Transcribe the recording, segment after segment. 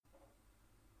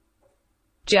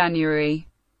January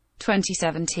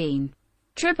 2017.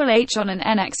 Triple H on an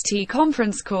NXT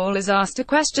conference call is asked a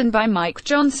question by Mike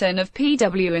Johnson of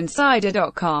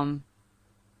PWInsider.com.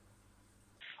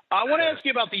 I want to ask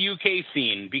you about the UK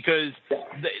scene because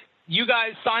you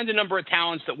guys signed a number of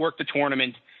talents that worked the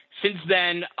tournament. Since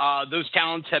then, those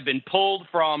talents have been pulled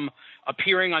from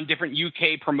appearing on different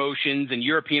UK promotions and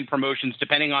European promotions,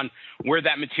 depending on where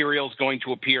that material is going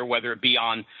to appear, whether it be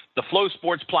on the Flow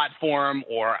Sports platform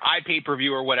or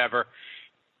iPay-per-view or whatever.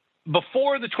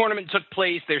 Before the tournament took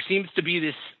place, there seems to be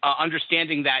this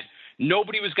understanding that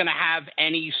nobody was going to have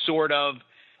any sort of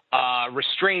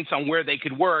restraints on where they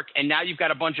could work. And now you've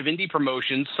got a bunch of indie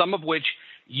promotions, some of which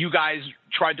you guys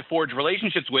tried to forge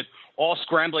relationships with, all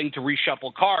scrambling to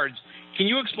reshuffle cards. Can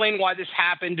you explain why this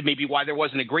happened, maybe why there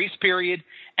wasn't a grace period,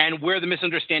 and where the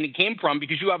misunderstanding came from?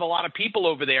 Because you have a lot of people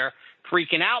over there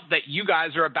freaking out that you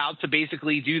guys are about to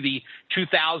basically do the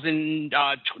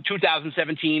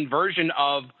 2017 version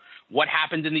of what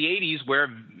happened in the 80s where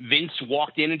Vince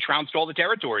walked in and trounced all the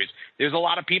territories. There's a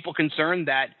lot of people concerned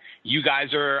that you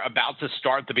guys are about to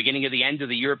start the beginning of the end of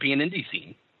the European indie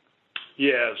scene.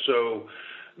 Yeah, so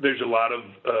there's a lot of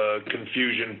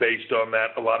confusion based on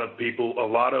that. A lot of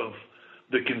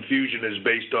the confusion is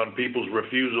based on people's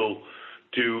refusal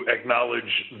to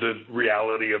acknowledge the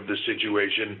reality of the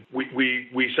situation.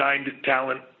 We signed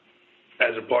talent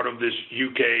as a part of this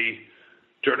UK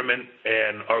tournament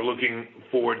and are looking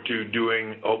forward to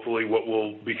doing hopefully what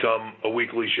will become a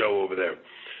weekly show over there.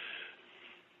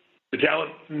 The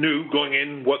talent knew going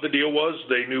in what the deal was.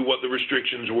 They knew what the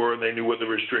restrictions were, and they knew what the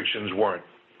restrictions weren't.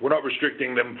 We're not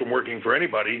restricting them from working for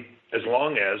anybody as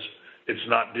long as it's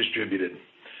not distributed,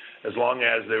 as long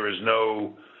as there is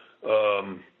no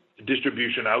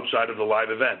distribution outside of the live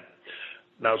event.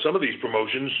 Now, some of these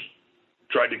promotions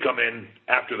tried to come in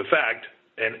after the fact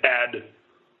and add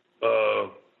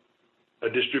a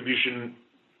distribution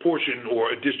portion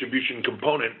or a distribution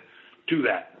component to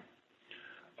that.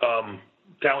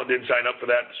 Talent didn't sign up for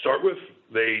that to start with.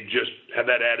 They just had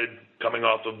that added coming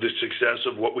off of the success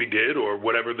of what we did or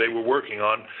whatever they were working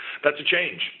on. That's a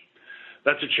change.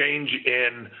 That's a change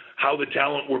in how the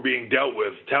talent were being dealt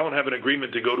with. Talent have an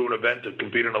agreement to go to an event, to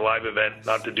compete in a live event,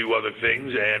 not to do other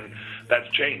things, and that's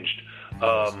changed.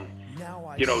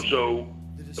 So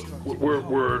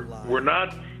we're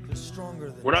not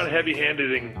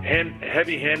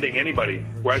heavy-handing anybody.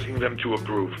 We're asking them to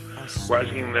approve. We're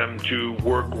asking them to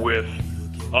work with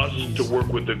us, to work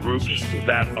with the groups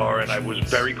that are, and I was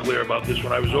very clear about this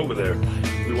when I was over there,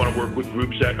 we want to work with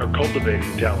groups that are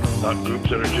cultivating talent, not groups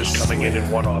that are just coming in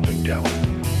and one-offing talent.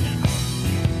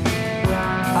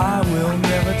 I will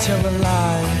never tell a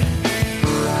lie.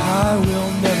 I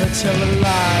will never tell a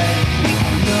lie.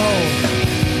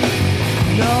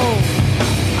 No.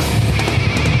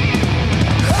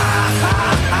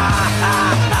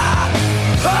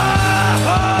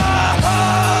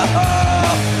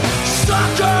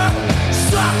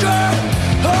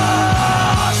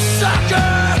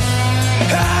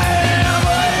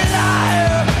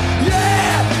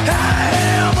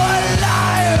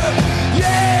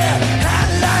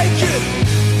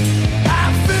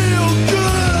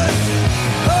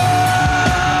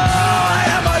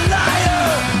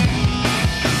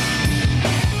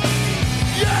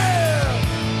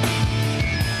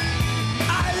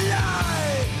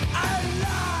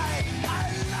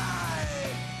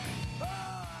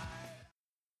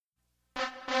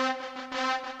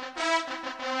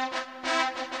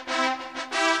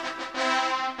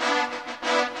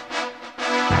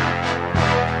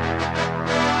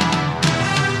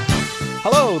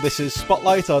 This is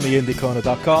Spotlight on the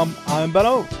IndieCorner.com. I'm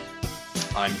Benno.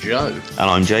 I'm Joe. And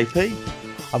I'm JP.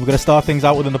 I'm going to start things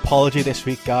out with an apology this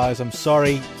week, guys. I'm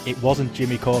sorry it wasn't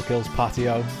Jimmy Corkill's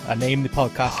patio. I named the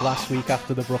podcast last week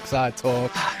after the Brookside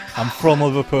talk. I'm from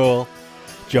Liverpool.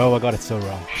 Joe, I got it so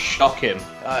wrong. Shocking.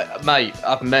 Mate,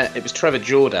 it was Trevor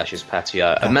Jordash's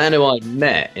patio. A man who I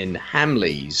met in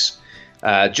Hamleys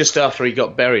just after he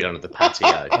got buried under the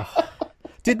patio.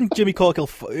 Didn't Jimmy Corkill...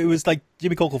 It was like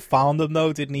Jimmy Corkill found him,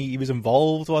 though, didn't he? He was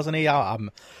involved, wasn't he? I'm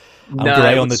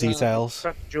grey on the details.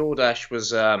 Jordash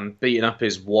was beating up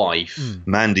his wife.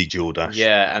 Mandy Jordash.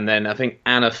 Yeah, and then I think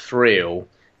Anna Friel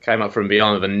came up from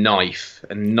behind with a knife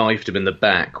and knifed him in the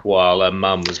back while her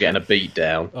mum was getting a beat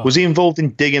down. Oh. Was he involved in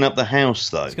digging up the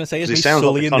house, though? I was going to say, isn't he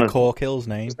sullying the Corkill's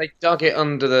name? They dug it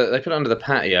they put it under the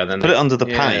patio. Then put it under the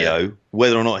patio.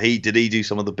 Whether or not he do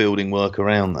some of the building work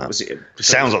around that?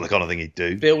 Sounds like the kind of thing he'd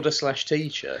do.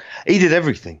 Builder/teacher. He did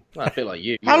everything. Well, a bit like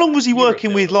you. How long was he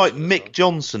working with like Mick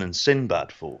Johnson and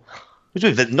Sinbad for? He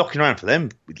was knocking around for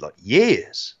them with like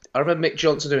years. I remember Mick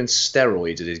Johnson doing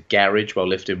steroids at his garage while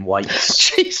lifting weights.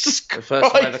 Jesus The Christ.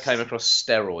 first time I ever came across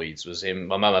steroids was him.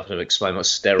 My mum having to explain what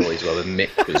steroids were when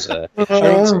Mick was.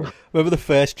 Remember the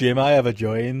first gym I ever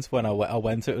joined when I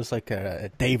went? It was like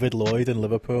a David Lloyd in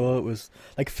Liverpool. It was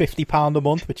like £50 a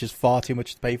month, which is far too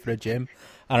much to pay for a gym.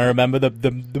 And I remember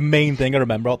the main thing I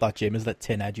remember about that gym is that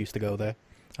Tin Edge used to go there,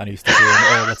 and he used to see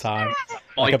him all the time.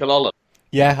 Michael Oliver.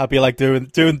 Yeah, I'd be like doing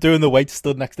the weights,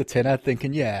 stood next to Tin Head,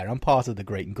 thinking, yeah, I'm part of the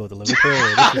great and good of Liverpool.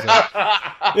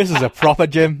 This is a proper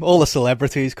gym. All the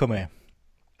celebrities come here.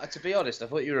 To be honest, I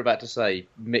thought you were about to say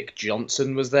Mick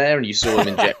Johnson was there and you saw him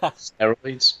inject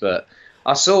steroids, but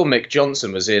I saw Mick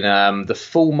Johnson was in the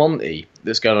Full Monty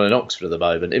that's going on in Oxford at the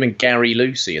moment. Him and Gary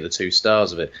Lucy are the two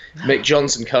stars of it. Mick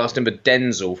Johnson cast him with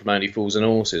Denzel from Only Fools and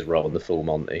Horses role in the Full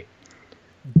Monty.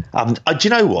 Do you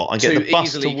know what? I get Two the bus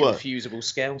easily to work. confusable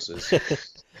scousers.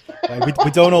 We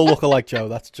don't all look alike, Joe.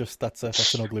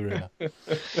 That's an ugly rumour.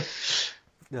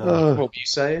 What were you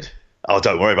saying? Oh,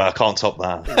 don't worry about it. I can't top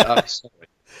that. Sorry.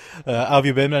 How have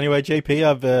you been anyway,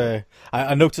 JP?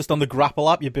 I noticed on the Grapple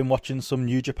app you've been watching some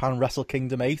New Japan Wrestle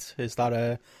Kingdom 8. Was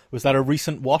that a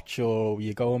recent watch, or were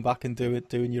you going back and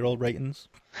doing your old ratings?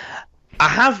 I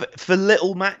have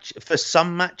for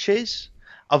some matches.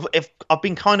 I've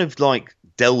been kind of like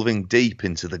delving deep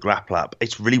into the Grapple app.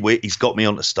 It's really weird. He's got me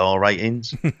onto star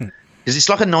ratings because it's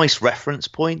like a nice reference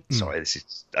point. Sorry, this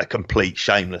is a complete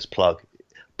shameless plug,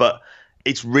 but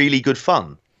it's really good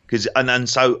fun. And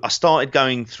so I started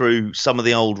going through some of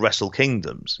the old Wrestle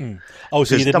Kingdoms. Oh,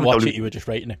 so you didn't watch it? You were just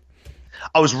rating it.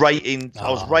 I was rating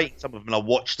some of them. And I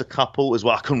watched a couple as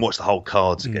well. I couldn't watch the whole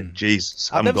cards again.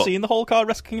 Jesus, I've never seen the whole card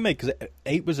Wrestle Kingdom 8 because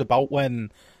 8 was about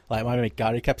when like my mate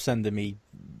Gary kept sending me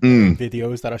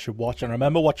videos that I should watch. And I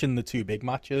remember watching the two big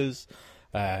matches,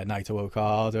 Naito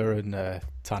Okada and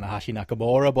Tanahashi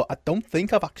Nakamura, but I don't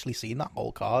think I've actually seen that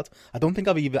whole card. I don't think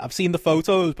I've seen the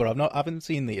photos, but I haven't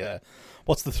seen the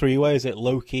what's the three-way? Is it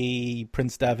Loki,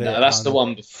 Prince Devitt? No, that's the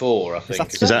one before, I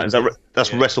think.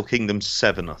 That's Wrestle Kingdom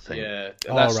 7, I think. Yeah,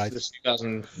 that's the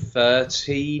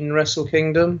 2013 Wrestle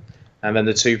Kingdom, and then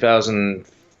the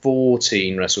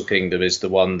 2014 Wrestle Kingdom is the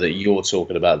one that you're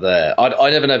talking about there. I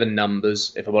never know the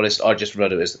numbers, if I'm honest. I just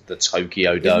read it as the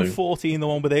Tokyo Dome. Isn't 14 the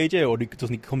one with AJ, or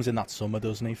doesn't he comes in that summer,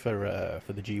 doesn't he, for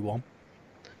the G1?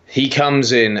 He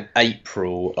comes in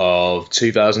April of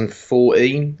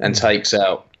 2014 and takes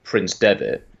out Prince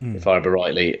Devitt, if I remember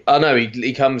rightly. Oh no,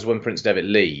 he comes when Prince Devitt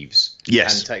leaves.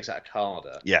 Yes. And takes out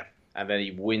Okada. Yeah. And then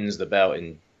he wins the belt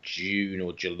in June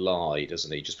or July,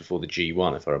 doesn't he? Just before the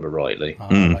G1, if I remember rightly.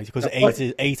 Right, because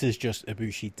 8 is just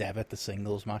Ibushi Devitt, the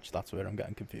singles match. That's where I'm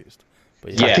getting confused.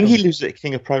 But I think he loses at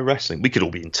King of Pro Wrestling. We could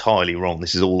all be entirely wrong.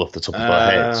 This is all off the top of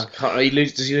our heads.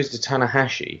 Does he lose to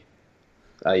Tanahashi?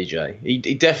 AJ, he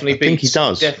definitely beats. I think he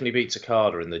does. Definitely beats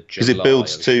Okada in the July. Because it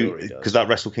builds because that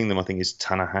Wrestle Kingdom I think is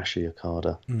Tanahashi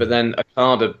Okada. But then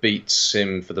Okada beats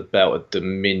him for the belt at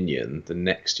Dominion the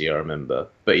next year, I remember.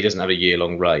 But he doesn't have a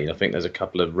year-long reign. I think there's a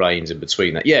couple of reigns in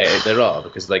between that. Yeah, there are,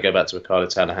 because they go back to Okada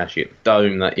Tanahashi at the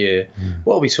Dome that year.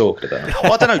 What are we talking about?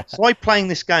 I don't know. Try playing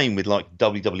this game with like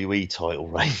WWE title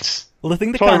reigns. Well, the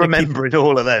thing that try remembering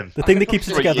all of them. The thing that keeps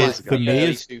it together for me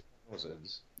is.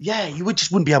 Yeah, you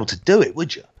just wouldn't be able to do it,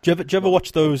 would you? Do you ever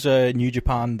watch those New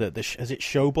Japan, is it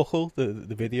Showbuckle,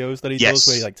 the videos that he does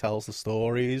where he like tells the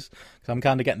stories? Because I'm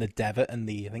kind of getting the Devitt and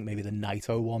I think maybe the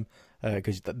Naito one,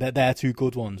 because they're two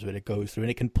good ones where it goes through and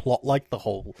it can plot like the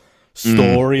whole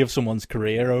story of someone's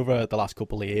career over the last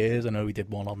couple of years. I know we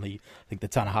did one on the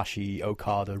Tanahashi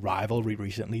Okada rivalry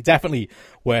recently. Definitely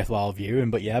worthwhile viewing.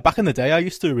 But yeah, back in the day I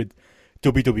used to with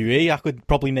WWE, I could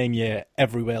probably name you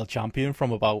every world champion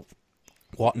from about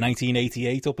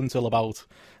 1988 up until about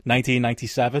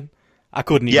 1997. I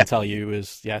couldn't even tell you it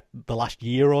was the last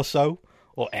year or so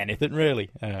or anything really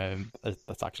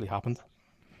that's actually happened.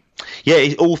 Yeah,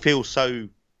 it all feels so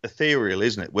ethereal,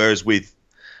 isn't it? Whereas with,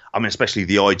 I mean, especially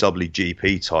the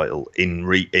IWGP title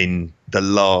in the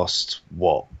last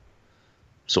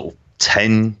sort of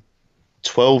 10,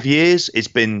 12 years, it's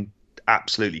been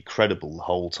absolutely credible the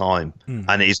whole time,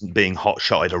 and it isn't being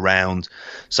hot-shotted around.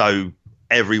 So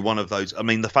every one of those, I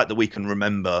mean, the fact that we can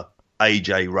remember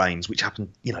AJ Reigns, which happened,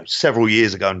 several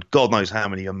years ago, and God knows how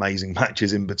many amazing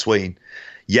matches in between.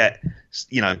 Yet,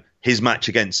 his match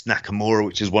against Nakamura,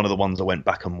 which is one of the ones I went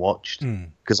back and watched,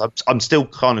 because I'm still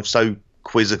kind of so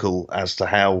quizzical as to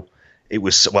how it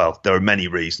was. Well, there are many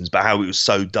reasons, but how it was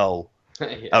so dull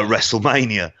at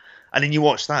WrestleMania. And then you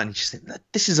watch that and you just think,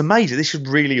 this is amazing. This should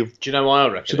really have. Do you know why I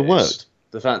reckon should have worked?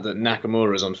 The fact that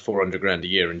Nakamura's on 400 grand a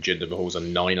year and Jinder Mahal's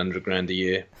on 900 grand a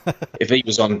year. If he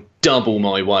was on double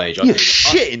my wage, You're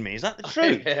shitting me. Is that the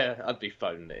truth? Yeah, I'd be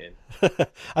phoning it in.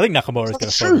 I think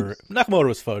Nakamura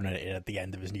was phoning it in at the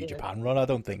end of his New Japan run. I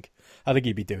think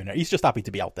he'd be doing it. He's just happy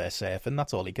to be out there surfing.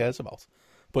 That's all he cares about.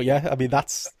 But yeah, I mean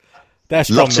they're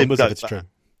strong numbers if it's true.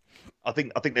 I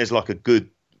think there's like a good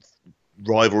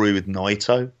rivalry with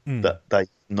Naito that they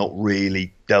not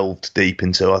really delved deep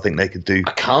into. I think they could do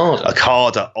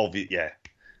Okada, obviously, yeah.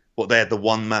 But they had the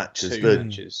one match as the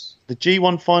matches. The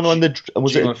G1 final and the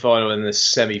G1 final and the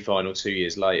semi-final 2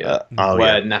 years later,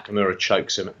 where Nakamura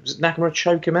chokes him. Does Nakamura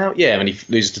choke him out? Yeah, when he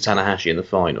loses to Tanahashi in the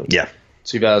final. Yeah.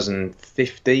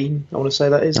 2015, I want to say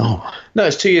that is. No,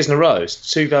 it's 2 years in a row.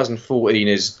 It's 2014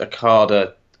 is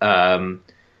Okada,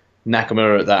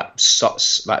 Nakamura at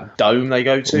that dome they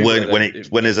go to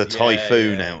when there's a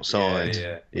typhoon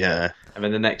outside. Yeah. And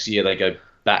then the next year they go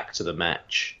back to the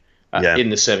match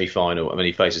in the semi-final, and then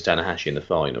he faces Tanahashi in the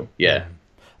final. Yeah.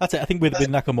 That's it. I think with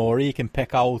Nakamura, you can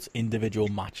pick out individual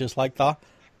matches like that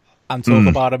and talk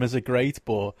about him as a great,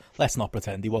 but let's not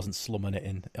pretend he wasn't slumming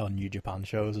it on New Japan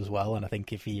shows as well. And I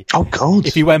think if he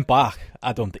went back,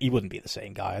 he wouldn't be the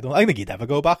same guy. I don't think he'd ever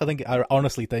go back. I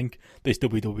honestly think this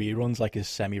WWE runs like his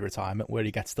semi-retirement where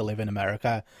he gets to live in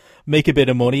America, make a bit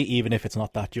of money, even if it's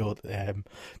not that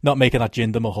not making that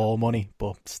Jinder Mahal money,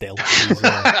 but still.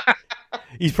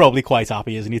 He's probably quite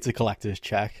happy, isn't he, to collect his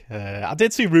check. I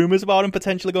did see rumours about him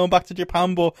potentially going back to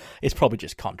Japan, but it's probably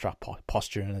just contract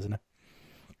posturing, isn't it?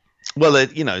 Well,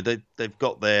 they've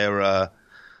got their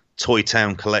Toy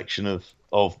Town collection of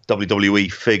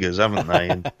WWE figures, haven't they?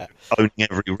 And owning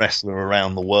every wrestler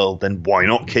around the world, then why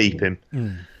not keep him?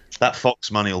 That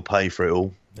Fox money will pay for it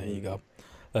all. There you go.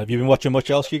 Have you been watching much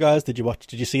else, you guys? Did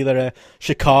you see that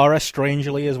Shikara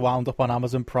strangely is wound up on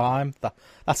Amazon Prime? That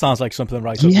sounds like something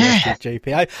right up your street,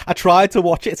 JP. I tried to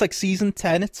watch it. It's like season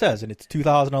 10, it says, and it's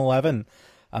 2011.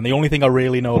 And the only thing I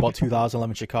really know about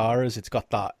 2011 Shikara is it's got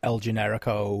that El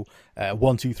Generico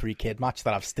 1-2-3 Kid match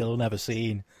that I've still never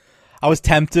seen. I was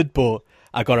tempted, but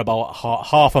I got about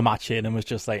half a match in and was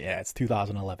just like, yeah, it's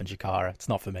 2011 Shikara. It's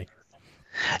not for me.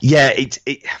 Yeah,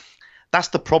 that's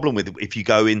the problem with if you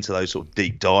go into those sort of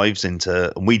deep dives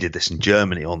into, and we did this in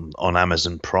Germany on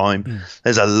Amazon Prime.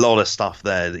 There's a lot of stuff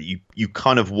there that you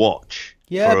kind of watch.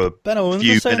 Yeah, for Ben Owens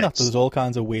was saying that there's all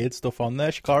kinds of weird stuff on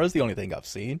there. Shikara's the only thing I've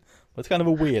seen. But it's kind of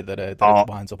a weird that it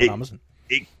winds up on Amazon.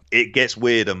 It gets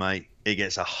weirder, mate. It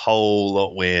gets a whole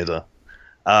lot weirder.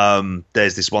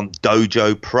 There's this one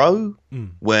Dojo Pro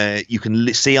where you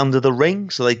can see under the ring.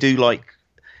 So they do like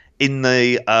in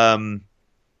the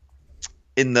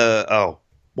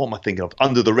what am I thinking of?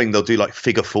 Under the ring, they'll do like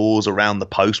figure fours around the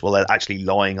post while they're actually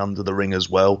lying under the ring as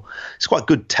well. It's quite a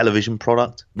good television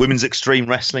product. Women's Extreme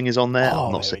Wrestling is on there.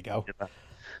 Oh, there we go.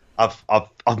 I've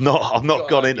not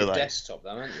gone into that. Desktop,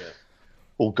 though, haven't you?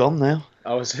 All gone now.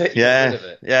 Oh, was it? Yeah.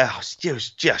 It was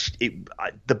just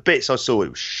the bits I saw. It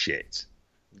was shit.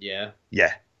 Yeah.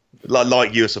 Yeah.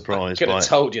 Like you were surprised. I could have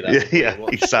told you that. Yeah,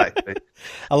 exactly.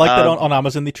 I like that on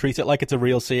Amazon they treat it like it's a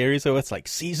real series. So it's like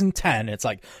season 10. It's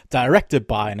like directed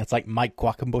by, and it's like Mike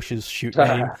Quackenbush's shoot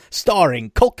name, starring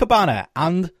Colt Cabana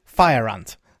and Fire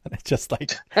Ant. And it's just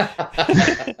like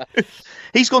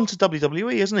he's gone to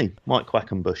WWE, hasn't he, Mike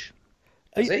Quackenbush?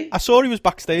 I saw he was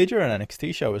backstage at an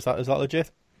NXT show. Is that legit?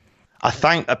 I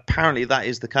think apparently that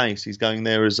is the case. He's going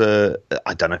there as I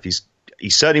don't know if he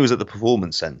certainly was at the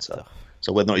Performance Center.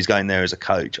 So whether or not he's going there as a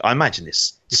coach, I imagine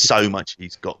it's so much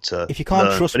he's got to. If you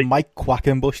can't trust Mike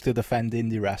Quackenbush to defend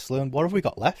indie wrestling, what have we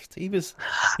got left? He was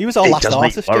our last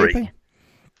artist, JP.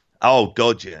 Oh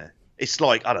God, yeah. It's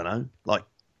like, I don't know, like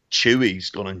Chewie's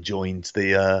gone and joined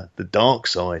the dark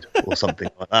side or something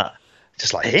like that.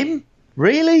 Just like him,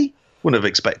 really? Wouldn't have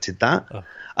expected that.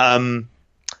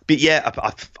 But yeah,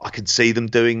 I could see them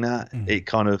doing that. It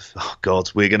kind of, oh God,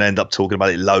 we're going to end up talking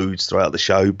about it loads throughout the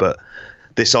show. But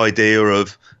this idea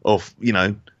of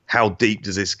how deep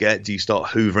does this get? Do you start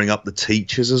hoovering up the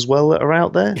teachers as well that are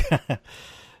out there?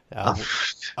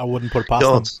 I wouldn't put it past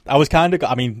them. I was kind of,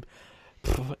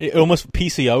 it almost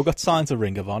PCO got signed to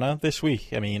Ring of Honor this week.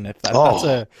 I mean, if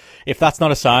that's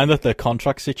not a sign that the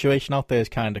contract situation out there is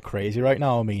kind of crazy right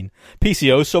now. I mean,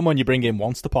 PCO is someone you bring in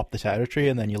once to pop the territory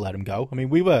and then you let him go. I mean,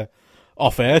 we were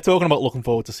off air talking about looking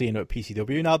forward to seeing him at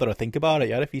PCW. Now that I think about it,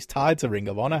 yeah, if he's tied to Ring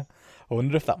of Honor, I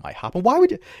wonder if that might happen. Why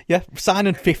would you? Yeah,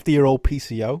 signing 50-year-old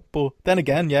PCO, but then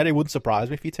again, yeah, it wouldn't surprise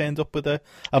me if he turns up with a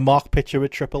mock picture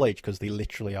with Triple H, because they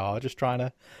literally are just trying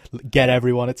to get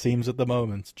everyone, it seems, at the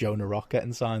moment. Jonah Rock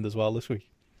getting signed as well this week.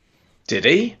 Did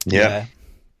he? Yeah.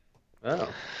 Oh.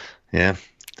 Yeah.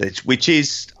 Which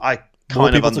is, more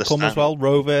kind of people to come understand. as well.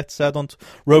 Rovert said on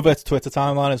Rovert's Twitter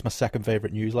timeline is my second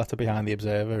favourite newsletter behind the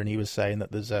Observer, and he was saying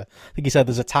that I think he said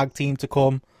there's a tag team to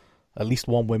come, at least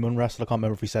one women wrestler. I can't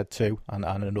remember if he said two, and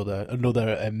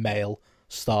another male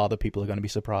star that people are going to be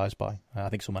surprised by. I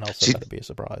think someone else said that'd be a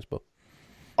surprise, but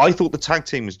I thought the tag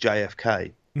team was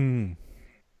JFK.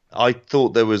 I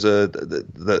thought there was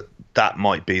that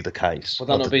might be the case. Would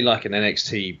that not be like an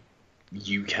NXT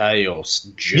UK or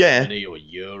Germany or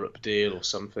Europe deal or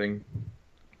something?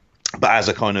 But as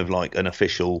a kind of like an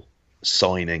official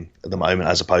signing at the moment,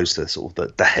 as opposed to sort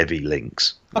of the heavy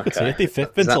links. I could see it. They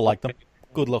fit. Vince will like them.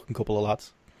 Good looking couple of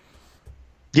lads.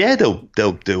 Yeah,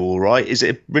 they'll do all right. Is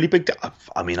it a really big?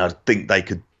 I mean, I think they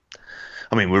could.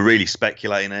 I mean, we're really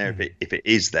speculating there if it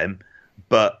is them,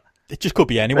 but it just could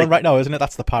be anyone right now, isn't it?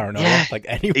 That's the paranoia. Yeah, like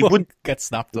anyone gets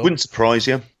snapped up. Wouldn't surprise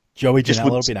you. Joey Janela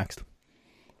will be next.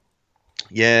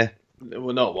 Yeah.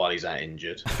 Well, not while he's that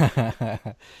injured.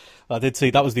 I did see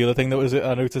that was the other thing that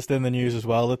I noticed in the news as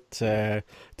well. That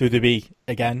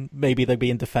maybe they're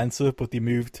being defensive, but they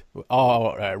moved.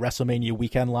 WrestleMania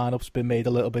weekend lineup's been made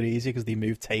a little bit easier because they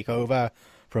moved Takeover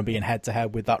from being head to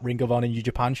head with that Ring of Honor New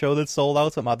Japan show that sold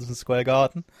out at Madison Square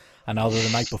Garden, and now they're the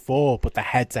night before, but they're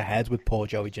head to head with poor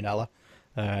Joey Janela.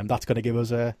 That's going to give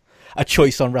us a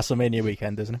choice on WrestleMania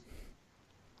weekend, isn't it?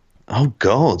 Oh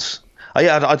God!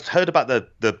 I'd heard about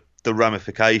the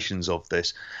ramifications of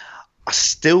this. I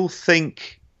still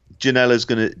think Janela's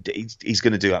he's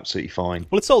gonna do absolutely fine.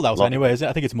 Well, it's sold out anyway, isn't it?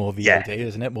 I think it's more VOD,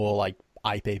 isn't it? More like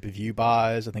pay-per-view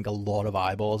buys. I think a lot of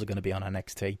eyeballs are going to be on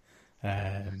NXT.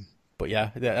 But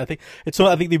yeah, I think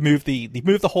they've moved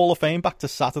the Hall of Fame back to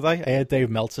Saturday. I heard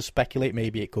Dave Meltzer speculate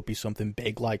maybe it could be something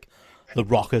big, like The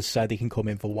Rock has said he can come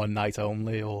in for one night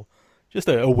only, or just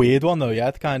a weird one though. Yeah,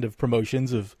 the kind of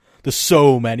promotions of there's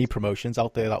so many promotions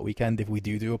out there that weekend. If we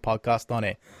do a podcast on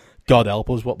it, God help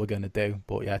us what we're going to do.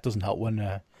 But yeah, it doesn't help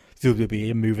when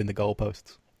WWE are moving the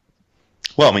goalposts.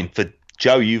 Well, I mean, for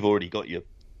Joe, you've already got your,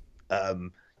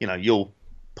 you're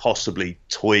possibly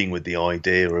toying with the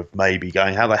idea of maybe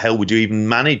going, how the hell would you even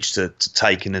manage to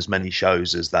take in as many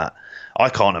shows as that? I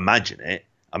can't imagine it.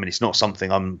 I mean, it's not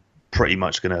something I'm pretty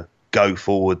much going to go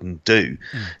forward and do.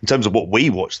 In terms of what we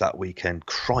watched that weekend,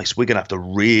 Christ, we're going to have to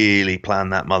really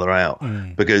plan that mother out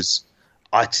because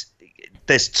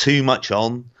there's too much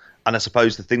on. And I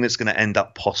suppose the thing that's going to end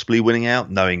up possibly winning out,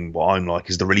 knowing what I'm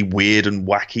like, is the really weird and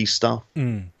wacky stuff.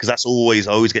 Because that's I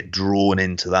always get drawn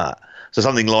into that. So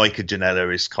something like a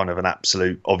Janela is kind of an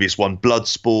absolute obvious one.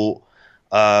 Bloodsport,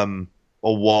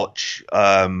 or watch.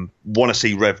 Want to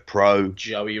see Rev Pro.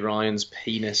 Joey Ryan's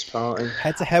penis party.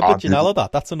 Head to head with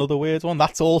Janela, that's another weird one.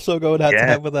 That's also going head to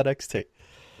head with NXT.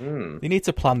 They need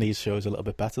to plan these shows a little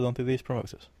bit better, don't they, these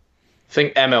promoters? I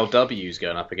think MLW's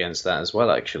going up against that as well,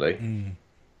 actually.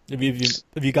 Have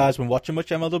you guys been watching much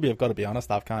MLW? I've got to be honest,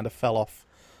 I've kind of fell off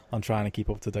on trying to keep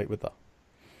up to date with that.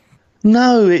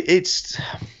 No,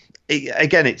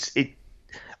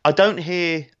 I don't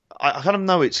hear. I kind of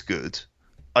know it's good.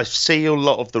 I see a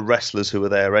lot of the wrestlers who are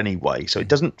there anyway, so it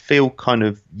doesn't feel kind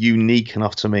of unique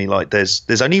enough to me. Like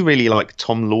there's only really like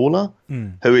Tom Lawler,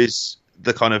 who is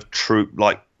the kind of true,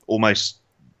 like almost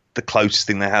the closest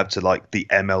thing they have to like the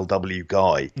MLW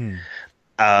guy.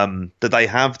 That they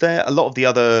have there. A lot of the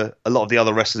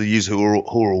other wrestlers use who are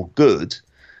all good,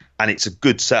 and it's a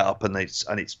good setup, and it's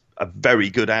a very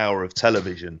good hour of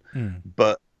television.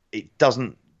 But it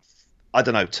doesn't. I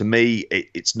don't know. To me,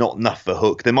 it's not enough of a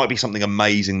hook. There might be something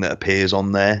amazing that appears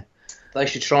on there. They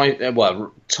should try.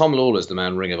 Well, Tom Lawler's the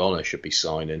man Ring of Honor should be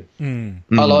signing.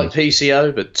 I like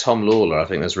PCO, but Tom Lawler, I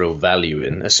think there's real value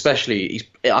in. Especially,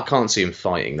 I can't see him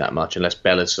fighting that much unless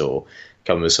Bellator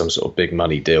come with some sort of big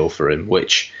money deal for him,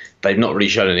 which they've not really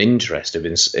shown an interest in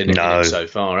him so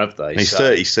far, have they? He's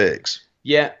 36.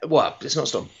 Yeah, well, it's not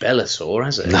stopped Bellator,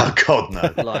 has it? No, God,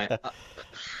 no. Like,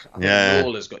 I think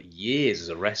Lawler's got years as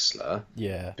a wrestler,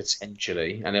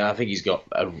 potentially, and I think he's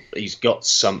got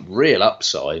some real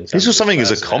upside. This was something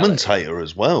as a commentator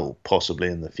as well, possibly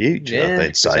in the future. Yeah,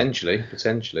 I'd say.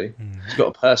 potentially. He's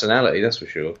got a personality, that's for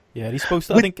sure. Yeah, he's supposed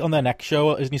to. I think on their next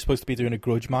show, isn't he supposed to be doing a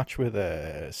grudge match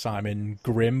with Simon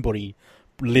Grimm? But he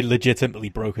legitimately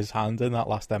broke his hand in that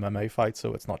last MMA fight,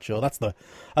 so it's not sure. That's the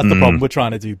problem. We're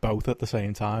trying to do both at the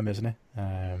same time, isn't it?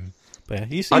 But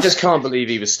yeah, I just can't believe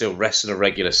he was still wrestling a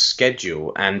regular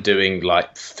schedule and doing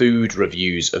like food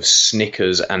reviews of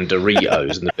Snickers and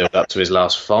Doritos in the build up to his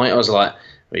last fight. I was like, well,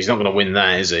 he's not going to win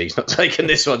that, is he? He's not taking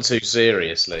this one too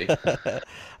seriously. I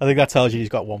think that tells you he's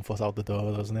got one foot out the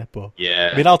door, doesn't it? But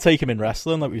yeah, I mean, I'll take him in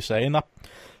wrestling, like we were saying. That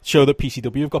show that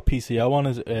PCW have got PCO on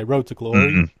is Road to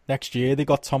Glory. Next year they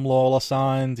got Tom Lawler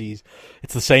signed.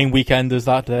 It's the same weekend as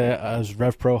that as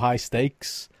Rev Pro High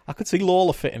Stakes. I could see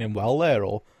Lawler fitting in well there,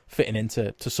 or fitting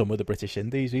into some of the British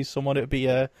Indies. He's someone that would be,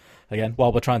 again,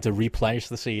 while we're trying to replenish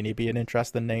the scene, he'd be an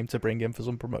interesting name to bring in for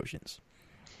some promotions.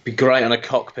 Be great on a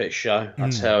cockpit show, I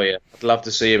tell you. I'd love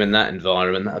to see him in that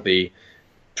environment. That'd be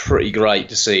pretty great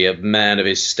to see a man of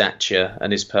his stature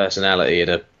and his personality in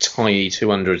a tiny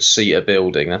 200-seater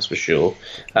building, that's for sure.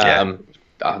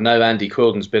 I know Andy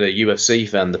Quilden's been a UFC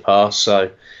fan in the past,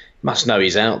 so must know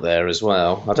he's out there as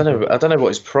well. I don't know what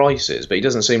his price is, but he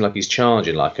doesn't seem like he's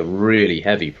charging like a really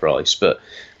heavy price. But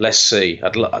let's see.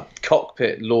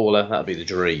 Cockpit Lawler, that'd be the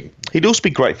dream. He'd also be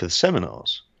great for the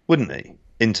seminars, wouldn't he?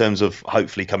 In terms of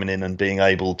hopefully coming in and being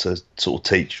able to sort of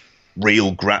teach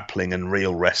real grappling and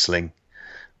real wrestling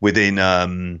within a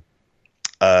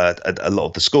lot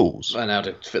of the schools. And how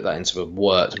to fit that into a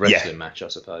worked wrestling match, I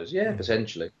suppose. Yeah,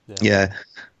 potentially. Yeah.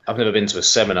 I've never been to a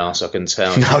seminar, so I can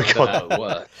tell No, how God. it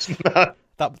works.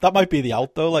 That might be the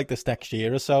out though, like this next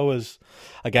year or so, as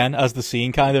the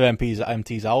scene kind of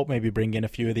empties out, maybe bring in a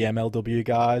few of the MLW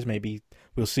guys, maybe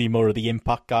we'll see more of the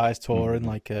Impact guys touring,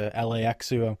 like LAX,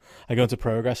 who are going to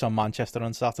Progress on Manchester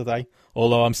on Saturday.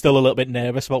 Although I'm still a little bit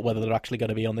nervous about whether they're actually going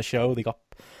to be on the show. They got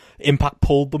Impact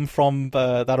pulled them from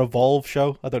that Evolve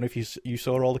show. I don't know if you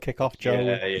saw all the kickoff, Joe.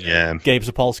 Yeah. Gabe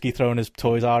Sapolsky throwing his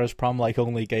Toys R Us prom like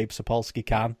only Gabe Sapolsky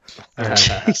can.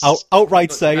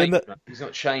 Outright saying that he's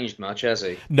not changed much, has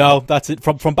he? No, that's it.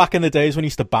 From back in the days when he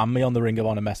used to ban me on the Ring of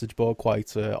Honor message board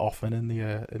quite often in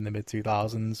the mid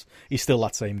 2000s. He's still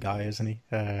that same guy, isn't he?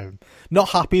 Not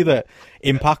happy that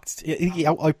Impact. He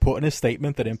outright put in his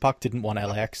statement that Impact didn't want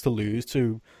LAX to lose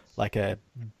to like a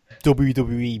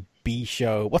WWE B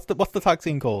show. What's the tag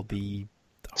team called? The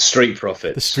Street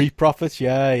Profits. The Street Profits,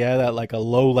 yeah, that like a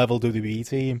low level WWE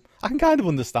team. I can kind of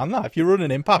understand that. If you're running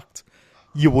Impact,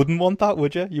 you wouldn't want that,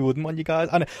 would you? You wouldn't want your guys.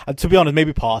 And to be honest,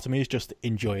 maybe part of me is just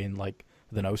enjoying, like,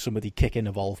 I don't know, somebody kicking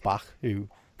Evolve back,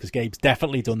 because Gabe's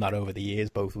definitely done that over the years,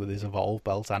 both with his Evolve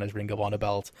belt and his Ring of Honor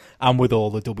belt, and with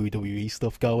all the WWE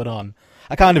stuff going on.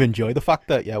 I kind of enjoy the fact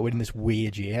that, we're in this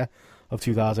weird year of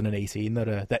 2018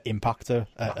 that Impact are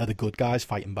the good guys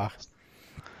fighting back.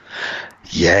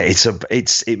 Yeah,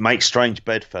 it makes strange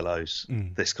bedfellows.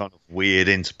 This kind of weird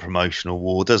interpromotional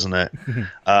war, doesn't it?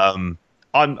 I'm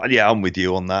with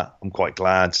you on that. I'm quite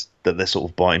glad that they're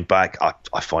sort of biting back.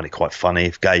 I find it quite funny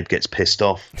if Gabe gets pissed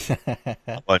off.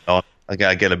 I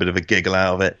get a bit of a giggle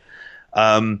out of it.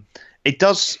 It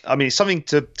does. I mean, it's something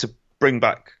to bring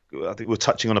back. I think we're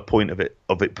touching on a point of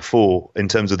it before in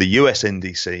terms of the US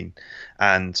indie scene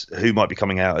and who might be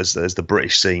coming out as the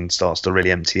British scene starts to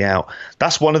really empty out.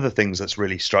 That's one of the things that's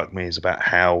really struck me is about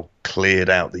how cleared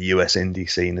out the US indie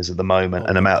scene is at the moment,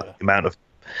 and amount of.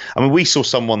 I mean, we saw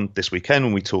someone this weekend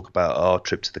when we talk about our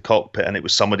trip to the cockpit, and it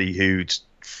was somebody who'd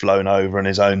flown over on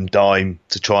his own dime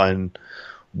to try and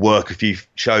work a few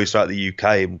shows throughout the UK,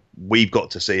 and we've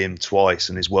got to see him twice,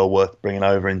 and is well worth bringing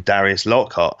over in Darius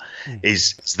Lockhart.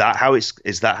 Is that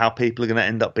how people are going to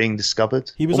end up being discovered?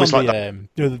 He was almost on like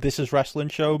the the This Is Wrestling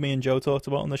show me and Joe talked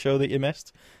about on the show that you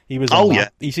missed. He was on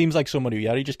that. He seems like someone who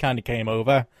he just kind of came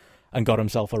over and got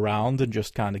himself around and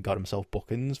just kind of got himself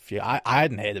bookings. I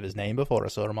hadn't heard of his name before I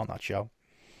saw him on that show.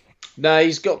 No,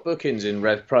 he's got bookings in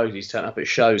Rev Pro. He's turned up at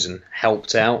shows and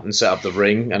helped out and set up the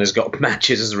ring, and has got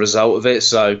matches as a result of it.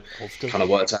 So kind of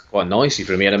worked out quite nicely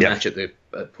for him. He had a match at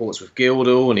Portsmouth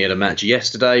Guildhall, and he had a match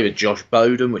yesterday with Josh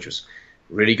Bowden, which was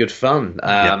really good fun.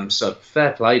 So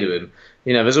fair play to him.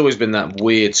 You know, there's always been that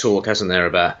weird talk, hasn't there,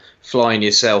 about flying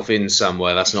yourself in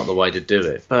somewhere. That's not the way to do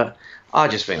it. But I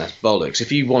just think that's bollocks.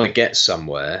 If you want to get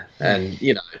somewhere, and,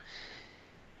 you know,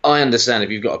 I understand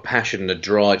if you've got a passion and a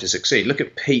drive to succeed. Look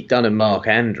at Pete Dunne and Mark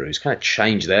Andrews, kind of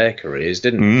changed their careers,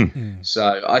 didn't they?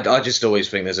 So I just always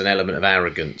think there's an element of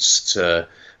arrogance to,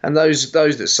 and those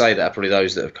that say that are probably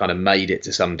those that have kind of made it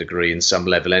to some degree in some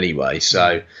level anyway.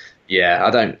 So I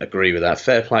don't agree with that.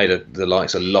 Fair play to the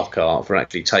likes of Lockhart for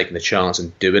actually taking the chance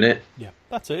and doing it. Yeah,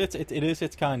 that's it. It is.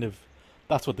 It's kind of,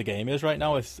 that's what the game is right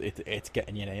now. It's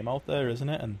getting your name out there, isn't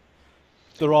it? And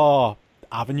there are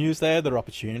avenues there are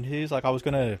opportunities. Like I was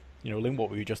gonna link what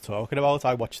we were just talking about.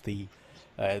 I watched the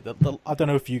I don't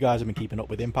know if you guys have been keeping up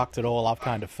with Impact at all. I've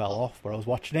kind of fell off where I was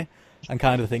watching it and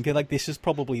kind of thinking like this is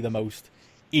probably the most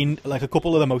a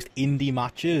couple of the most indie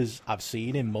matches I've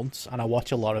seen in months. And I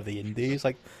watch a lot of the indies.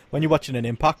 Like when you're watching an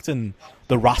Impact and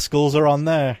the Rascals are on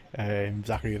there,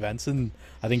 Zachary Benson,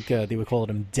 I think they were calling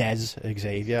him Des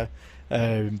Xavier.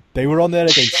 They were on there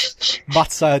against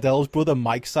Matt Seidel's brother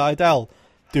Mike Seidel,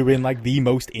 doing like the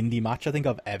most indie match I think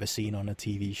I've ever seen on a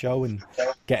TV show, and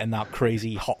getting that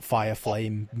crazy hot fire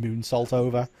flame moonsault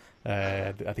over.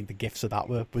 I think the gifs of that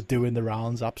were doing the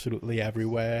rounds absolutely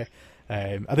everywhere.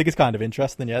 I think it's kind of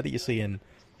interesting, that you're seeing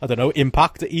I don't know,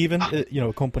 Impact even,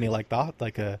 a company like that,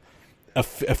 like a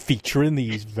feature in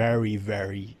these very,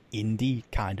 very indie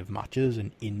kind of matches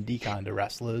and indie kind of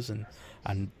wrestlers,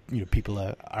 and people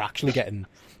are actually getting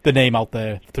the name out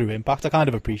there through Impact. I kind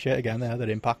of appreciate again there that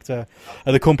Impact are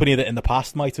the company that in the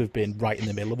past might have been right in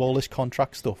the middle of all this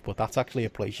contract stuff, but that's actually a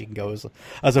place you can go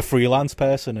as a freelance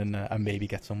person and maybe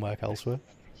get some work elsewhere.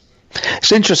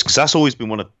 It's interesting because that's always been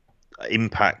one of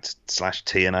Impact /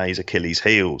 TNA's Achilles'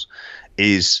 heels,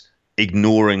 is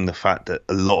ignoring the fact that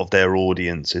a lot of their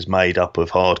audience is made up of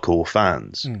hardcore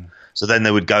fans. So then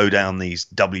they would go down these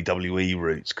WWE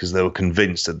routes because they were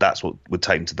convinced that that's what would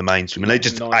take them to the mainstream, and they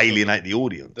just alienate the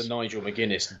audience. The Nigel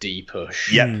McGuinness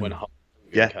D-push when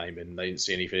Yeah. came in, they didn't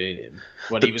see anything in him.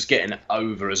 When he was getting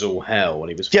over as all hell, when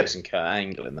he was facing Kurt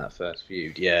Angle in that first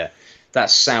feud, that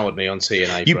soured me on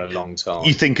TNA for a long time.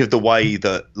 You think of the way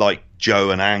that, like,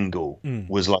 Joe and Angle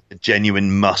was like a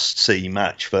genuine must-see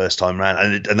match first time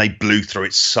round, and they blew through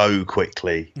it so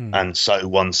quickly and so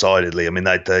one-sidedly. I mean,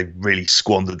 they really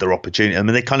squandered their opportunity. I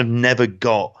mean, they kind of never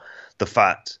got the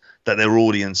fact that their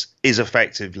audience is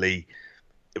effectively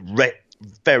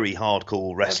very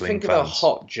hardcore wrestling fans. Think fans. of how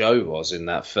hot Joe was in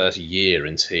that first year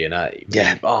in TNA.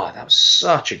 Yeah. That was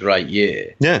such a great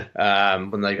year. Yeah.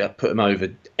 When they put him over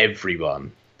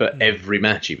everyone, but every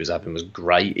match he was having was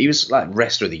great. He was like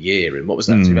wrestler of the year in, what was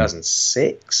that,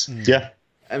 2006? Yeah.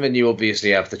 And then you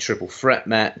obviously have the triple threat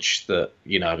match that,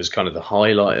 was kind of the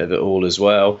highlight of it all as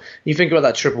well. You think about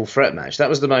that triple threat match, that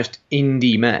was the most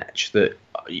indie match that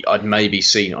I'd maybe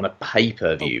seen on a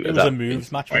pay-per-view. It was a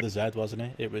moves match with a Z, wasn't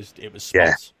it? It was spots.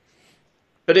 Yeah.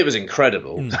 But it was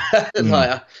incredible.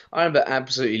 I remember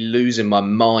absolutely losing my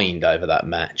mind over that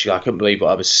match. I couldn't believe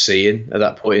what I was seeing at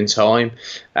that point in time.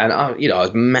 And I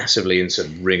was massively into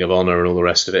Ring of Honor and all the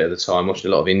rest of it at the time,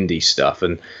 watching a lot of indie stuff,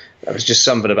 and there was just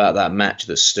something about that match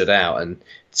that stood out. And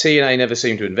TNA never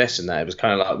seemed to invest in that. It was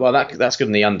kind of like, well, that's good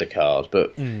in the undercard,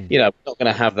 but we're not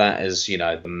going to have that as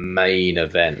the main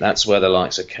event. That's where the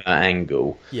likes of Kurt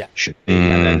Angle should be,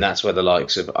 and then that's where the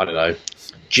likes of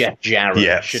Jeff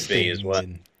Jarrett should be as well.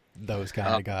 Those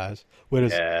kind of guys.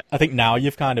 Whereas I think now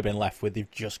you've kind of been left with,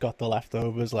 you've just got the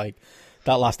leftovers. Like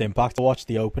that last Impact I watched,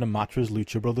 the opening match was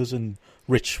Lucha Brothers and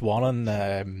Rich Swann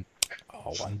and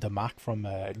Mac from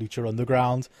Lucha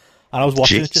Underground. And I was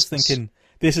watching it just thinking,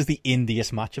 this is the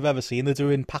indiest match I've ever seen. They're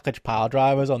doing package power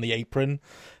drivers on the apron.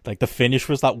 Like the finish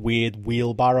was that weird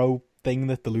wheelbarrow thing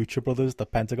that the Lucha Brothers, the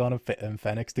Pentagon and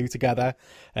Phoenix do together.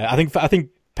 I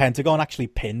think Pentagon actually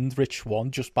pinned Rich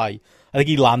Swann just by, I think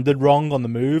he landed wrong on the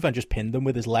move and just pinned him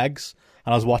with his legs.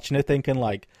 And I was watching it thinking,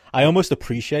 like, I almost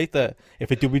appreciate that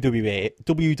if a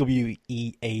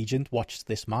WWE agent watched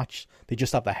this match, they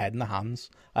just have their head in their hands,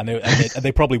 and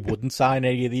they probably wouldn't sign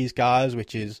any of these guys,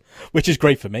 which is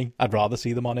great for me. I'd rather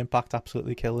see them on Impact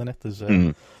absolutely killing it. There's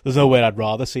nowhere I'd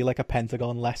rather see like a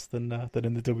Pentagon less than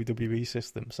in the WWE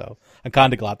system. So I'm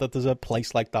kind of glad that there's a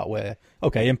place like that where,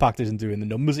 okay, Impact isn't doing the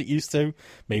numbers it used to.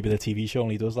 Maybe the TV show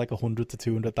only does like 100 to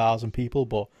 200,000 people,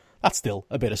 but that's still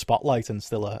a bit of spotlight and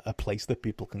still a place that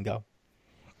people can go.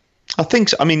 I think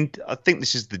so. I mean, I think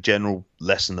this is the general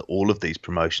lesson that all of these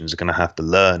promotions are going to have to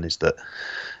learn, is that,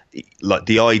 like,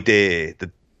 the idea,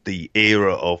 the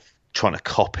era of trying to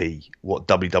copy what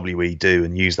WWE do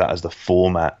and use that as the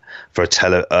format for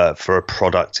a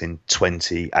product in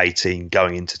 2018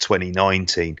 going into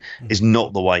 2019 is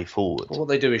not the way forward. Well, what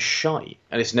they do is shite,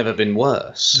 and it's never been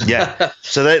worse. Yeah,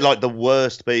 so they're like the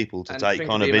worst people to take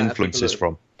kind of influences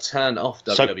from. Turn off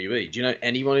WWE. Do you know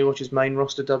anyone who watches main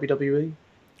roster WWE?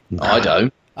 No. I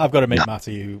don't. I've got to admit,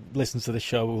 Matty, who listens to the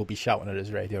show, will be shouting at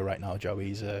his radio right now, Joe.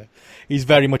 He's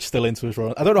very much still into his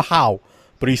Raw. I don't know how,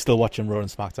 but he's still watching Raw and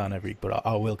SmackDown every week. But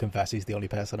I will confess, he's the only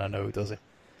person I know who does it.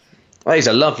 Well, he's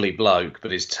a lovely bloke,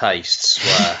 but his tastes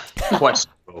were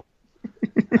questionable.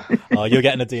 Oh,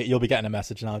 you'll be getting a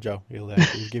message now, Joe.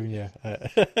 He's giving you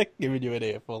an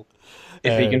earful.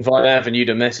 If he can find an avenue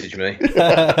to message me.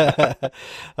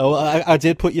 I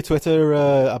did put your Twitter.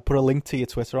 I put a link to your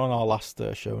Twitter on our last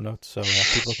show notes, so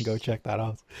people can go check that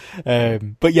out.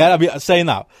 But yeah, I mean, saying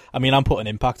that, I mean, I'm putting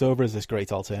Impact over as this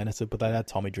great alternative, but they had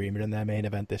Tommy Dreamer in their main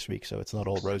event this week, so it's not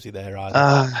all rosy there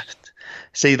either.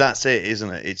 See, that's it,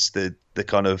 isn't it? It's the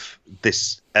kind of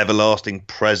this everlasting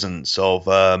presence of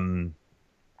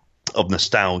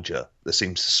nostalgia that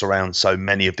seems to surround so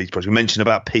many of these projects. We mentioned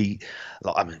about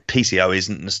PCO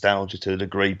isn't nostalgia to a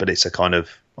degree, but it's a kind of,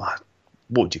 what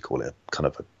would you call it? Kind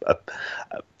of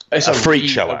a freak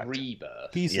show act.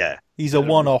 Rebirth. He's a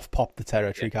one-off pop the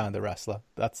territory kind of wrestler.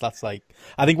 That's like,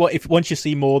 I think once you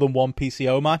see more than one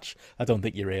PCO match, I don't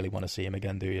think you really want to see him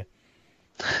again, do you?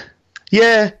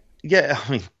 Yeah. I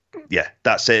mean, yeah,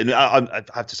 that's it. And I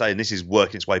have to say, and this is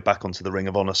working its way back onto the Ring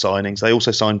of Honor signings. They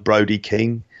also signed Brody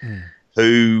King,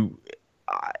 who,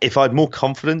 if I had more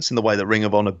confidence in the way that Ring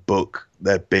of Honor book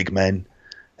their big men,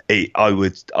 I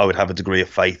would have a degree of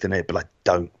faith in it. But I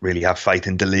don't really have faith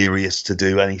in Delirious to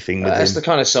do anything with him. That's the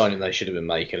kind of signing they should have been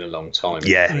making a long time ago.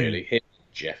 Yeah, really. Him,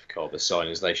 Jeff Cobb, are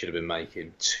signings they should have been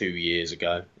making 2 years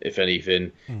ago. If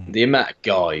anything, the amount of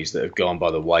guys that have gone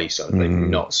by the wayside, they've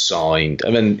not signed. I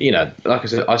mean, you know, like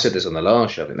I said this on the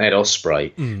last show. I think they had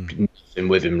Ospreay, nothing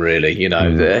with him really. You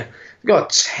know, they've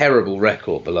got a terrible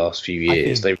record the last few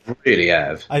years. They really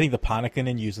have. I think they're panicking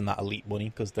and using that elite money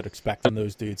because they're expecting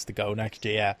those dudes to go next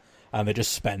year, and they're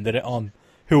just spending it on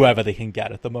whoever they can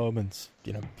get at the moment.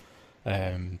 You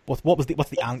know, what's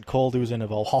the ant called who was in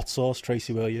it all? Hot Sauce,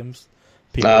 Tracy Williams.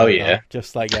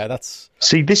 Just like, that's...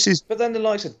 See, this is... But then the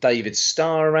likes of David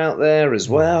Starr are out there as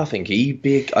well. I think he'd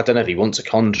be... I don't know if he wants a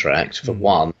contract, for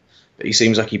one, but he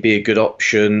seems like he'd be a good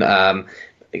option.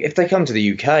 If they come to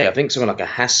the UK, I think someone like a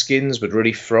Haskins would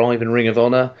really thrive in Ring of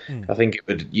Honor. I think it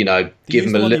would, you know, give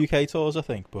him a little... UK tours, I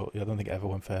think, but I don't think it ever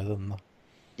went further than that.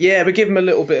 Yeah, but give him a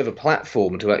little bit of a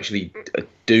platform to actually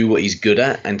do what he's good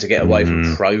at and to get away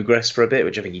from Progress for a bit,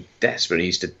 which I think he desperately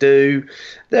needs to do.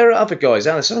 There are other guys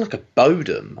out there, someone like a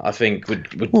Bodum, I think,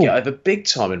 would get over big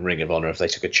time in Ring of Honor if they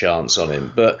took a chance on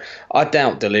him. But I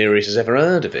doubt Delirious has ever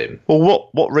heard of him. Well,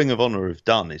 what Ring of Honor have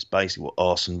done is basically what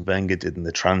Arsene Wenger did in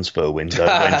the transfer window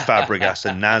when Fabregas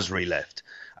and Nasri left,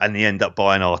 and he ended up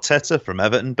buying Arteta from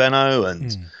Everton, Benno,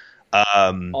 and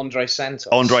Andre Santos.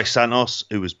 Andre Santos,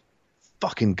 who was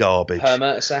fucking garbage. Per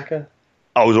Mertesacker?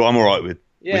 I'm all right with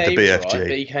the BFG. Right, but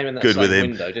he came in that good same with him.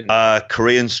 Window, didn't he?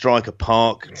 Korean Striker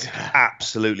Park,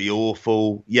 absolutely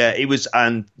awful. Yeah, it was,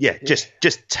 and just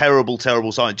terrible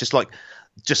sign.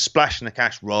 Just splashing the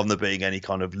cash rather than being any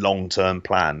kind of long-term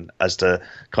plan as to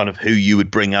kind of who you would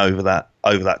bring over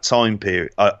that time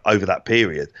period, over that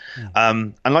period.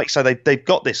 And like I say, they've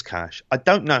got this cash. I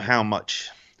don't know how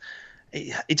much.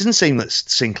 It doesn't seem that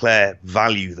Sinclair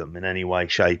value them in any way,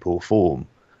 shape, or form,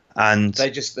 and they're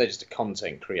just a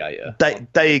content creator.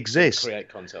 They exist. Create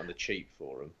content on the cheap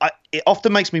for them. It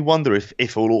often makes me wonder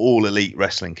if all Elite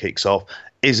Wrestling kicks off,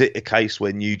 is it a case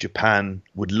where New Japan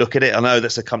would look at it? I know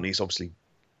that's a company that's obviously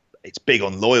it's big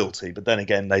on loyalty, but then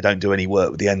again they don't do any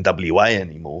work with the NWA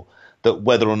anymore. That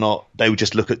whether or not they would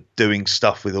just look at doing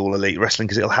stuff with All Elite Wrestling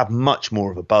because it'll have much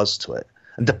more of a buzz to it,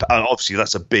 and obviously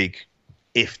that's a big.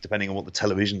 If depending on what the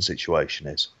television situation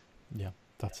is. Yeah,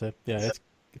 that's it. Yeah,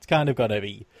 it's kind of got to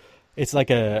be. It's like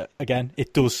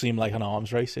it does seem like an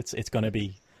arms race. It's going to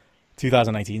be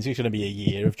 2019. So it's going to be a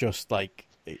year of just like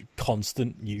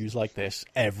constant news like this.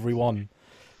 Everyone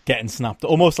getting snapped,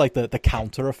 almost like the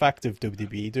counter effect of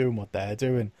WWE doing what they're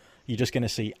doing. You're just going to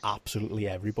see absolutely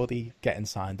everybody getting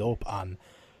signed up. And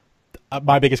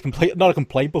my biggest complaint, not a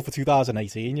complaint, but for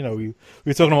 2018, you know, we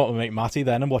were talking about my mate Matty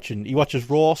then, and he watches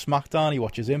Raw, SmackDown, he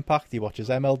watches Impact, he watches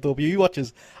MLW, he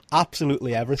watches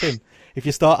absolutely everything. If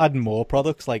you start adding more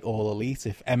products like All Elite,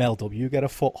 if MLW get a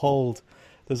foothold,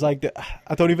 there's like,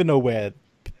 I don't even know where,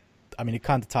 I mean, it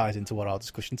kind of ties into what our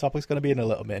discussion topic's going to be in a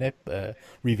little minute,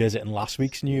 revisiting last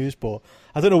week's news, but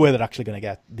I don't know where they're actually going to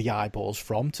get the eyeballs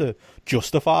from to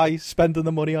justify spending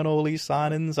the money on all these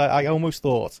signings. I almost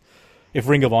thought, if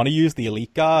Ring of Honor used the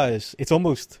Elite guys, it's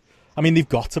almost... I mean, they've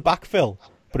got to backfill,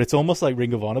 but it's almost like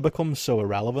Ring of Honor becomes so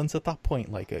irrelevant at that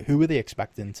point. Like, who are they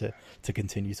expecting to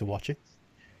continue to watch it?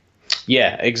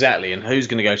 Yeah, exactly. And who's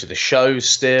going to go to the shows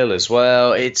still as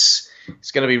well? It's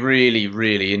going to be really,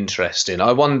 really interesting.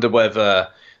 I wonder whether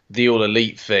the All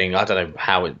Elite thing, I don't know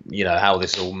how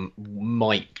this all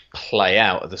might play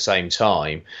out at the same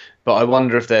time, but I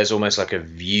wonder if there's almost like a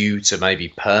view to maybe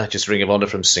purchase Ring of Honor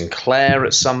from Sinclair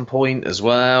at some point as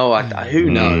well. Who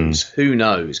knows? Who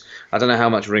knows? I don't know how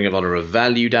much Ring of Honor are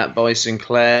valued at by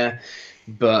Sinclair,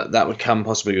 but that would come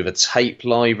possibly with a tape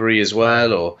library as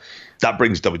well, or... That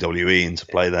brings WWE into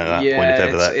play then at that point, if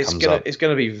ever that comes up. It's going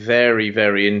to be very,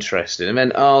 very interesting. And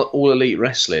then All Elite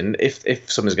Wrestling, if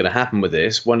something's going to happen with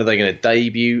this, when are they going to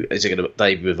debut? Is it going to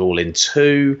debut with All In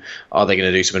 2? Are they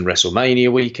going to do something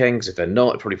WrestleMania weekend? Because if they're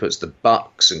not, it probably puts the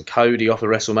Bucks and Cody off the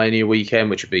WrestleMania weekend,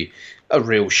 which would be a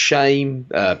real shame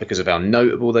because of how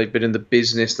notable they've been in the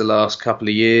business the last couple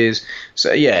of years.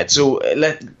 So yeah, it's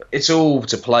all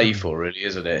to play for, really,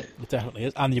 isn't it? It definitely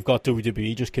is. And you've got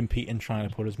WWE just competing, trying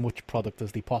to put as much product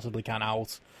as they possibly can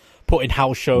out, putting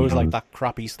house shows like that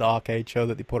crappy Starrcade show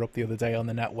that they put up the other day on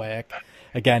the network.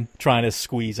 Again, trying to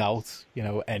squeeze out, you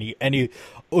know, any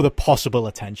other possible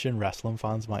attention wrestling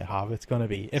fans might have. It's going to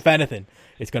be, if anything,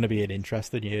 it's going to be an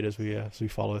interesting year as we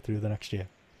follow through the next year.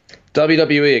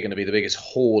 WWE are going to be the biggest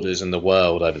hoarders in the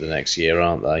world over the next year,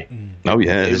 aren't they? Oh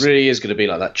yeah, it really is going to be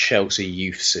like that Chelsea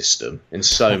youth system in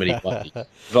so many ways.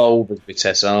 Involved with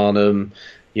Vitesse Arnhem,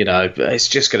 it's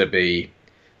just going to be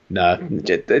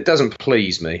it doesn't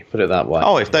please me. Put it that way.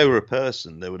 Oh, if they were a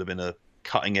person, there would have been a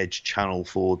cutting-edge Channel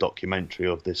 4 documentary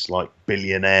of this like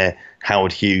billionaire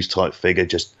Howard Hughes type figure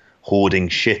just hoarding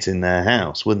shit in their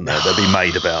house, wouldn't there? They'd be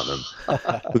made about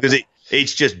them because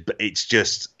it's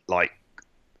just like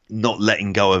not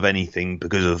letting go of anything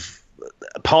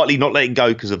partly not letting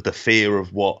go because of the fear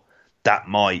of what that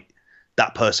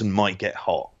person might get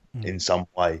hot in some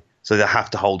way. So they have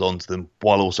to hold on to them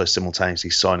while also simultaneously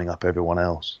signing up everyone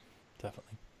else.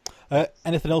 Definitely.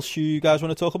 Anything else you guys want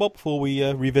to talk about before we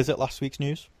revisit last week's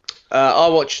news?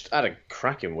 I had a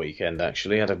cracking weekend,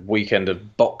 actually. I had a weekend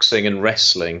of boxing and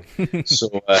wrestling.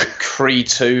 Saw Creed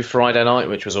 2 Friday night,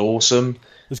 which was awesome.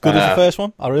 As good as the first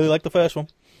one? I really liked the first one.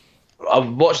 I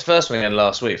watched the first one again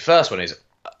last week. First one is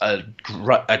a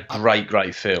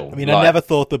great film. I mean, I never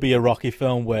thought there'd be a Rocky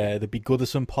film where there'd be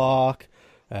Goodison Park,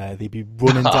 they'd be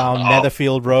running down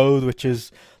Netherfield Road, which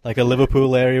is like a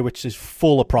Liverpool area, which is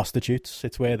full of prostitutes.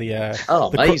 It's where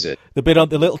amazing. The bit on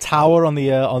the little tower on the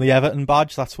Everton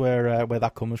badge. That's where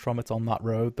that comes from. It's on that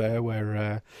road there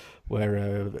where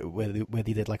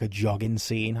they did like a jogging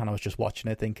scene, and I was just watching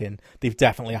it thinking they've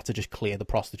definitely had to just clear the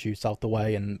prostitutes out the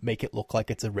way and make it look like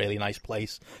it's a really nice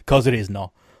place, because it is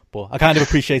not. But I kind of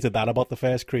appreciated that about the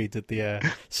first Creed. Did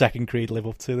the second Creed live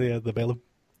up to the bill?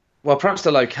 Well, perhaps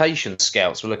the location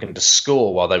scouts were looking to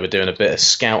score while they were doing a bit of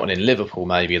scouting in Liverpool,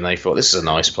 maybe, and they thought, this is a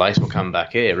nice place, we'll come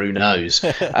back here, who knows.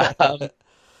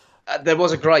 There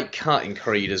was a great cut in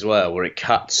Creed as well, where it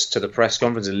cuts to the press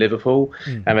conference in Liverpool,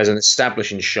 and there's an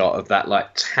establishing shot of that like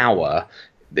tower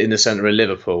in the centre of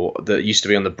Liverpool that used to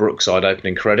be on the Brookside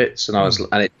opening credits,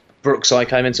 and Brookside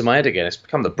came into my head again. It's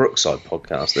become the Brookside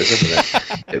podcast, this,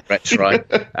 isn't it?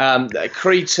 Retro.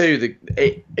 Creed 2,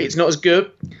 it's not as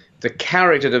good. The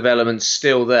character development's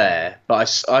still there,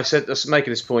 but I was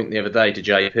making this point the other day to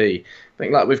JP. I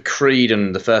think like with Creed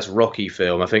and the first Rocky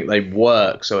film, I think they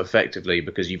work so effectively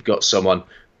because you've got someone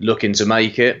looking to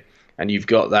make it, and you've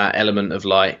got that element of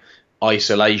like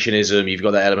isolationism, you've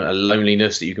got that element of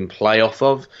loneliness that you can play off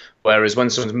of. Whereas when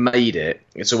someone's made it,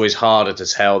 it's always harder to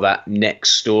tell that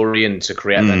next story and to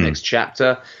create that next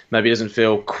chapter. Maybe it doesn't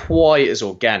feel quite as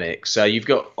organic. So you've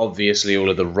got obviously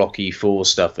all of the Rocky IV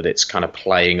stuff that it's kind of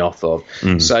playing off of.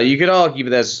 So you could argue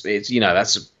that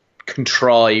that's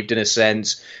contrived in a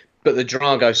sense, but the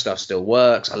Drago stuff still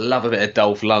works. I love a bit of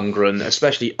Dolph Lundgren,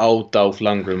 especially old Dolph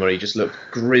Lundgren, where he just looked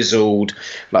grizzled,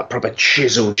 like proper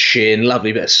chiseled chin,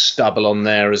 lovely bit of stubble on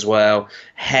there as well,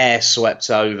 hair swept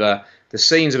over. The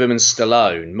scenes of him and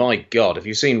Stallone, my God, if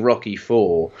you've seen Rocky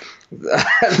IV,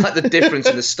 like the difference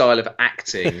in the style of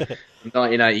acting from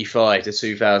 1985 to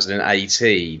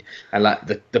 2018, and like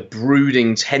the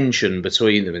brooding tension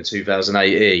between them in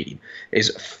 2018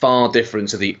 is far different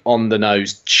to the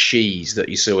on-the-nose cheese that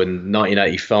you saw in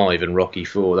 1985 and Rocky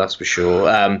IV, that's for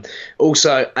sure.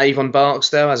 Also, Avon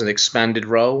Barksdale has an expanded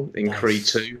role in Creed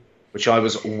 2. Which I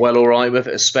was well all right with,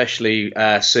 especially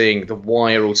seeing the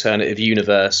Wire alternative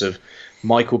universe of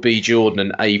Michael B. Jordan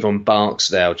and Avon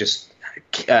Barksdale just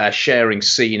sharing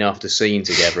scene after scene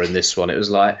together in this one. It was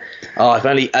like, if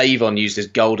only Avon used his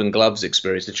Golden Gloves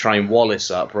experience to train Wallace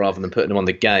up rather than putting him on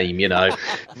the game, it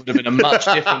would have been a much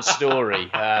different story.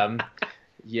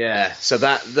 So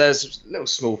there's little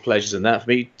small pleasures in that for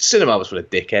me. Cinema was full of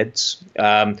dickheads.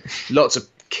 Lots of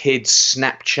kids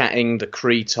Snapchatting the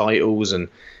Creed titles and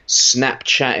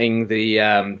Snapchatting the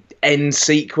end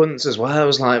sequence as well. I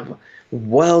was like, what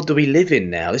world do we live in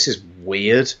now? This is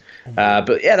weird.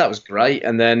 But yeah, that was great.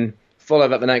 And then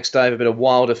followed up the next day with a bit of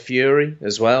Wilder Fury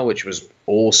as well, which was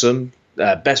awesome.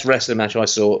 Best wrestling match I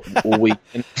saw all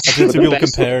weekend. I think people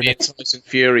comparing it. Tyson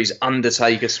Fury's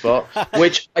Undertaker spot,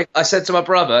 which I said to my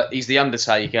brother, he's the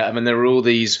Undertaker. And then there were all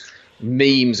these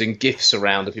memes and gifs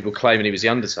around of people claiming he was the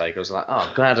Undertaker. I was like,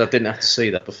 glad I didn't have to see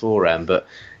that beforehand. But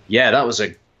yeah, that was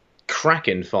a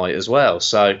cracking fight as well.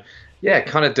 So yeah,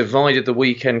 kind of divided the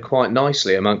weekend quite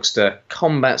nicely amongst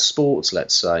combat sports,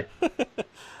 let's say.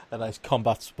 A nice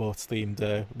combat sports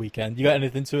themed weekend. You got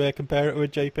anything to compare it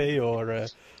with, JP? Or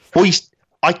Well,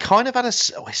 I kind of had a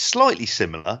slightly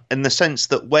similar in the sense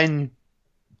that when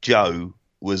Joe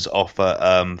was off at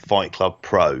Fight Club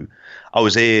Pro, I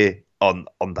was here on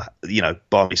the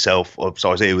by myself. So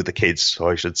I was here with the kids,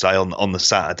 I should say, on the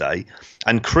Saturday,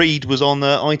 and Creed was on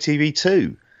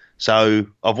ITV2. So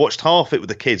I've watched half it with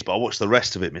the kids, but I watched the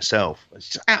rest of it myself.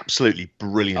 It's an absolutely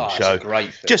brilliant show. It's a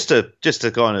great film. Just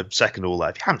to kind of second all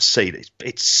that, if you haven't seen it,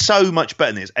 it's so much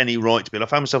better than there's any right to be. I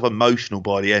found myself emotional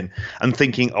by the end and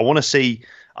thinking, I want to see.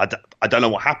 I don't know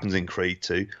what happens in Creed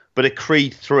 2, but a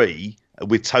Creed 3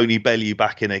 with Tony Bellew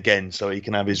back in again, so he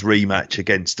can have his rematch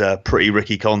against Pretty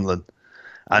Ricky Conlon.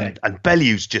 And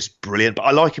Bellew's just brilliant, but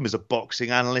I like him as a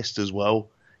boxing analyst as well.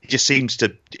 He just seems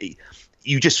to.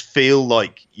 You just feel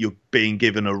like you're being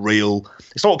given a real.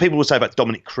 It's not what people would say about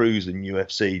Dominic Cruz in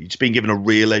UFC. You're just being given a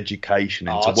real education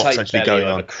into what's actually going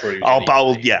on. I'll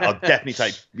definitely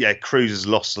take. Yeah, Cruz has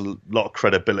lost a lot of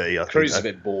credibility. Cruz is a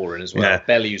bit boring as well. Yeah.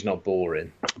 Bellew's not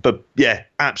boring, but yeah,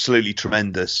 absolutely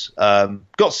tremendous. Got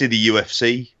to see the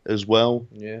UFC as well.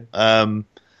 Yeah.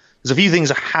 There's a few things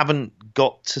I haven't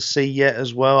got to see yet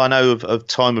as well. I know of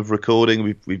time of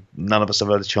recording, we none of us have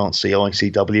had a chance to see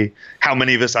ICW. How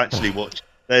many of us actually watch?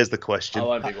 There's the question. I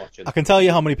won't be watching. I can tell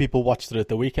you how many people watched it at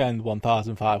the weekend.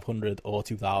 1,500 or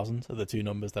 2,000 are the two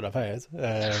numbers that I've heard.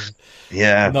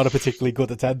 Yeah. Not a particularly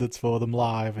good attendance for them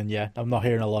live, and I'm not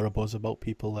hearing a lot of buzz about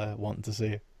people wanting to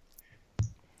see it.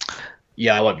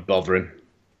 Yeah, I won't be bothering.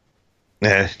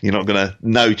 Yeah, you're not gonna.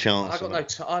 No chance. I've got no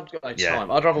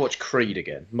time. I'd rather watch Creed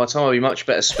again. My time would be much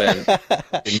better spent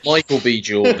in Michael B.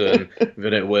 Jordan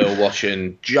than it will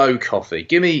watching Joe Coffey.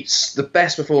 Give me the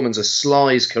best performance of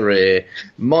Sly's career.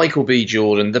 Michael B.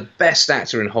 Jordan, the best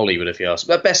actor in Hollywood, if you ask.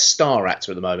 The best star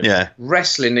actor at the moment. Yeah.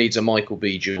 Wrestling needs a Michael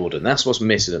B. Jordan. That's what's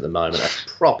missing at the moment. A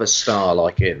proper star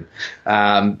like him.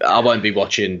 I won't be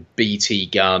watching BT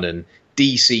Gunn and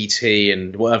DCT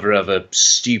and whatever other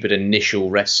stupid initial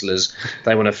wrestlers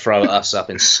they want to throw at us up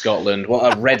in Scotland.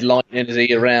 What a Red Lightning is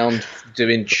he around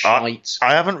doing shite?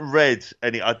 I haven't read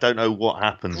any. I don't know what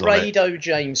happens. Grado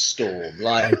James Storm,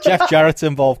 like Jeff Jarrett's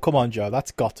involved. Come on, Joe,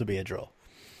 that's got to be a draw.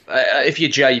 If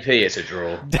you're JP, it's a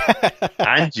draw.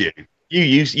 And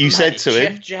you said to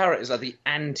him, Jeff Jarrett is like the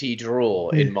anti-draw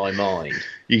in my mind.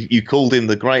 You called him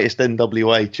the greatest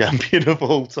NWA champion of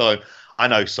all time. I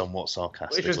know, somewhat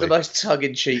sarcastically. Which was the most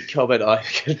tongue-in-cheek comment I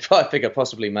think I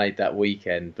possibly made that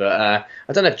weekend. But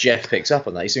I don't know if Jeff picked up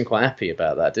on that. He seemed quite happy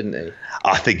about that, didn't he?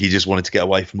 I think he just wanted to get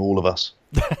away from all of us.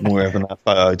 More having that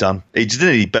photo done. He just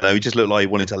didn't need better. He just looked like he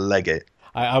wanted to leg it.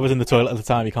 I was in the toilet at the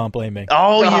time. You can't blame me.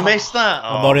 Oh, you missed that.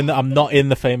 Oh. I'm not in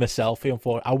the famous selfie.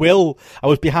 Unfortunately, I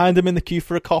was behind him in the queue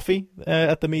for a coffee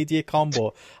at the media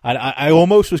combo, and I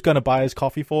almost was going to buy his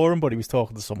coffee for him, but he was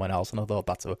talking to someone else, and I thought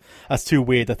that's too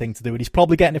weird a thing to do. And he's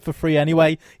probably getting it for free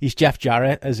anyway. He's Jeff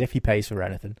Jarrett, as if he pays for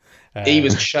anything. He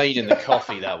was chaining the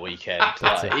coffee that weekend.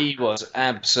 He was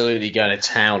absolutely going to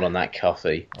town on that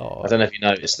coffee. I don't know if you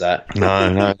noticed that.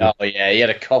 No. Oh yeah, he had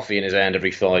a coffee in his hand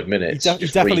every 5 minutes. He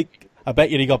definitely. I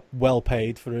bet you he got well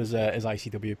paid for his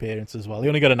ICW appearance as well. He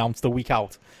only got announced a week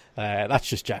out. That's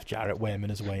just Jeff Jarrett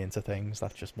worming his way into things.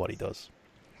 That's just what he does.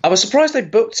 I was surprised they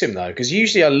booked him, though, because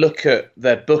usually I look at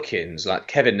their bookings, like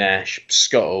Kevin Nash,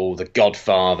 Scott Hall, The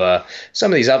Godfather,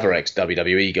 some of these other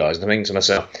ex-WWE guys, and I think to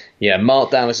myself, yeah,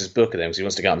 Mark Dallas is booking them because he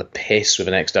wants to get on the piss with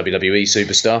an ex-WWE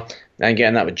superstar. Ain't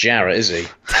getting that with Jarrett, is he?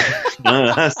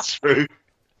 No, that's true.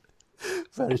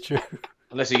 Very true.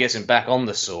 Unless he gets him back on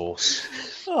the sauce.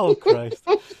 Oh, Christ.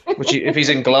 Which, if he's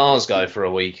in Glasgow for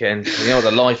a weekend, you know what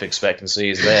the life expectancy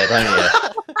is there, don't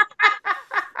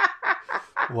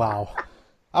you? Wow.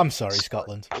 I'm sorry,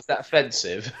 Scotland. Is that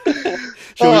offensive?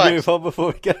 Shall we move on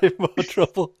before we get in more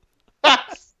trouble?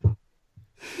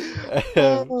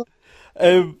 Well,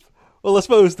 I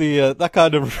suppose that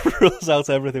kind of rules out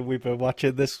everything we've been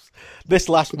watching this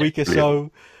last week or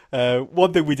so.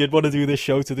 One thing we did want to do this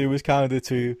show to do was kind of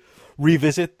to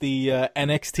revisit the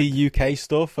NXT UK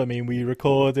stuff. I mean, we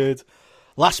recorded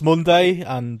last Monday,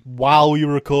 and while we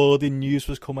were recording, news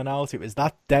was coming out. It was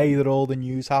that day that all the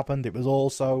news happened. It was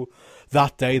also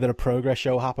that day that a Progress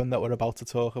show happened that we're about to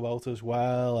talk about as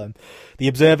well. And the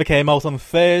Observer came out on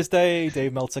Thursday.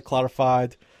 Dave Meltzer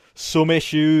clarified some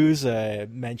issues,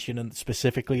 mentioning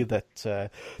specifically that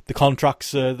the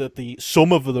contracts, that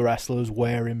some of the wrestlers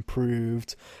were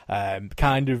improved,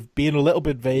 kind of being a little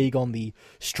bit vague on the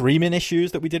streaming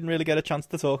issues that we didn't really get a chance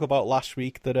to talk about last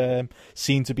week that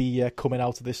seem to be coming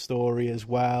out of this story as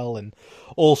well, and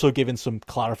also giving some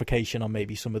clarification on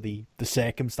maybe some of the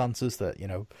circumstances that, you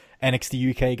know,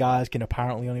 NXT UK guys can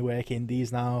apparently only work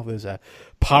indies now. There's a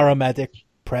paramedic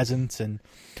present and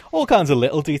all kinds of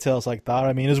little details like that.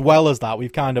 I mean, as well as that,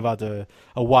 we've kind of had a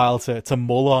while to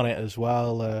mull on it as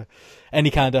well.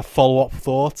 Any kind of follow-up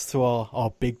thoughts to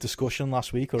our big discussion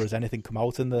last week, or has anything come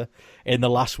out in the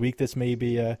last week that's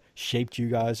maybe shaped you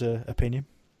guys' opinion?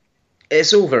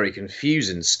 it's all very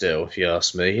confusing still, if you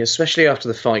ask me, especially after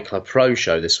the Fight Club Pro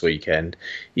show this weekend.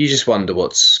 You just wonder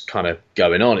what's kind of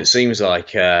going on. It seems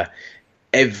like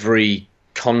every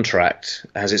contract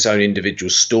has its own individual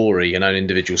story and own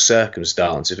individual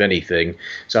circumstance, if anything.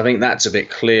 So I think that's a bit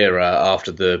clearer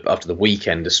after the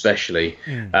weekend, especially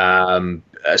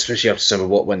especially after some of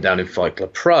what went down in Fight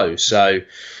Club Pro. So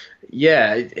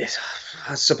yeah,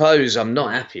 I suppose I'm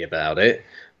not happy about it,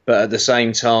 but at the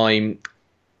same time,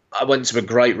 I went to a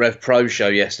great Rev Pro show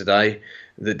yesterday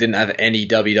that didn't have any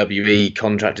WWE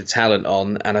contracted talent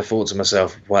on, and I thought to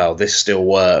myself, wow, this still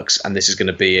works, and this is going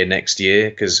to be here next year,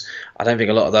 because I don't think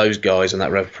a lot of those guys on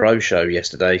that Rev Pro show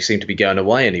yesterday seem to be going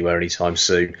away anywhere anytime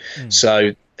soon.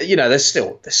 So, you know, there's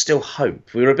still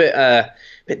hope. We were a bit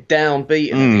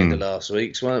downbeaten at the end of last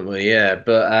week's, weren't we? Yeah,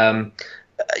 but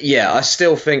yeah, I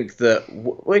still think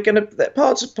that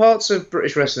parts of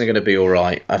British wrestling are going to be all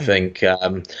right. I think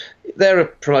there are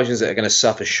promotions that are going to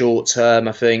suffer short term,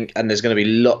 I think, and there's going to be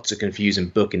lots of confusing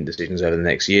booking decisions over the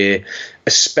next year,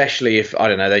 especially if, I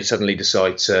don't know, they suddenly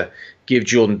decide to give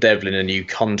Jordan Devlin a new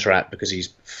contract because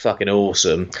he's fucking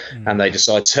awesome, and they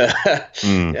decide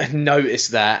to notice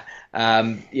that.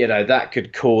 You know, that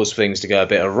could cause things to go a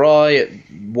bit awry at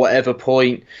whatever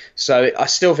point. So I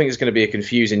still think it's going to be a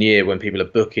confusing year when people are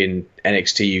booking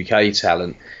NXT UK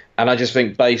talent. And I just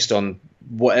think, based on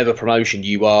whatever promotion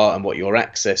you are and what your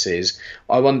access is,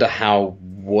 I wonder how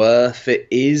worth it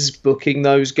is booking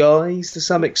those guys to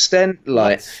some extent.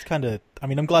 Like, that's kind of, I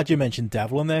mean, I'm glad you mentioned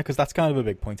Devlin there, because that's kind of a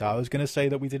big point I was going to say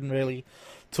that we didn't really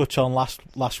touch on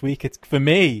last week. It's, for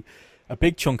me, a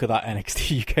big chunk of that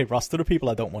NXT UK roster of people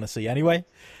I don't want to see anyway.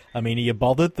 I mean, are you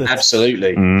bothered that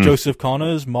absolutely Joseph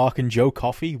Connors, Mark and Joe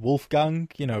Coffey, Wolfgang,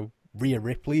 you know, Rhea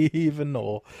Ripley even,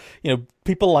 or, you know,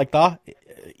 people like that,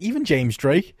 even James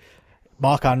Drake,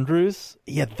 Mark Andrews,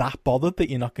 are you that bothered that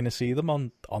you're not going to see them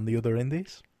on the other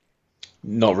indies?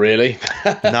 Not really.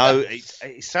 No,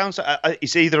 it sounds like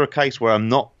it's either a case where I'm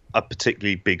not a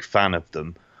particularly big fan of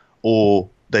them, or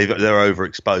they're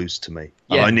overexposed to me.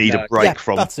 Yeah, I need a break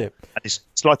from. That's it. It's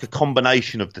like a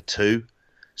combination of the two.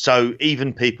 So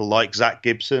even people like Zach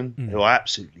Gibson, who I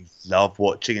absolutely love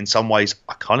watching, in some ways,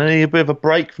 I kind of need a bit of a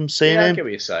break from seeing him. I get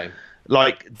what you're saying.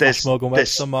 Like there's Morgan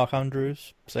Webster, Mark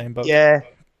Andrews, same boat. Yeah,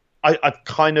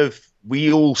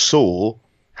 we all saw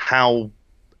how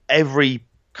every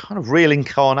kind of real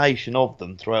incarnation of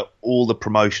them throughout all the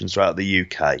promotions throughout the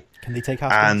UK. Can they take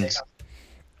half?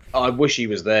 I wish he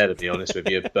was there, to be honest with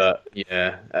you, but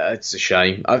yeah, it's a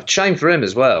shame. Shame for him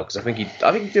as well, because I think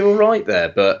he'd do all right there.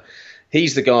 But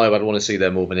he's the guy I'd want to see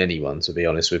there more than anyone, to be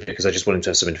honest with you, because I just want him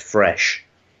to have something fresh.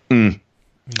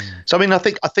 So I mean, I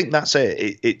think that's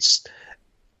it. It's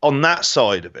on that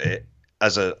side of it,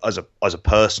 as a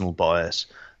personal bias,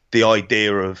 the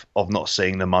idea of not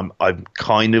seeing them, I'm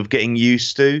kind of getting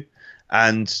used to,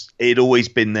 and it'd always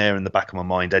been there in the back of my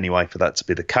mind anyway for that to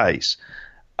be the case.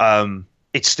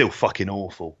 It's still fucking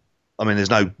awful. I mean, there's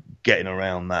no getting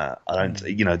around that. I don't,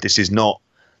 you know, this is not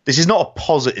a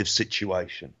positive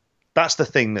situation. That's the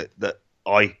thing that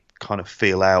I kind of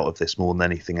feel out of this more than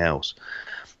anything else.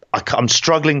 I'm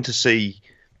struggling to see,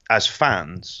 as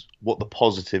fans, what the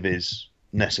positive is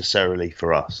necessarily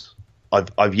for us.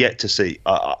 I've yet to see.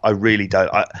 I really don't.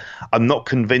 I'm not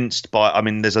convinced by. I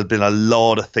mean, there's been a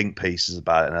lot of think pieces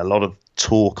about it and a lot of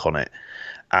talk on it,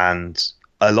 and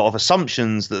a lot of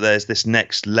assumptions that there's this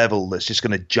next level that's just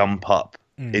going to jump up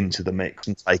into the mix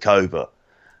and take over.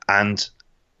 And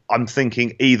I'm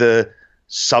thinking either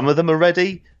some of them are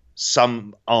ready,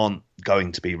 some aren't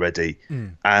going to be ready,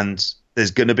 and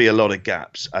there's going to be a lot of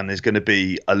gaps, and there's going to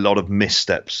be a lot of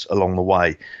missteps along the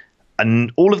way.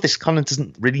 And all of this kind of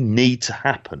doesn't really need to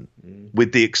happen,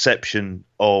 with the exception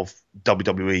of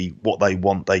WWE. What they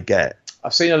want, they get.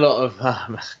 I've seen a lot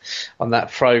of on that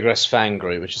Progress fan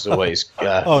group, which is always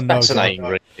fascinating.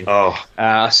 Really.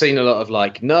 I've seen a lot of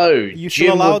like, no. You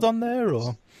still allowed on there,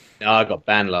 or? No, I got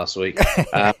banned last week.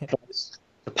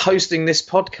 Posting this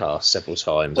podcast several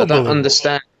times. I don't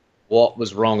understand what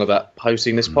was wrong about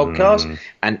posting this podcast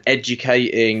and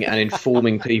educating and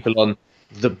informing people on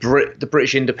the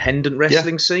British independent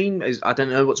wrestling scene. I don't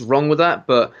know what's wrong with that,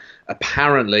 but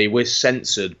apparently we're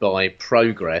censored by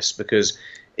Progress because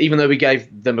even though we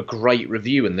gave them a great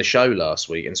review in the show last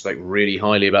week and spoke really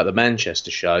highly about the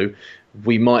Manchester show,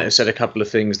 we might have said a couple of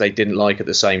things they didn't like at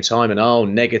the same time, and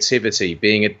negativity,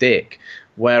 being a dick.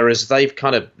 Whereas they've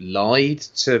kind of lied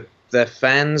to their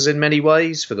fans in many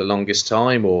ways for the longest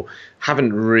time, or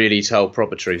haven't really told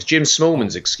proper truths. Jim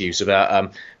Smallman's excuse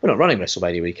about we're not running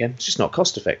WrestleMania weekend, it's just not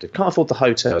cost effective, can't afford the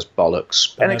hotels,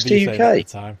 bollocks. NXT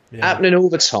UK happening all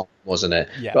the time, wasn't it?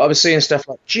 Yeah. But I was seeing stuff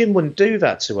like, Jim wouldn't do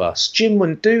that to us, Jim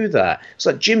wouldn't do that. It's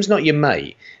like, Jim's not your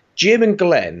mate. Jim and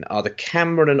Glenn are the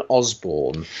Cameron and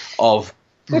Osborne of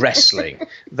wrestling.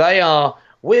 They are,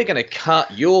 we're going to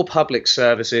cut your public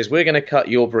services, we're going to cut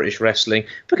your British wrestling.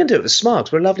 We're going to do it with a smile,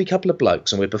 'cause we're a lovely couple of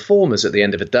blokes and we're performers at the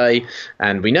end of the day,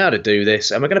 and we know how to do this,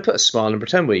 and we're going to put a smile and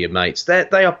pretend we're your mates.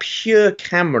 They are pure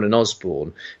Cameron and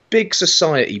Osborne, big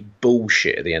society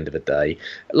bullshit at the end of the day.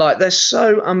 Like, they're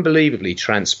so unbelievably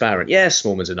transparent. Yeah,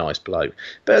 Smallman's a nice bloke,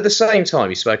 but at the same time,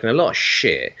 he's spoken a lot of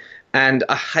shit. And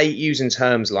I hate using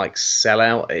terms like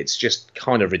sellout. It's just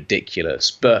kind of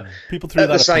ridiculous. But people threw at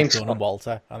that the same time time, on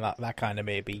Walter, and that kind of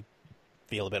made me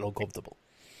feel a bit uncomfortable.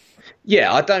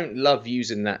 Yeah, I don't love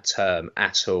using that term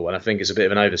at all, and I think it's a bit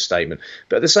of an overstatement.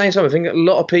 But at the same time, I think a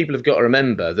lot of people have got to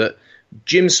remember that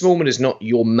Jim Smallman is not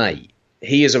your mate.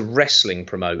 He is a wrestling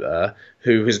promoter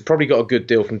who has probably got a good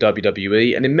deal from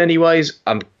WWE, and in many ways,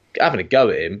 I'm having a go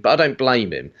at him, but I don't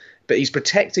blame him. But he's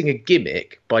protecting a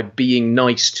gimmick by being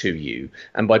nice to you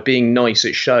and by being nice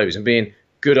at shows and being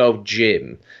good old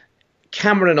Jim.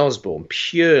 Cameron and Osborne,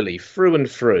 purely through and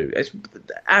through. It's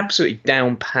absolutely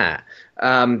down pat.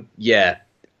 Yeah.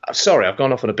 Sorry, I've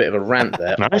gone off on a bit of a rant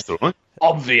there. No, that's all right.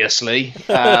 Obviously.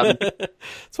 That's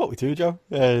what we do, Joe.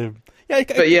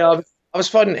 But yeah, I was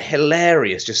finding it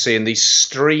hilarious just seeing these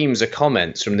streams of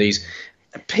comments from these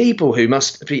people who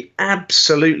must be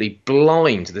absolutely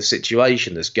blind to the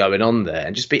situation that's going on there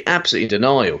and just be absolutely in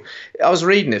denial. I was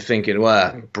reading it thinking,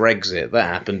 well, Brexit, that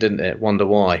happened, didn't it? Wonder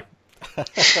why. Well,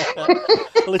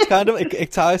 it's kind of, it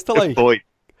ties to like, Boy.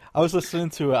 I was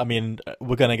listening to, I mean,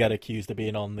 we're going to get accused of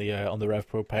being on the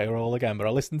RevPro payroll again, but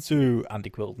I listened to Andy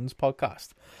Quilton's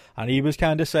podcast, and he was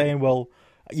kind of saying, well,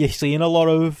 you're seeing a lot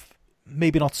of,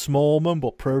 maybe not Smallman,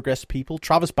 but Progress people.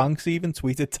 Travis Banks even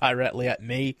tweeted directly at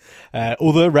me.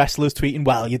 Other wrestlers tweeting,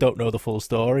 well, you don't know the full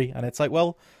story. And it's like,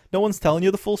 well, no one's telling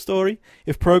you the full story.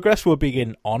 If Progress were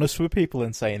being honest with people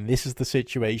and saying, this is the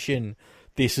situation,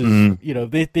 this is,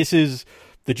 this is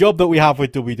the job that we have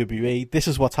with WWE, this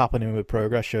is what's happening with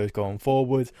Progress shows going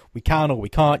forward, we can or we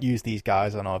can't use these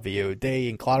guys on our VOD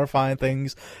and clarifying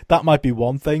things, that might be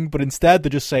one thing. But instead,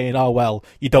 they're just saying, oh, well,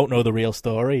 you don't know the real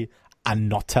story, and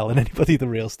not telling anybody the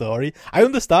real story. I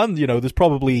understand, there's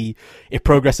probably, if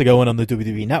Progress are going on the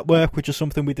WWE Network, which is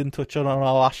something we didn't touch on our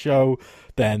last show,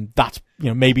 then that's,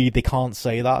 maybe they can't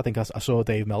say that. I think I saw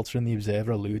Dave Meltzer in The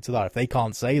Observer allude to that. If they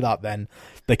can't say that, then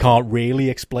they can't really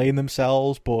explain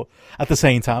themselves. But at the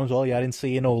same time as well, yeah, I didn't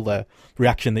see all the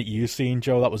reaction that you've seen,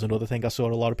 Joe. That was another thing I saw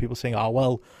a lot of people saying, oh,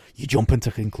 well, you jump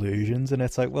into conclusions. And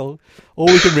it's like, well, all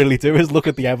we can really do is look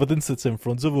at the evidence that's in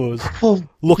front of us,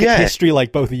 look at history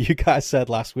like both of you guys said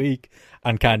last week,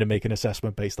 and kind of make an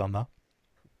assessment based on that.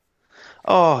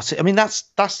 Oh, so, I mean, that's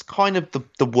kind of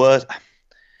the word.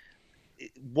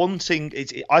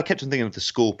 I kept on thinking of the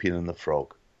Scorpion and the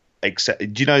Frog. Except,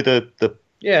 do you know the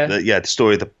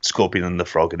story of the Scorpion and the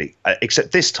Frog? And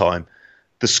except this time,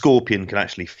 the Scorpion can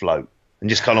actually float and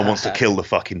just kind of wants to kill the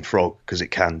fucking frog because it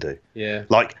can do. Yeah.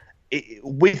 Like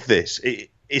with this,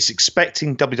 it's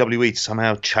expecting WWE to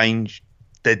somehow change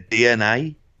their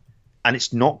DNA, and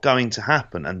it's not going to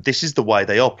happen. And this is the way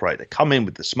they operate. They come in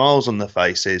with the smiles on their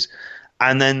faces,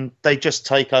 and then they just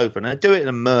take over, and they do it in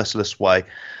a merciless way.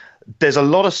 There's a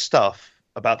lot of stuff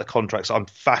about the contracts. I'm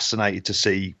fascinated to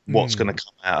see what's going to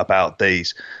come out about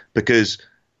these, because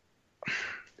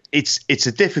it's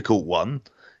a difficult one,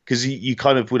 because you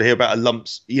kind of would hear about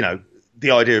lumps,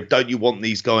 the idea of, don't you want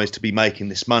these guys to be making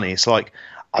this money? It's like,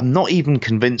 I'm not even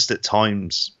convinced at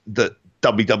times that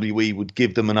WWE would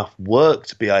give them enough work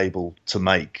to be able to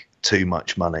make too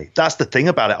much money. That's the thing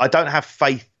about it. I don't have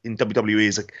faith in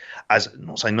WWE as I'm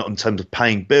not saying not in terms of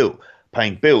paying bills,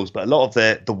 but a lot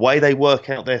of the way they work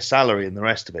out their salary and the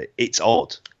rest of it, it's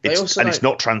odd. It's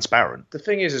not transparent. The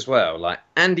thing is as well, like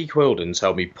Andy Quilton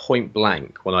told me point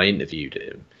blank when I interviewed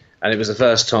him, and it was the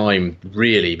first time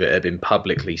really that it had been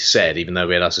publicly said, even though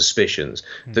we had our suspicions,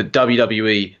 that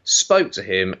WWE spoke to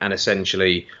him and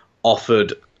essentially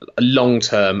offered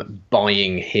long-term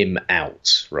buying him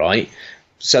out, right?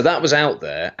 So that was out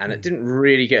there, and it didn't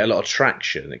really get a lot of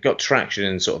traction. It got traction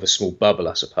in sort of a small bubble,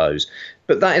 I suppose.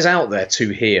 But that is out there to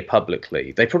hear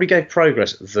publicly. They probably gave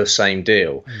Progress the same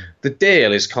deal. The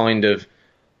deal is kind of,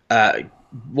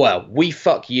 we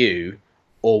fuck you,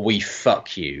 or we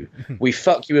fuck you. We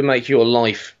fuck you and make your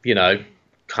life,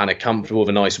 kind of comfortable with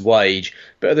a nice wage,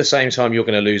 but at the same time you're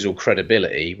going to lose all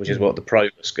credibility, which is what the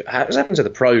Progress has happened to the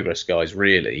Progress guys.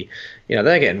 Really,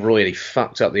 they're getting royally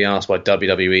fucked up the arse by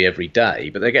WWE every day,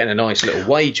 but they're getting a nice little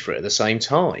wage for it at the same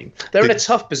time. They're in a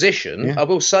tough position. Yeah. I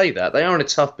will say that they are in a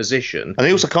tough position, and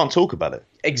they also can't talk about it.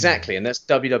 Exactly, and that's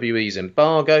WWE's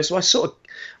embargo. So I sort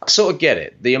of get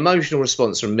it. The emotional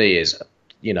response from me is,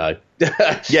 to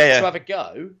have a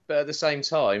go, but at the same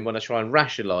time, when I try and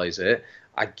rationalise it,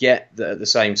 I get that at the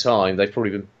same time they've probably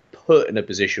been put in a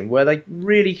position where they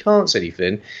really can't say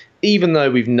anything, even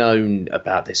though we've known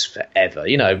about this forever.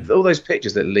 All those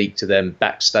pictures that leaked to them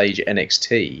backstage at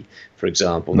NXT, for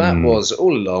example, that was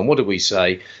all along, what did we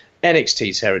say?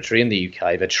 NXT territory in the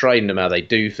UK. They're training them how they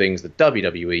do things the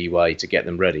WWE way to get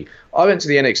them ready. I went to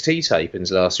the NXT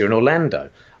tapings last year in Orlando.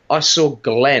 I saw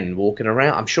Glenn walking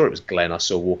around. I'm sure it was Glenn I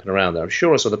saw walking around there. I'm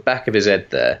sure I saw the back of his head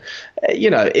there.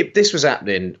 This was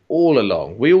happening all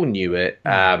along. We all knew it.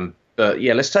 But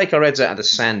yeah, let's take our heads out of the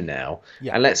sand now,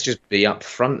 and let's just be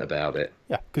upfront about it.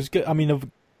 Yeah, because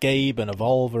Gabe and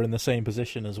Evolve are in the same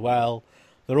position as well.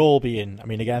 They're all being,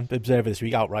 again, Observer this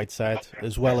week outright said,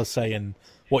 as well as saying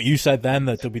what you said then,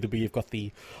 that WWE have got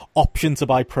the option to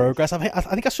buy Progress. I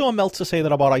think I saw Meltzer say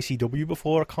that about ICW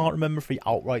before. I can't remember if he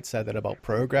outright said that about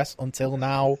Progress until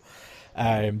now.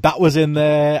 That was in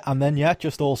there. And then,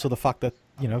 just also the fact that,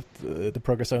 the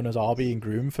Progress owners are being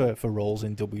groomed for roles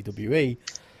in WWE.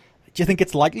 Do you think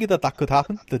it's likely that could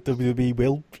happen? That WWE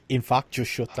will, in fact,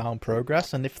 just shut down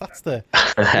Progress? And if that's if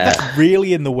that's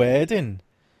really in the wording,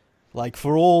 like,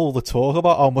 for all the talk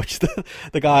about how much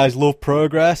the guys love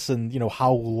Progress and,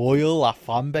 how loyal our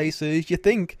fan base is, you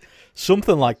think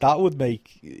something like that would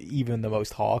make even the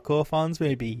most hardcore fans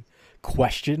maybe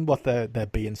question what they're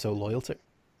being so loyal to?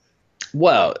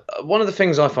 Well, one of the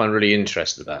things I find really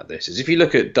interesting about this is if you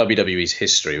look at WWE's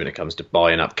history when it comes to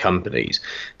buying up companies,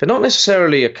 they're not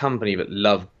necessarily a company that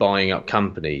love buying up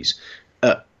companies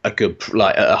at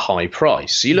a high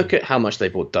price. So you look at how much they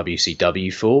bought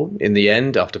WCW for in the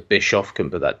end after Bischoff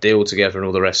couldn't put that deal together and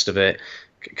all the rest of it,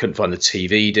 couldn't find the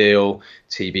TV deal,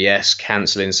 TBS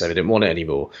cancelling, so they didn't want it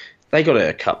anymore. They got it at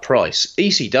a cut price.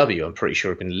 ECW, I'm pretty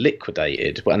sure, have been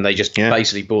liquidated, and they just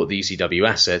basically bought the ECW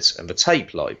assets and the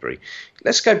tape library.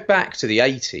 Let's go back to the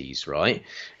 80s, right?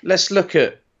 Let's look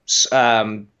at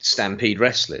Stampede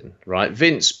Wrestling, right?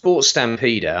 Vince bought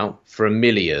Stampede out for $1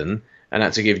 million and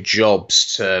had to give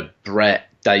jobs to Brett,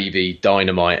 Davey,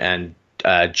 Dynamite, and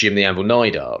Jim the Anvil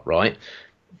Neidhart, right?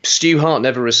 Stu Hart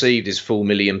never received his full £1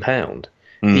 million.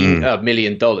 $1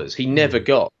 million. He never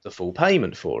got the full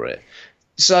payment for it.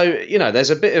 So, there's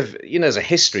a bit of, there's a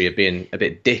history of being a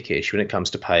bit dickish when it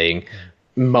comes to paying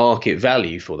market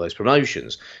value for those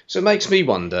promotions. So it makes me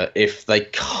wonder if they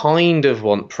kind of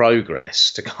want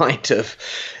Progress to kind of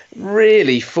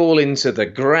really fall into the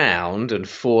ground and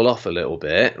fall off a little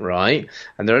bit, right?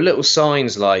 And there are little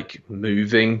signs like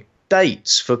moving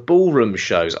dates for ballroom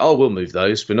shows. Oh, we'll move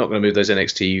those. We're not going to move those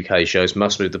NXT UK shows.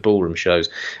 Must move the ballroom shows.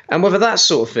 And whether that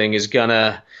sort of thing is going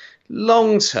to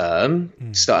long term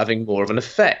start having more of an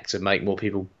effect and make more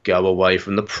people go away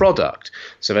from the product.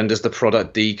 So then does the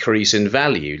product decrease in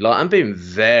value? Like, I'm being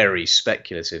very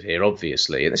speculative here,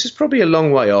 obviously, and this is probably a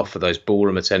long way off for those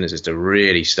ballroom attendances to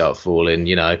really start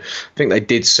falling. I think they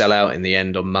did sell out in the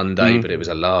end on Monday, but it was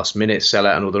a last minute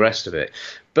sellout and all the rest of it.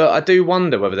 But I do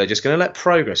wonder whether they're just going to let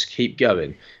Progress keep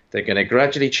going. They're going to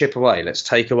gradually chip away. Let's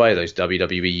take away those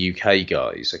WWE UK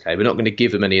guys. Okay, we're not going to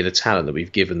give them any of the talent that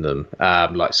we've given them,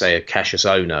 like, say, a Cassius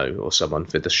Ohno or someone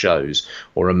for the shows,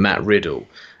 or a Matt Riddle.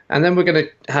 And then we're going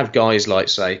to have guys like,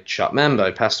 say, Chuck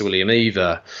Mambo, Pastor William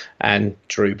Eva, and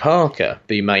Drew Parker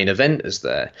be main eventers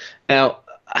there. Now,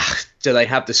 do they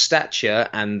have the stature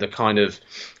and the kind of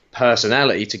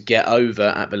personality to get over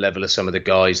at the level of some of the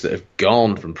guys that have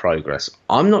gone from Progress?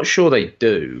 I'm not sure they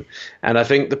do, and I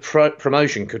think the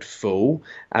promotion could fall,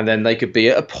 and then they could be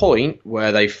at a point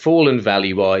where they've fallen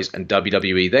value-wise, and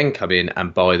WWE then come in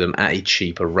and buy them at a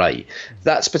cheaper rate.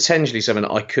 That's potentially something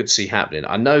that I could see happening.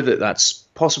 I know that that's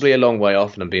possibly a long way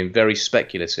off, and I'm being very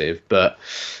speculative, but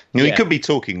we could be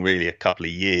talking really a couple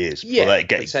of years before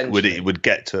it would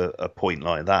get to a point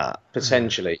like that.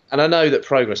 Potentially. And I know that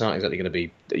Progress aren't exactly going to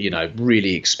be,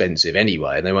 really expensive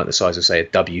anyway, and they weren't the size of, say, a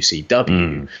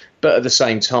WCW. But at the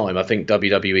same time, I think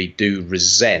WWE do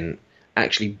resent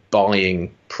actually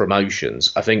buying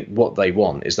promotions. I think what they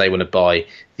want is they want to buy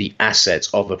the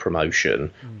assets of a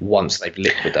promotion once they've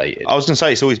liquidated. I was going to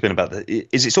say, it's always been about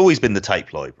it's always been the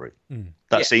tape library.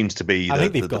 That seems to be. I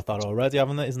think they've got that already,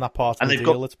 haven't they? Isn't that part of the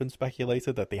deal that's been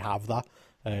speculated, that they have that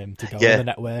to go on the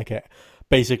network?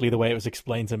 Basically, the way it was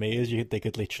explained to me is they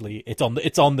could literally it's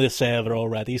on the server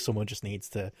already. Someone just needs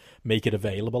to make it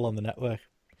available on the network.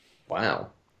 Wow.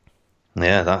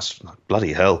 Yeah, that's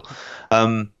bloody hell.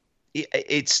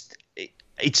 It's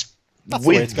that's the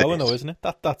way it's going, though, isn't it?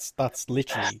 That's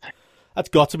literally that's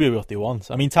got to be what they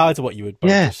want. I mean, tied to what you were both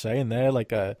just saying there,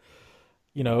 like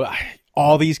you know,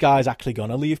 are these guys actually going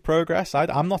to leave Progress?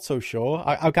 I'm not so sure.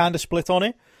 I kind of split on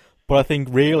it, but I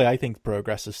think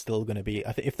Progress is still going to be.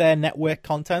 If they're network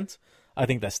content, I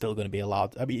think they're still going to be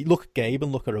allowed. I mean, look at Gabe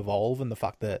and look at Evolve and the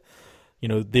fact that, you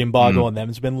know, the embargo on them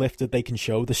has been lifted. They can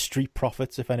show the Street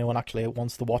Profits if anyone actually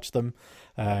wants to watch them.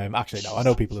 Actually, no, I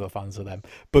know people who are fans of them,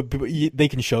 but they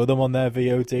can show them on their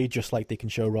VOD just like they can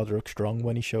show Roderick Strong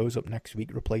when he shows up next week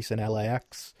replacing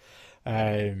LAX.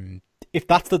 If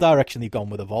that's the direction they've gone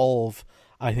with Evolve,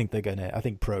 I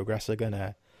think Progress are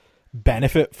gonna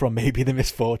benefit from maybe the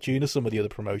misfortune of some of the other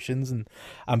promotions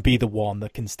and be the one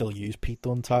that can still use Pete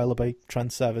Dunne, Tyler Bate,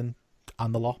 Trent Seven,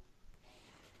 and the lot.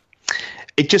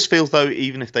 It just feels though,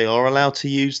 even if they are allowed to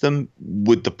use them,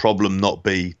 would the problem not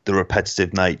be the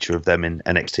repetitive nature of them in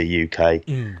NXT UK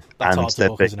and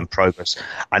their bit in Progress?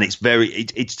 And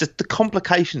it's just the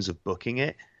complications of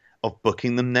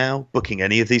booking them now, booking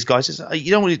any of these guys.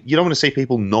 You don't want to see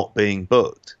people not being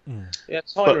booked. Yeah,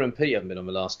 Tyler and Pete haven't been on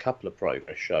the last couple of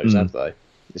Progress shows, have they?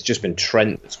 It's just been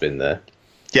Trent that's been there.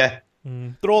 Yeah.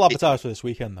 They're all advertised for this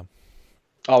weekend, though.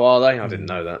 Oh, are they? I didn't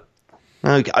know that.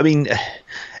 Okay. I mean,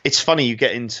 it's funny you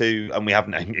get into, and we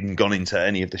haven't even gone into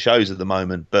any of the shows at the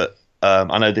moment, but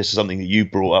I know this is something that you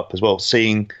brought up as well,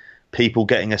 seeing people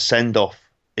getting a send-off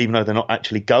even though they're not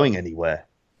actually going anywhere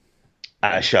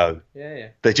at a show. Yeah.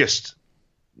 They're just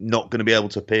not going to be able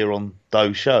to appear on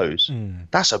those shows.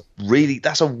 That's a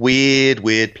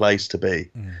weird place to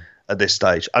be at this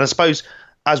stage. And I suppose,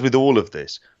 as with all of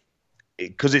this,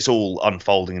 because it's all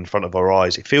unfolding in front of our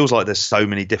eyes, it feels like there's so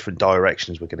many different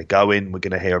directions we're going to go in. We're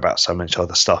going to hear about so much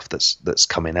other stuff that's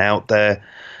coming out there.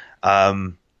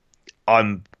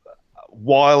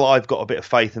 While I've got a bit of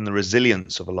faith in the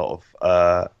resilience of a lot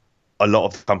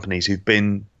of companies who've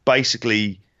been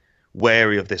basically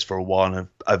wary of this for a while and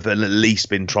have at least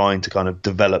been trying to kind of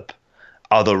develop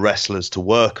other wrestlers to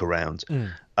work around.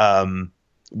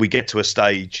 We get to a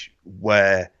stage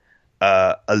where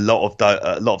a lot of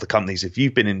the companies, if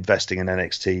you've been investing in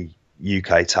NXT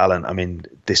UK talent, I mean,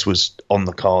 this was on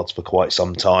the cards for quite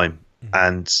some time,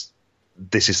 and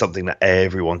this is something that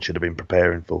everyone should have been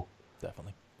preparing for.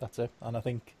 Definitely, that's it. And I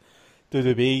think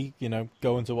WWE,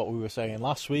 going to what we were saying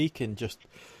last week, and just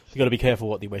you got to be careful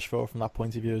what they wish for from that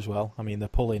point of view as well. I mean, they're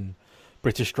pulling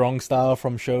British Strong Style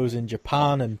from shows in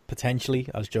Japan, and potentially,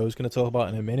 as Joe's going to talk about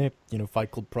in a minute,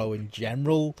 Fight Club Pro in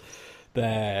general.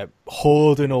 They're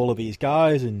hoarding all of these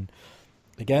guys and,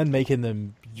 again, making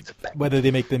them, whether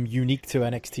they make them unique to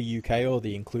NXT UK or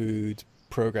they include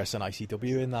Progress and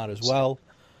ICW in that as well.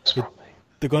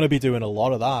 They're going to be doing a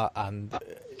lot of that, and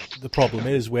the problem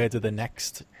is, where do the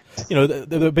next...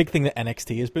 the big thing that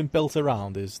NXT has been built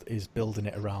around is building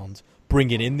it around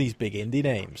bringing in these big indie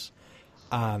names.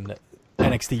 And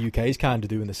NXT UK is kind of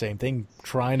doing the same thing,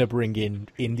 trying to bring in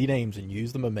indie names and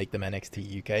use them and make them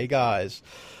NXT UK guys.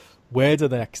 Where do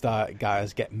the next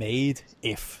guys get made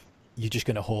if you're just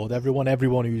going to hoard everyone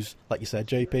who's, like you said,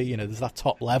 JP, there's that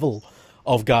top level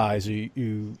of guys who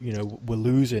we're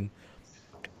losing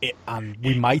it, and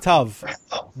we might have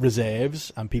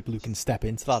reserves and people who can step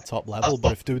into that top level,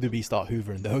 but if WWE start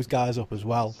hoovering those guys up as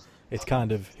well, it's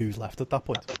kind of who's left at that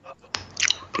point.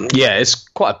 Yeah, it's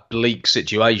quite a bleak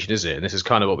situation, isn't it? And this is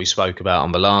kind of what we spoke about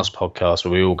on the last podcast,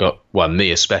 where we all got, well,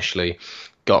 me especially,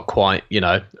 got quite,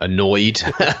 annoyed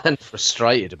and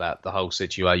frustrated about the whole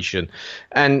situation.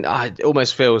 And it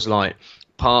almost feels like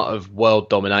part of world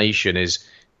domination is,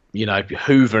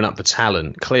 hoovering up the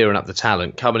talent, clearing up the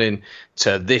talent, coming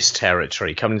into this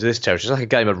territory. It's like a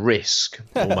game of Risk,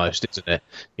 almost, isn't it?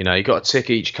 You've got to tick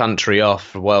each country off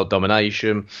for world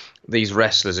domination. These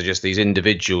wrestlers are just these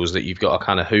individuals that you've got to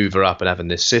kind of hoover up and have in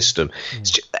this system.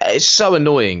 It's so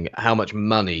annoying how much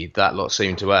money that lot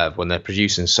seem to have when they're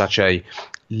producing such a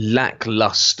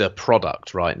lackluster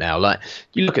product right now. Like,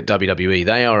 you look at WWE,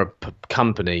 they are a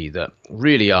company that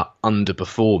really are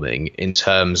underperforming in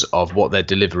terms of what they're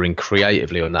delivering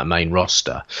creatively on that main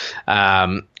roster.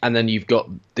 And then you've got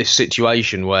this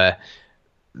situation where,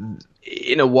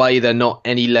 in a way, they're not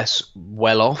any less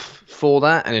well off for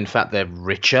that, and in fact they're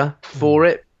richer for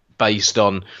it, based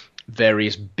on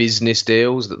various business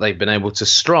deals that they've been able to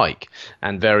strike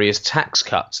and various tax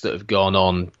cuts that have gone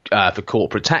on for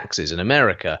corporate taxes in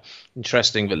America.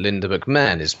 Interesting that Linda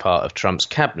McMahon is part of Trump's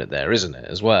cabinet there, isn't it,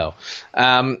 as well?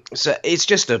 So it's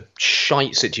just a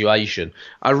shite situation.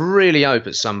 I really hope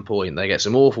at some point they get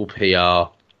some awful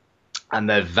PR and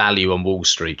their value on Wall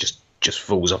Street just just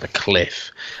falls off a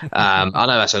cliff. I know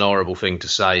that's an horrible thing to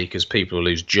say because people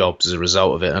lose jobs as a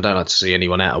result of it. I don't like to see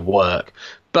anyone out of work.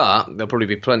 But there'll probably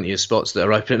be plenty of spots that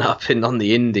are opening up on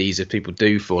the indies if people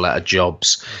do fall out of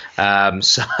jobs.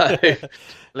 So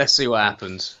let's see what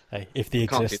happens. Hey, if they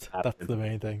exist, that's the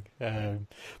main thing.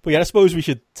 But yeah, I suppose we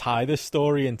should tie this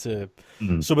story into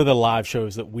some of the live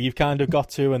shows that we've kind of got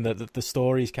to, and the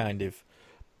story's kind of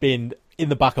been in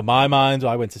the back of my mind.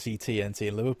 I went to see TNT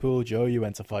in Liverpool. Joe, you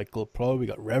went to Fight Club Pro. We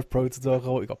got Rev Pro to talk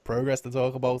about. We got Progress to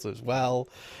talk about as well.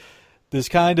 There's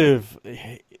kind of...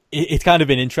 It's kind of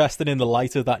been interesting in the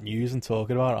light of that news and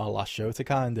talking about our last show to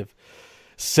kind of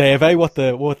survey what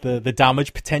the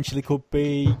damage potentially could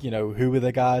be. You know, who are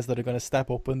the guys that are going to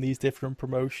step up in these different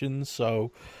promotions?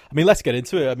 So, I mean, let's get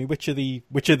into it. I mean, which of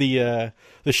the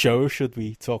shows should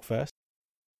we talk first?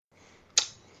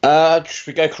 Should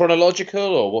we go chronological,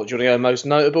 or what do you want to go most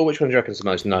notable? Which one do you reckon is the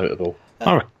most notable?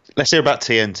 All right, let's hear about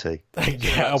TNT.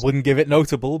 Yeah, I wouldn't give it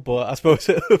notable, but I suppose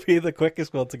it would be the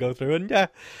quickest one to go through. And yeah.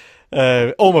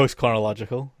 Almost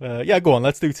chronological. Yeah, go on.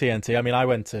 Let's do TNT. I mean,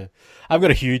 I've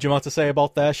got a huge amount to say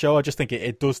about their show. I just think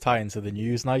it does tie into the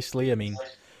news nicely. I mean,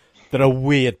 they're a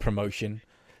weird promotion.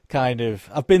 Kind of.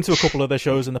 I've been to a couple of their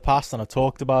shows in the past, and I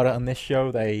talked about it on this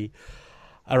show. They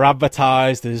are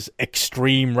advertised as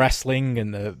extreme wrestling,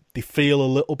 and they feel a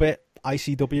little bit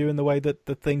ICW in the way that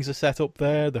things are set up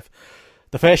there. The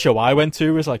first show I went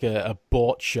to was like a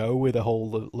bought show with a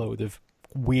whole load of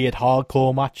weird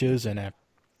hardcore matches, and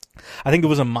I think there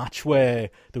was a match where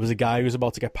there was a guy who was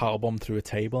about to get powerbombed through a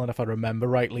table, and if I remember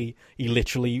rightly, he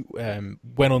literally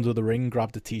went under the ring,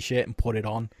 grabbed a t-shirt and put it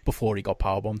on before he got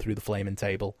powerbombed through the flaming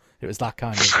table. It was that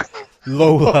kind of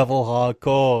low-level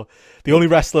hardcore. The only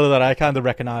wrestler that I kind of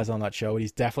recognise on that show, and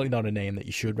he's definitely not a name that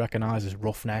you should recognise, is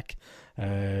Roughneck.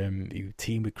 He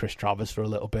teamed with Chris Travis for a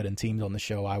little bit and teamed on the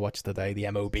show I watched today, the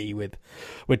MOB,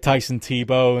 with Tyson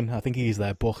T-Bone. I think he's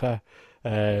their booker.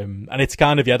 And it's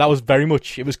kind of, that was very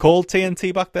much, it was called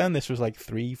TNT back then. This was like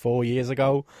 3-4 years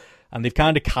ago, and they've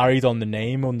kind of carried on the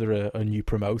name under a new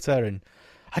promoter, and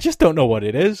I just don't know what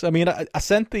it is. I mean, I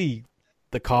sent the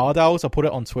card out, I put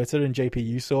it on Twitter, and JP,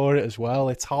 you saw it as well.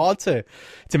 It's hard to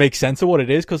make sense of what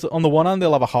it is, because on the one hand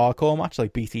they'll have a hardcore match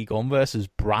like BT Gunn versus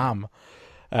Bram,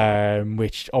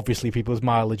 which obviously people's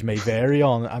mileage may vary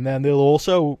on, and then they'll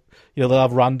also, they'll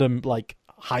have random like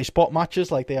high spot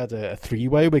matches, like they had a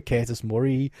 3-way with Curtis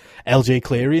Murray, LJ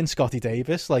Cleary and Scotty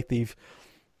Davis. Like they've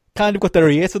kind of got their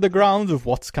ear to the ground of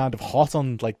what's kind of hot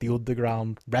on like the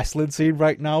underground wrestling scene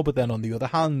right now, but then on the other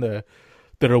hand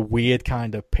they're a weird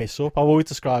kind of piss up. I've always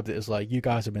described it as like, you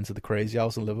guys have been to the Crazy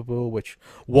House in Liverpool, which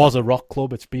was a rock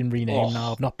club. It's been renamed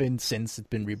now. I've not been since it's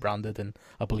been rebranded, and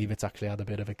I believe it's actually had a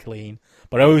bit of a clean.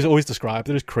 But I always described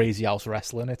it as Crazy House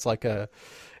Wrestling. It's like a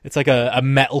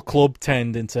metal club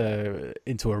turned into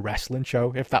a wrestling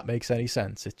show, if that makes any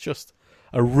sense. It's just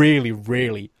a really,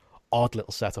 really odd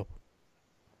little setup.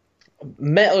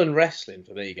 Metal and wrestling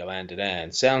for me go hand in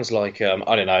hand. Sounds like, I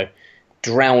don't know,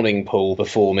 Drowning Pool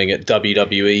performing at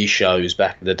WWE shows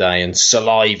back in the day, and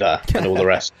Saliva and all the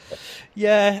rest.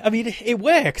 Yeah, I mean, it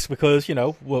works because,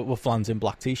 we're fans in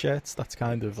black t-shirts. That's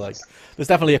kind of like, there's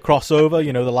definitely a crossover.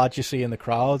 The lads you see in the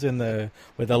crowd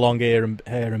with their long hair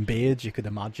and beards, you could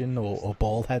imagine, or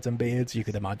bald heads and beards, you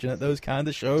could imagine at those kind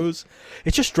of shows.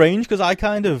 It's just strange because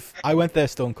I went there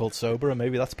stone cold sober, and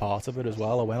maybe that's part of it as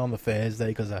well. I went on the Thursday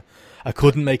because I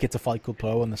couldn't make it to Fight Club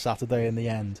Pro on the Saturday in the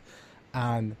end,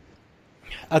 and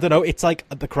I don't know, it's like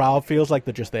the crowd feels like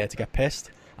they're just there to get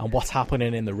pissed, and what's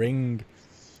happening in the ring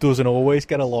doesn't always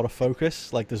get a lot of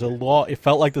focus. Like it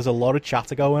felt like there's a lot of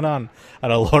chatter going on,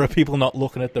 and a lot of people not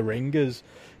looking at the ring as,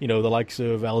 the likes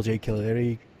of LJ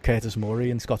Cleary, Curtis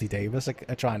Murray and Scotty Davis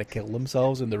are trying to kill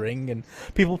themselves in the ring, and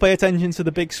people pay attention to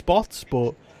the big spots,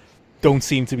 but don't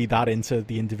seem to be that into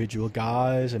the individual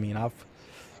guys. I mean,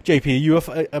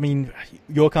 JP,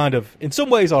 you're kind of, in some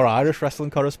ways, our Irish wrestling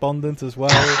correspondent as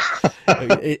well.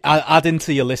 Add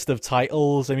into your list of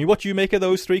titles. I mean, what do you make of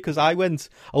those three? Because a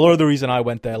lot of the reason I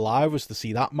went there live was to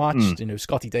see that match.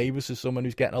 Scotty Davis is someone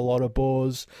who's getting a lot of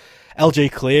buzz.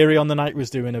 LJ Cleary on the night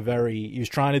was he was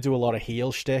trying to do a lot of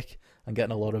heel shtick and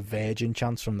getting a lot of virgin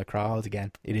chants from the crowd.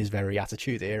 Again, it is very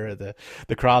Attitude Era,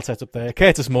 the crowd set up there.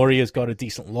 Curtis Murray has got a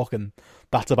decent look, and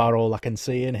that's about all I can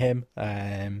see in him.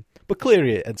 But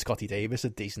Cleary and Scotty Davis are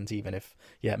decent, even if,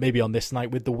 maybe on this night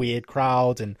with the weird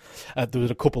crowd, and there was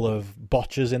a couple of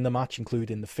botches in the match,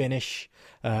 including the finish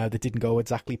that didn't go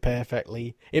exactly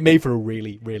perfectly. It made for a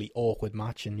really, really awkward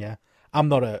match, and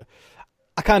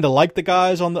I kind of like the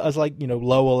guys as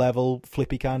lower level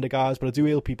flippy kind of guys, but I do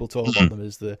hear people talk about them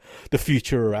as the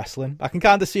future of wrestling. I can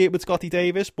kind of see it with Scotty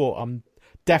Davis, but I'm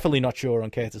definitely not sure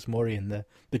on Curtis Murray, and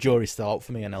the jury's still out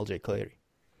for me on LJ Cleary.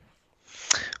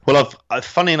 Well,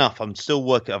 funny enough, I'm still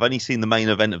working. I've only seen the main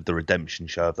event of the Redemption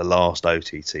show, of the last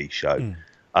OTT show.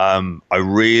 I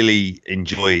really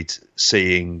enjoyed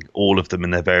seeing all of them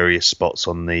in their various spots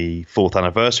on the 4th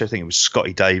anniversary. I think it was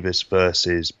Scotty Davis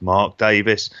versus Mark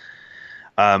Davis.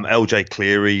 LJ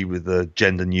Cleary with the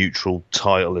gender-neutral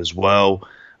title as well.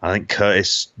 I think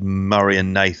Curtis Murray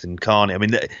and Nathan Carney. I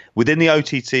mean, within the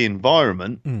OTT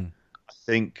environment, I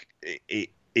think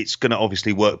it's going to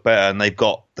obviously work better, and they've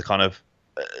got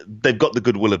the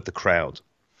goodwill of the crowd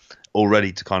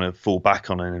already to kind of fall back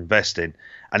on and invest in.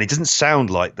 And it doesn't sound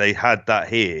like they had that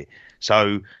here.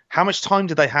 So how much time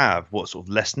did they have? What, sort of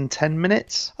less than 10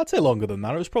 minutes? I'd say longer than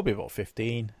that. It was probably about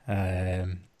 15.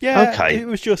 Okay. It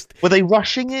was just... Were they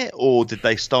rushing it, or did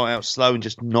they start out slow and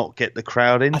just not get the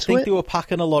crowd into it? I think they were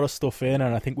packing a lot of stuff in,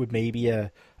 and I think with maybe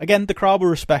again, the crowd were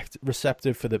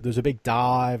receptive for there was a big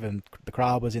dive, and the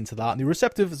crowd was into that, and they were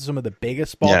receptive to some of the bigger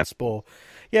spots, but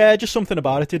yeah, just something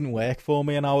about it didn't work for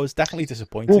me, and I was definitely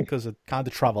disappointed because I kind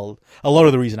of travelled. A lot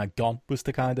of the reason I'd gone was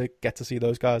to kind of get to see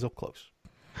those guys up close.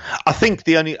 I think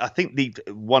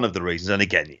one of the reasons, and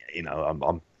again, you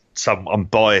know, I'm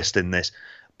biased in this,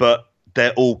 but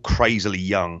they're all crazily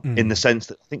young in the sense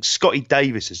that I think Scotty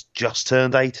Davis has just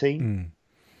turned 18.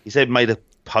 He said made a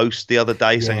post the other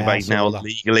day saying about he's now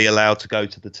legally allowed to go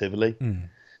to the Tivoli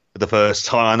for the first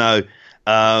time. I know.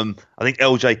 I think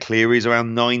LJ Cleary is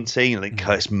around 19. I think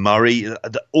Curtis Murray,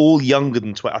 they're all younger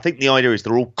than 20. I think the idea is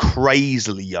they're all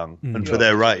crazily young and for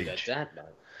their age.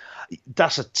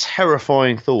 That's a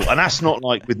terrifying thought. And that's not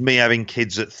like with me having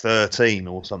kids at 13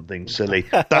 or something silly.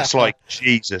 That's like,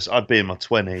 Jesus, I'd be in my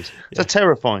 20s. It's a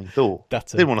terrifying thought. I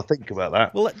didn't want to think about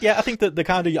that. Well, yeah, I think that the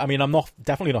kind of... I mean, I'm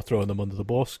definitely not throwing them under the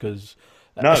bus because...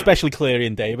 Especially Cleary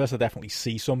and Davis, I definitely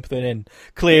see something in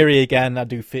Cleary again. I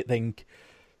do think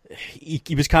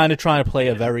he was kind of trying to play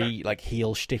a very like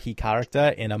heel sticky character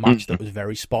in a match that was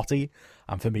very spotty,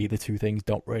 and for me the two things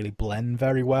don't really blend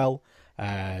very well.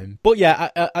 But yeah,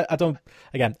 I don't.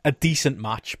 Again, a decent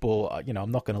match, but you know,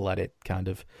 I'm not going to let it kind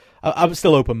of. I'm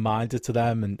still open-minded to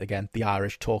them, and again, the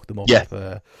Irish talk them up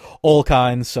for all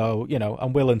kinds. So you know,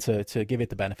 I'm willing to give it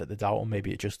the benefit of the doubt, and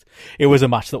maybe it was a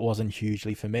match that wasn't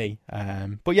hugely for me.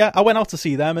 But yeah, I went out to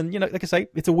see them, and you know, like I say,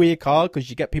 it's a weird card because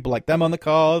you get people like them on the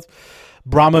card.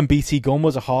 Bram and BT Gunn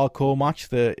was a hardcore match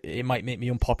that it might make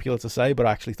me unpopular to say, but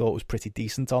I actually thought it was pretty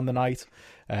decent on the night.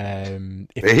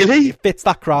 Really? It fits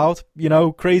that crowd, you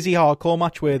know, crazy hardcore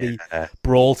match where they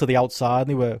brawl to the outside and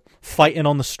they were fighting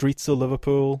on the streets of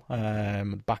Liverpool,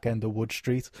 back end of Wood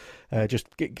Street, just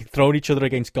throwing each other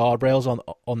against guardrails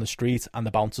on the street, and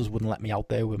the bouncers wouldn't let me out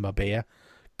there with my beer.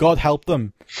 God help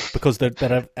them, because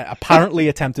they're apparently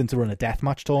attempting to run a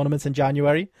deathmatch tournament in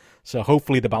January, so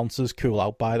hopefully the bouncers cool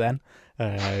out by then.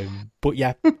 But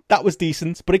yeah, that was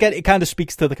decent. But again, it kind of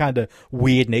speaks to the kind of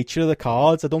weird nature of the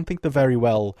cards. I don't think they're very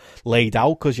well laid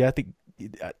out because I think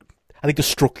the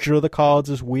structure of the cards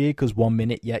is weird because 1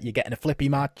 minute you're getting a flippy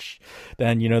match,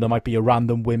 then you know there might be a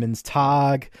random women's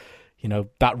tag, you know,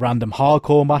 that random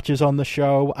hardcore matches on the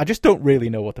show. I just don't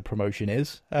really know what the promotion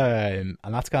is, and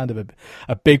that's kind of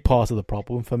a big part of the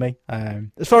problem for me.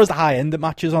 As far as the high end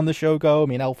matches on the show go, I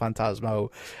mean, El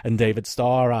Phantasmo and David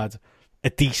Starr had a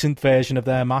decent version of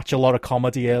their match, a lot of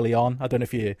comedy early on. I don't know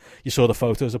if you saw the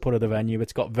photos I put of the venue.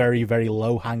 It's got very, very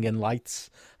low hanging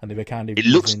lights, and they were kind of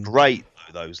looks great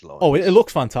though, those lights. Oh, it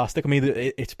looks fantastic. I mean,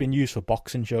 it's been used for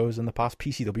boxing shows in the past.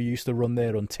 PCW used to run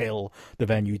there until the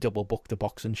venue double booked a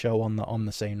boxing show on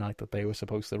the same night that they were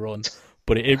supposed to run.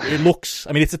 But it looks,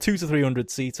 I mean, it's a 200 to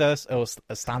 300 seater, or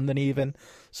a standing even,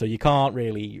 so you can't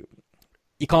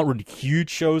run huge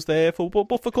shows there,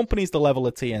 but for companies the level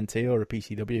of TNT or a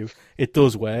PCW, it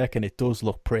does work and it does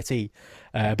look pretty.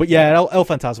 But yeah, El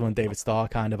Phantasmo and David Starr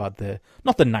kind of had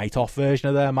not the night off version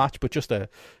of their match, but just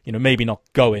maybe not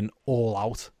going all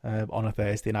out on a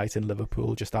Thursday night in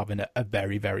Liverpool, just having a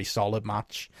very, very solid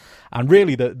match. And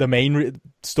really the main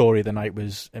story of the night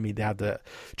was, I mean, they had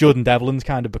Jordan Devlin's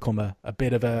kind of become a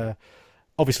bit of a...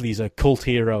 Obviously, he's a cult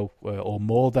hero, or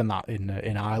more than that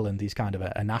in Ireland. He's kind of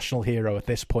a national hero at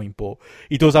this point, but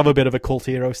he does have a bit of a cult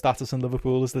hero status in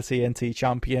Liverpool as the TNT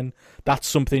champion. That's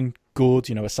something good,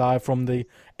 you know, aside from the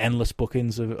endless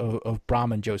bookings of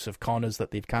Bram and Joseph Connors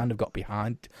that they've kind of got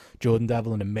behind Jordan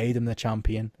Devlin and made him the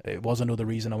champion. It was another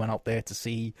reason I went out there to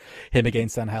see him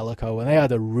against Angelico, and they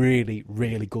had a really,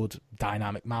 really good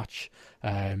dynamic match.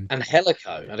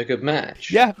 Angelico had a good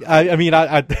match. Yeah, I mean,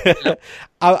 I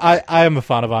am a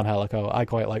fan of Angelico. I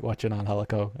quite like watching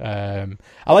Angelico.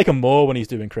 I like him more when he's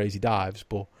doing crazy dives,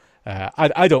 but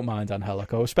I don't mind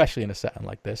Angelico, especially in a setting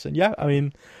like this. And yeah, I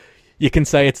mean, you can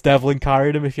say it's Devlin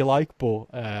carried him if you like, but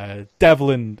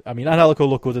Devlin, I mean, Angelico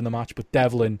looked good in the match, but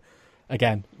Devlin,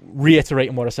 again,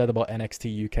 reiterating what I said about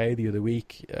NXT UK the other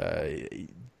week,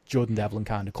 Jordan Devlin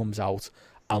kind of comes out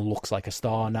and looks like a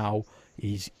star now.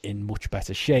 He's in much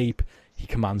better shape. He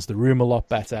commands the room a lot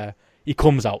better. He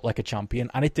comes out like a champion,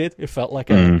 and it did. It felt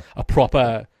like a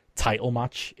proper title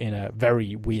match in a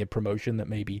very weird promotion that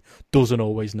maybe doesn't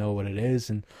always know what it is.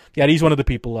 And yeah, he's one of the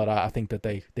people that I think that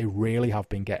they really have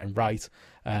been getting right.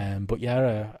 But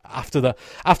yeah, after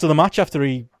the match, after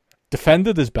he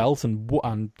defended his belt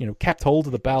and kept hold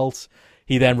of the belt,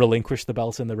 he then relinquished the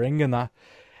belt in the ring, and that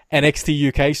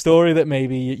NXT UK story that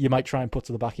maybe you might try and put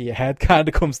to the back of your head kind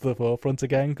of comes to the forefront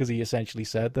again, because he essentially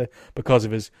said that because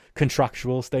of his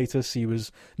contractual status, he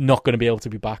was not going to be able to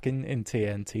be back in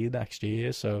TNT next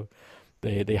year. So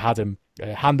they had him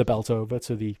hand the belt over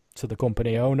to the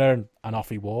company owner, and off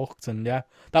he walked. And yeah,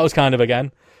 that was kind of,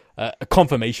 again, a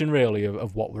confirmation really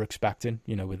of what we're expecting.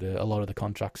 With a lot of the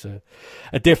contracts are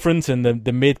different, and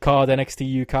the mid-card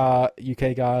NXT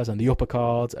UK guys and the upper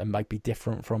card might be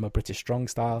different from a British Strong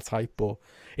Style type, but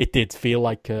it did feel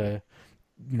like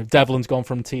Devlin's gone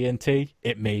from TNT.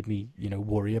 It made me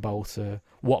worry about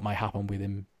what might happen with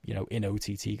him in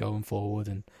OTT going forward,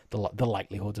 and the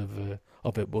likelihood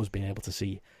of it was being able to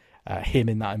see him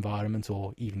in that environment,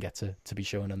 or even get to be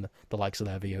shown in the likes of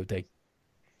their VOD.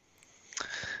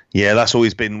 Yeah, that's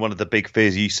always been one of the big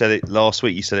fears. You said it last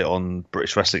week. You said it on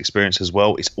British Wrestling Experience as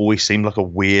well. It's always seemed like a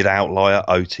weird outlier,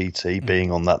 OTT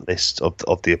being on that list of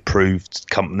the approved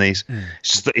companies.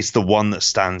 It's the one that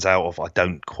stands out. I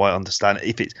don't quite understand it.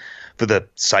 If it's for the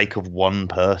sake of one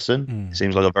person, it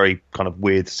seems like a very kind of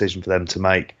weird decision for them to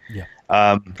make.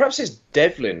 Yeah. Perhaps it's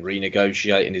Devlin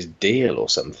renegotiating his deal or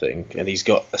something, and he's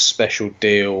got a special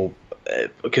deal.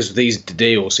 Because these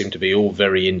deals seem to be all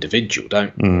very individual,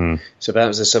 don't? So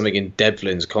perhaps there's something in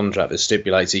Devlin's contract that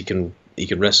stipulates he can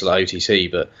wrestle at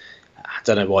OTT, but I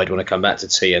don't know why he'd want to come back to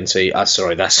TNT.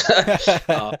 Sorry, that's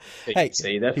hey,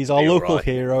 he's our local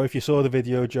hero. If you saw the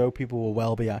video, Joe, people were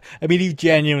well behind. I mean, he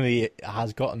genuinely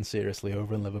has gotten seriously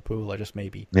over in Liverpool. I just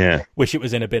maybe wish it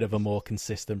was in a bit of a more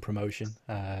consistent promotion.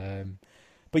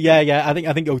 But yeah, I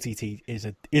think OTT is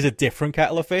a different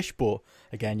kettle of fish, but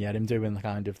again, yeah, him doing the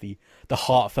kind of the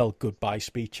heartfelt goodbye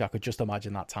speech, I could just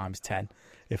imagine that times 10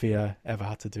 if he ever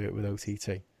had to do it with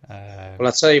OTT. Well,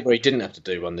 I'll tell you where he didn't have to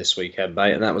do one this weekend,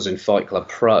 mate, and that was in Fight Club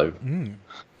Pro.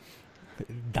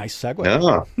 Nice segue.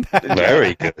 Oh,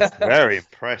 very good. Very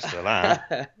impressed with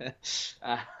that.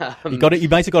 He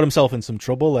might have got himself in some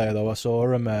trouble there, though. I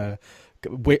saw him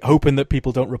hoping that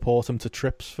people don't report him to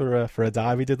trips for a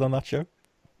dive he did on that show.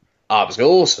 Oh, it was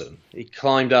awesome. He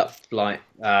climbed up like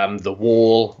the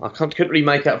wall. I couldn't really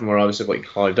make out from where I was what he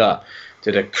climbed up.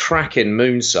 Did a cracking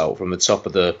moonsault from the top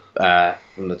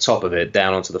of it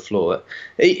down onto the floor.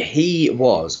 He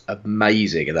was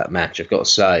amazing at that match, I've got to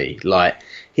say. Like,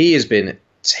 he has been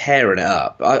tearing it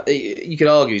up. You could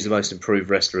argue he's the most improved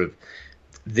wrestler of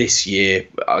this year.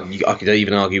 I could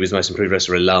even argue he was the most improved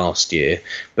wrestler of last year,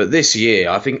 but this year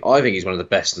I think he's one of the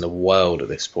best in the world at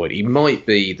this point. He might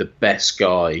be the best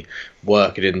guy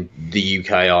working in the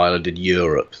UK, Ireland, and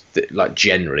Europe, like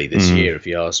generally this year, if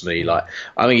you ask me. Like,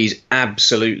 I think he's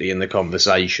absolutely in the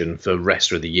conversation for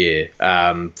wrestler of the year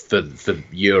for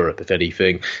Europe, if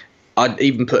anything. I'd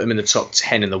even put him in the top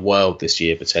 10 in the world this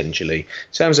year, potentially.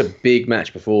 In terms of big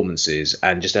match performances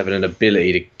and just having an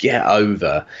ability to get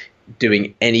over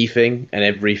doing anything and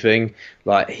everything,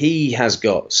 like, he has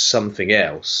got something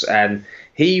else, and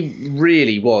he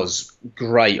really was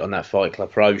great on that Fight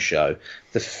Club Pro show.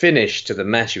 The finish to the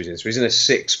match he was in, so he's in a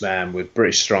 6-man with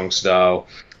British Strong Style,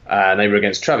 and they were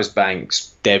against Travis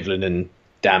Banks, Devlin, and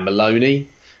Dan Maloney.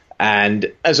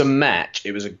 And as a match,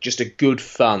 it was just a good,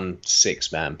 fun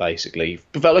 6-man, basically.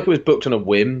 It felt like it was booked on a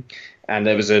whim, and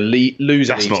there was a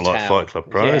loser. That's not like Fight Club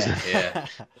Pro, is it? Yeah.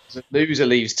 The loser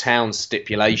leaves town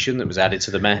stipulation that was added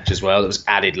to the match as well. That was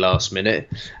added last minute.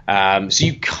 So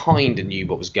you kind of knew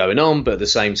what was going on, but at the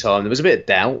same time, there was a bit of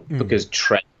doubt because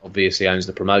Trent obviously owns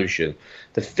the promotion.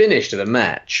 The finish to the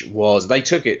match was, they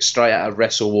took it straight out of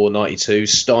Wrestle War 92,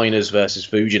 Steiners versus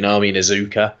Fujinami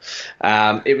Iizuka.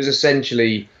 It was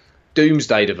essentially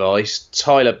Doomsday Device,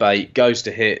 Tyler Bate goes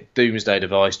to hit Doomsday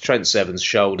Device, Trent Seven's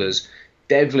shoulders.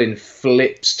 Devlin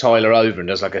flips Tyler over and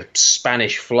does like a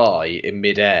Spanish fly in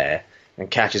midair and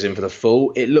catches him for the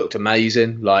fall. It looked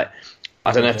amazing. Like,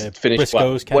 I don't have to finish.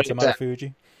 Briscoe's Kenta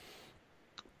Marufuji.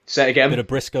 Say it again. A bit of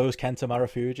Briscoe's Kenta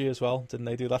Marufuji as well. Didn't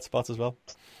they do that spot as well?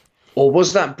 Or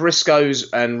was that Briscoes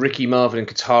and Ricky Marvin and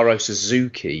Kotaro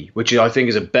Suzuki, which I think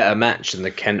is a better match than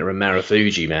the Kenta and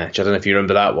Marufuji match? I don't know if you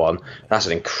remember that one. That's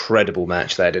an incredible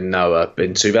match they had in Noah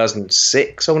in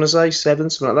 2006, I want to say, 7,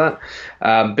 something like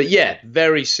that. But yeah,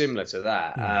 very similar to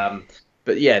that.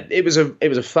 But yeah, it was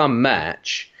a fun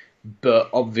match. But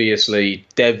obviously,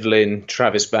 Devlin,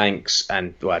 Travis Banks,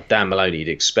 and Dan Maloney, you'd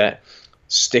expect,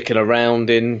 sticking around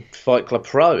in Fight Club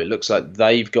Pro. It looks like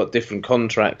they've got different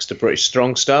contracts to British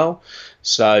Strong Style.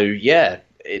 So, yeah,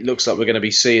 it looks like we're going to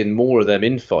be seeing more of them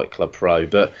in Fight Club Pro.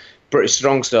 But British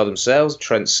Strong Style themselves,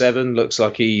 Trent Seven, looks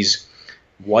like he's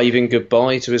waving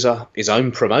goodbye to his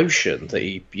own promotion that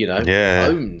he,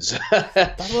 owns.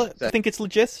 I think it's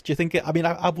legit. Do you think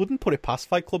I wouldn't put it past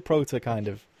Fight Club Pro to kind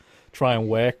of try and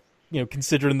work,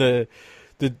 considering the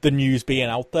news being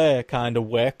out there, kind of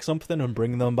work something and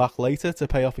bring them back later to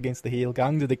pay off against the heel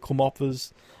gang? Did they come off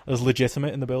as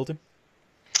legitimate in the building?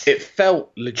 It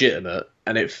felt legitimate,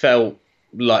 and it felt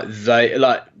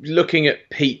like looking at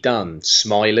Pete Dunne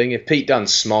smiling. If Pete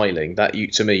Dunne's smiling, that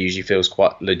to me usually feels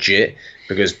quite legit,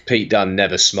 because Pete Dunne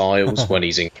never smiles when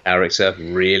he's in character,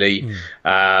 really.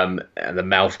 And the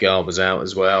mouth guard was out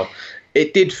as well.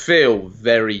 It did feel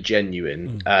very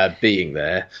genuine being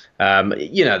there.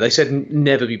 They said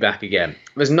never be back again.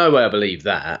 There's no way I believe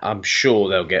that. I'm sure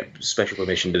they'll get special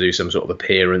permission to do some sort of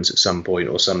appearance at some point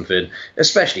or something,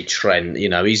 especially Trent.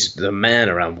 He's the man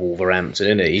around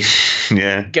Wolverhampton, isn't he?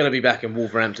 Yeah. Going to be back in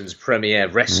Wolverhampton's premier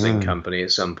wrestling company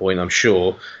at some point, I'm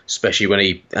sure, especially when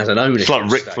he has an ownership. It's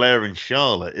like Ric stake. Flair and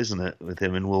Charlotte, isn't it, with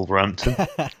him in Wolverhampton?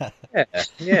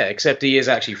 Yeah, except he is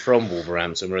actually from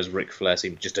Wolverhampton, whereas Ric Flair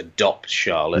seemed to just adopt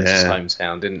Charlotte as his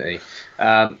hometown, didn't he?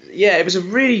 It was a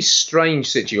really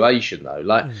strange situation,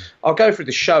 though. I'll go through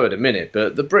the show in a minute,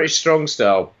 but the British Strong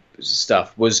Style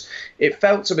stuff it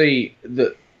felt to me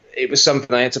that it was something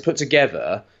they had to put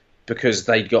together because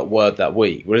they'd got word that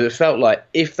week, whereas it felt like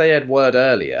if they had word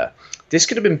earlier, this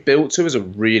could have been built to as a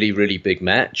really, really big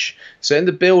match. So in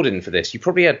the building for this, you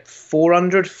probably had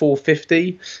 400,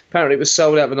 450. Apparently it was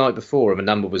sold out the night before and the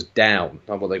number was down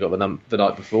on what they got the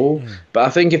night before. But I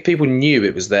think if people knew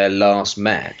it was their last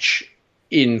match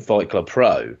in Fight Club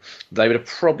Pro, they would have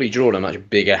probably drawn a much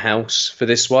bigger house for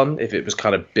this one if it was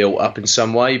kind of built up in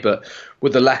some way. But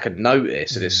with the lack of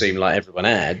notice that it seemed like everyone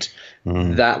had,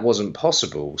 that wasn't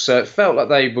possible. So it felt like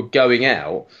they were going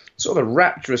out, sort of a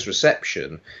rapturous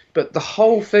reception, but the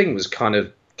whole thing was kind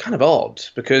of odd,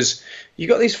 because you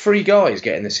got these three guys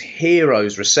getting this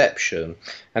hero's reception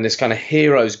and this kind of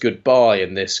hero's goodbye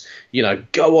and this,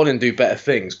 go on and do better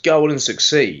things, go on and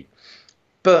succeed.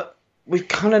 But we've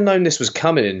kind of known this was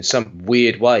coming in some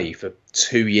weird way for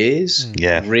 2 years,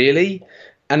 really.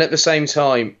 And at the same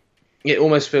time, it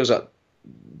almost feels like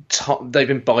they've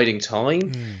been biding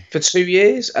time for 2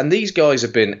 years. And these guys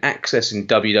have been accessing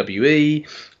WWE,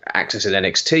 accessing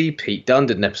NXT. Pete Dunne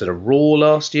did an episode of Raw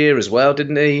last year as well,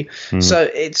 didn't he? So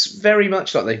it's very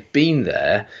much like they've been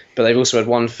there, but they've also had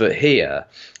one foot here.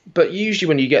 But usually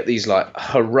when you get these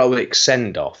heroic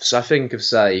send-offs, I think of,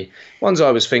 ones I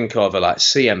always think of are like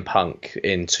CM Punk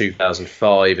in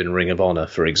 2005 in Ring of Honor,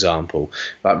 for example.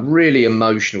 Really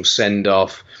emotional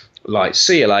send-off,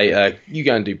 see you later, you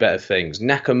go and do better things.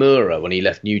 Nakamura when he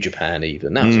left New Japan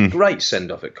even, that was a great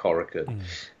send-off at Korakuen.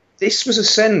 This was a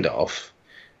send-off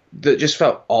that just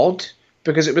felt odd,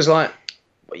 because it was like,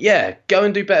 go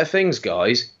and do better things,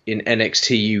 guys, in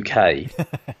NXT UK.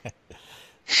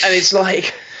 And it's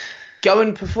like, go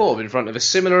and perform in front of a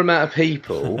similar amount of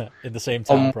people in the same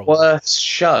time, on probably. worse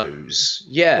shows.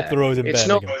 Yeah, Up the road in it's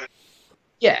Birmingham. not.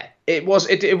 Yeah, it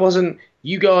wasn't.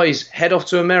 You guys head off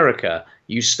to America.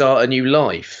 You start a new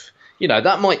life.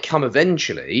 That might come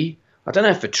eventually. I don't know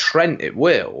if for Trent it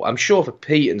will. I'm sure for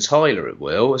Pete and Tyler it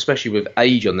will, especially with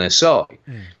age on their side.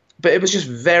 But it was just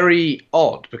very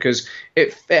odd, because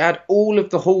it had all of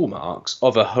the hallmarks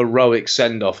of a heroic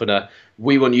send-off and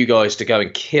we want you guys to go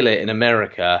and kill it in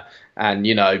America, and,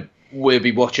 we'll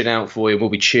be watching out for you and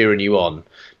we'll be cheering you on.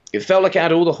 It felt like it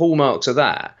had all the hallmarks of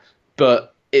that,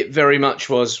 but it very much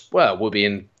was, we'll be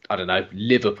in, I don't know,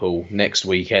 Liverpool next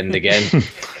weekend again.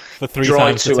 For 3 Drive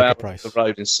times the 2 ticket hours price. up the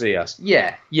road and see us.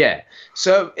 Yeah.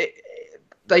 So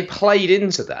they played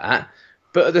into that,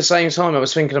 but at the same time I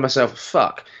was thinking to myself,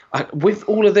 fuck, with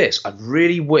all of this, I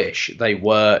really wish they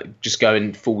were just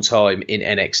going full-time in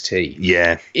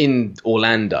NXT in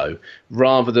Orlando,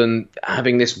 rather than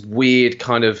having this weird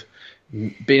kind of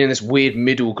being in this weird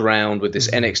middle ground with this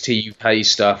NXT UK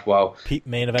stuff while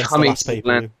main events the coming last to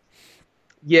pay-per-view.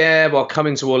 while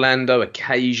coming to Orlando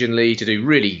occasionally to do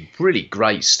really, really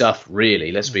great stuff,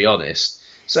 really, let's be honest.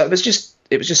 So it was just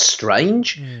just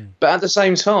strange. But at the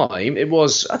same time, it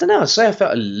was, I don't know, I'd say I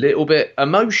felt a little bit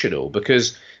emotional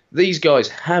because these guys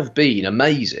have been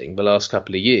amazing the last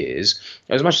couple of years.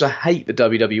 As much as I hate the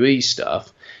WWE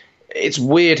stuff, it's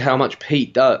weird how much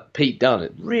Pete Dunne,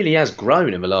 it really has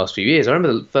grown in the last few years. I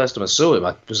remember the first time I saw him,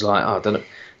 I was like, oh, I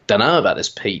don't know about this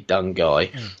Pete Dunne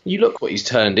guy. You look what he's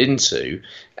turned into.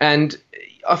 And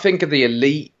I think of the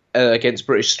Elite against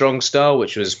British Strong Style,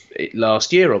 which was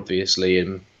last year, obviously,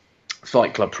 in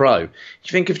Fight Club Pro. You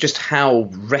think of just how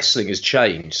wrestling has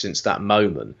changed since that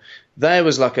moment. There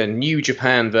was like a New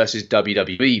Japan versus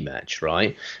WWE match,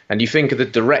 right? And you think of the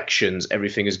directions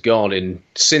everything has gone in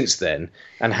since then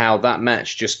and how that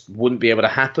match just wouldn't be able to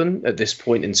happen at this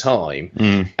point in time.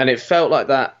 And it felt like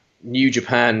that New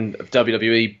Japan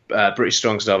WWE British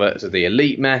Strong Style versus the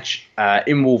Elite match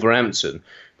in Wolverhampton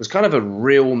was kind of a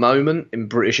real moment in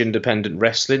British independent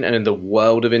wrestling and in the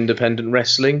world of independent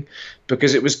wrestling,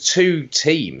 because it was two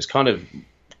teams kind of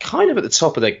at the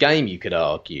top of their game, you could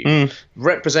argue,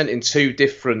 representing two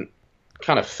different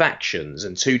kind of factions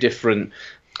and two different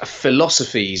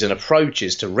philosophies and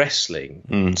approaches to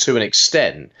wrestling to an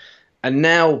extent. And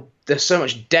now there's so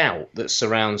much doubt that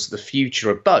surrounds the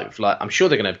future of both. Like, I'm sure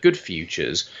they're going to have good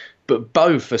futures, but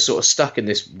both are sort of stuck in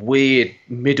this weird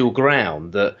middle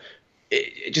ground that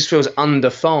it just feels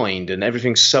undefined and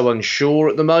everything's so unsure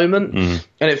at the moment.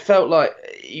 And it felt like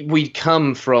we'd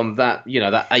come from that,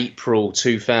 that April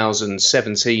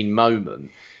 2017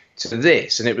 moment to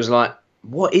this, and it was like,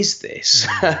 what is this?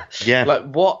 Like,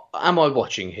 what am I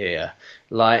watching here?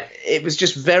 Like, it was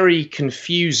just very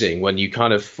confusing when you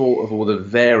kind of thought of all the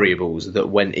variables that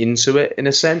went into it, in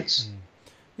a sense.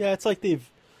 Yeah, it's like they've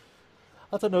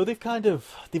had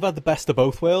the best of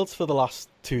both worlds for the last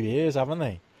 2 years, haven't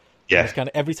they? Yeah. It's kind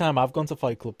of, every time I've gone to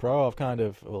Fight Club Pro,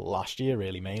 I've last year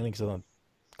really mainly, because I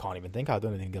can't even think. I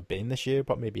don't think I've been this year,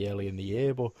 but maybe early in the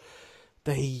year. But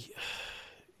I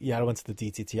went to the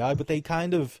DTTI, but they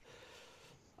kind of,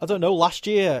 I don't know, last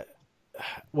year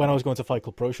when I was going to Fight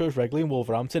Club Pro shows regularly in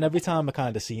Wolverhampton, every time I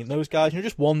kind of seen those guys,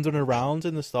 just wandering around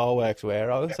in the Starworks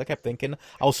warehouse, I kept thinking,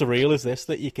 how surreal is this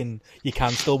that you can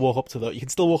still walk up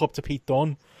to Pete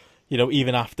Dunne,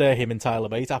 even after him and Tyler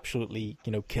Bate absolutely,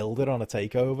 killed it on a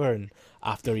takeover, and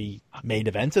after he main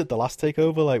evented the last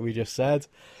takeover, like we just said.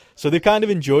 So they've kind of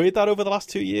enjoyed that over the last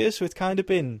 2 years. So it's kind of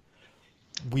been,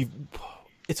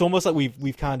 it's almost like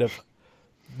we've kind of,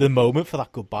 the moment for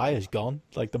that goodbye is gone.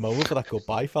 Like, the moment for that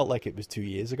goodbye felt like it was 2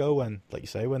 years ago when, like you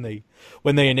say, when they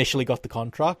initially got the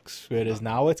contracts, whereas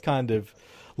now it's kind of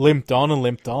limped on.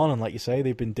 And like you say,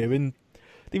 they've been doing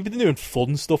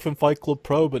fun stuff in Fight Club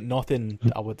Pro, but nothing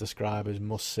I would describe as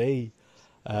must-see.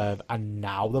 And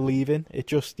now they're leaving. It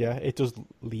does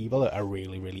leave a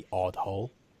really, really odd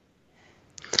hole.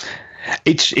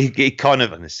 It kind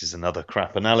of, and this is another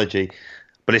crap analogy,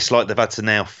 but it's like they've had to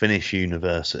now finish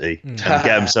university and get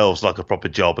themselves like a proper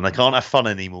job, and they can't have fun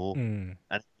anymore. And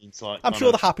it's like, I'm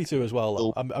sure they're happy to as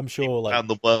well. I'm sure, like, around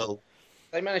the world.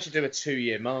 They managed to do a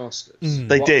 2-year masters.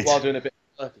 They did, while doing a bit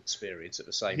of work experience at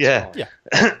the same time.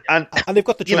 Yeah. and they've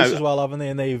got the choice as well, haven't they?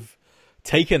 And they've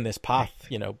taken this path,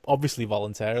 obviously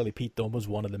voluntarily. Pete Dunne was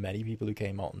one of the many people who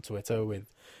came out on Twitter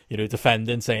with,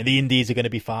 defending, saying the indies are going to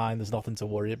be fine, there's nothing to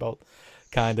worry about,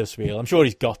 kind of spiel. I'm sure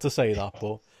he's got to say that,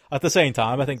 but at the same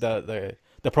time, I think that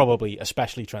they're probably,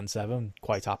 especially Trent Seven,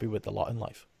 quite happy with the lot in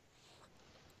life.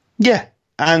 Yeah,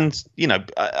 and I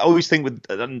always think with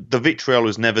the vitriol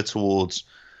was never towards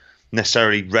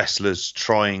necessarily wrestlers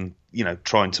trying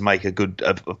to make a good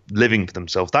living for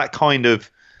themselves. That kind of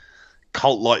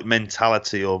cult-like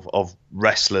mentality of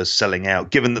wrestlers selling out,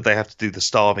 given that they have to do the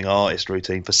starving artist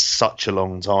routine for such a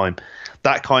long time.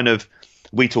 That kind of,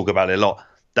 we talk about it a lot,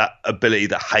 that ability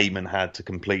that Heyman had to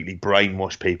completely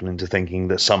brainwash people into thinking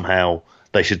that somehow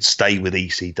they should stay with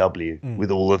ECW with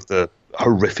all of the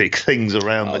horrific things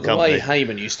around the company. The way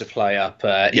Heyman used to play up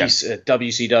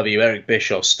WCW, Eric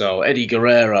Bischoff style, Eddie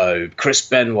Guerrero, Chris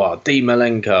Benoit, Dean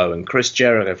Malenko, and Chris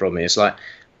Jericho from me. It's like,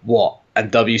 what? And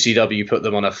WCW put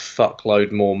them on a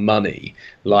fuckload more money.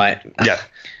 Like, I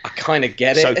kind of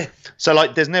get it. So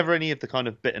like, there's never any of the kind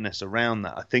of bitterness around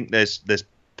that. I think there's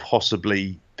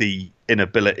possibly the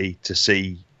inability to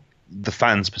see the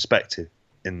fans' perspective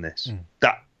in this.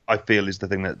 That, I feel, is the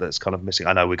thing that's kind of missing.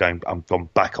 I know I'm gone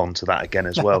back onto that again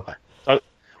as well.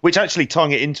 Which actually,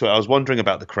 tying it into it, I was wondering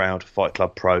about the crowd, Fight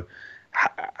Club Pro.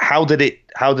 How did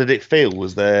it feel?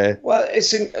 Was there? Well,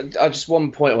 just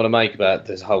one point I want to make about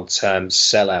this whole term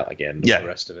sellout again, and the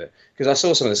rest of it, because I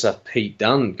saw some of the stuff Pete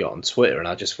Dunne got on Twitter, and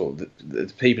I just thought that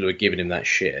the people who are giving him that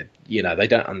shit, they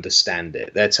don't understand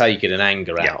it. They're taking an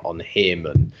anger out on him,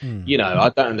 and I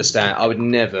don't understand. I would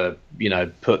never,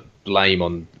 put blame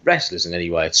on wrestlers in any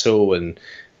way at all, and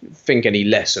think any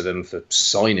less of them for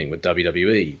signing with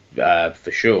WWE,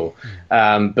 for sure.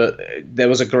 But there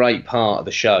was a great part of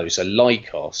the show. So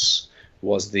Lycos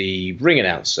was the ring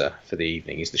announcer for the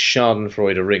evening. He's the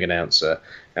Schadenfreude ring announcer.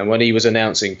 And when he was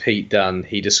announcing Pete Dunne,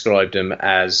 he described him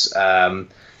as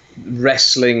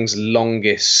wrestling's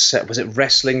longest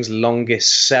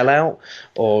sellout,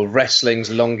 or wrestling's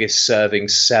longest serving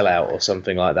sellout, or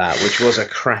something like that, which was a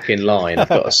cracking line, I've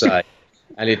got to say.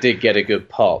 And it did get a good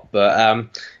pop. But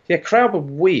crowd were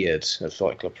weird at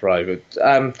Fight Club Pro. But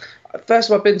first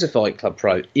time I've been to Fight Club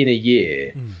Pro in a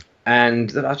year.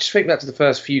 And I just think back to the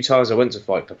first few times I went to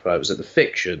Fight Club Pro. It was at the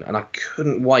Fiction, and I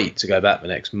couldn't wait to go back the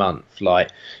next month. Like,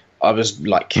 I was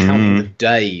like counting the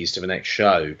days to the next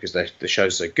show, because the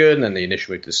show's so good, and then the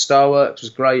initial move to the Starworks was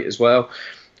great as well.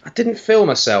 I didn't feel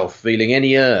myself feeling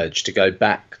any urge to go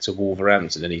back to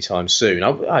Wolverhampton anytime soon.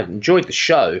 I enjoyed the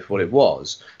show for what it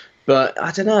was, but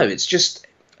I don't know.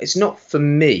 It's not for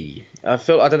me. I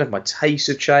don't know if my tastes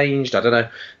have changed. I don't know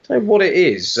what it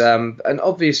is. And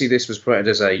obviously this was promoted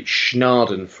as a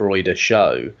Schadenfreude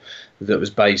show that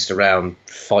was based around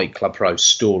Fight Club Pro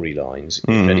storylines,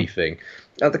 if anything.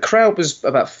 The crowd was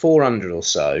about 400 or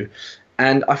so.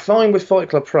 And I find with Fight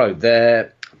Club Pro,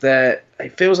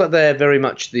 it feels like they're very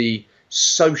much the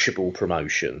sociable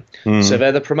promotion. So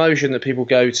they're the promotion that people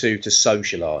go to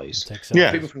socialise.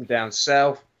 Yeah. People from down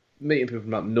south, meeting people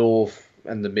from up north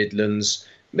and the Midlands,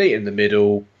 meet in the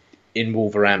middle in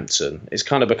Wolverhampton. It's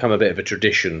kind of become a bit of a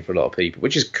tradition for a lot of people,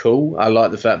 which is cool. I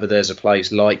like the fact that there's a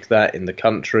place like that in the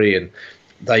country, and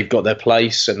they've got their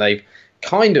place, and they've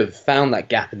kind of found that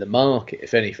gap in the market,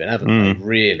 if anything, haven't they,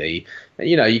 really? And,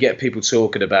 you get people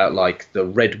talking about, like, the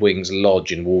Red Wings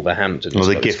Lodge in Wolverhampton. Or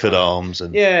the Gifford Arms.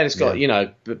 And it's got,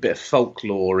 a bit of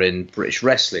folklore in British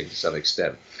wrestling to some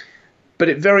extent. But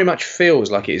it very much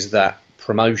feels like it is that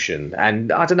promotion,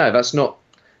 and I don't know,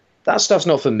 that stuff's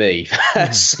not for me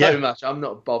so much. I'm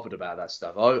not bothered about that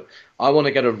stuff. I want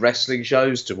to go to wrestling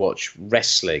shows to watch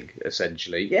wrestling,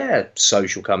 essentially. Yeah,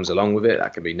 social comes along with it,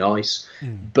 that can be nice,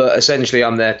 but essentially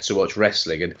I'm there to watch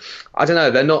wrestling, and I don't know,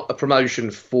 they're not a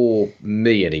promotion for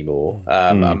me anymore,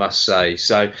 I must say.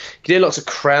 So you hear lots of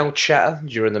crowd chatter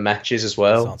during the matches as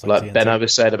well, like Benno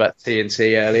was saying about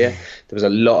TNT earlier. There was a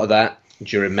lot of that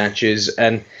during matches,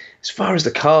 and as far as the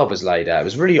card was laid out, it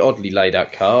was a really oddly laid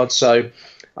out card. So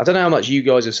I don't know how much you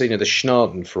guys have seen of the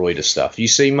Schadenfreude stuff. You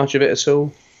seen much of it at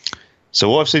all? So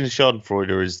what I've seen of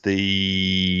Schadenfreude is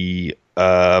the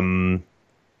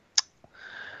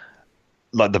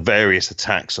like the various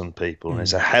attacks on people, and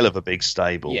it's a hell of a big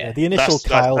stable. Yeah, the initial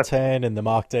Kyle turn and the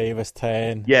Mark Davis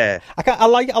turn. Yeah, I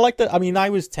like that. I mean, I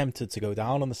was tempted to go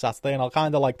down on the Saturday, and I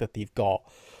kind of like that they've got,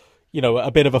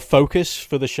 a bit of a focus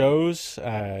for the shows.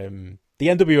 The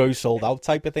NWO sold out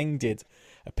type of thing did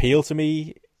appeal to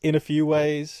me in a few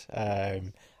ways. I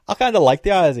kind of like the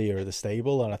idea of the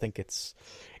stable, and I think it's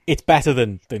better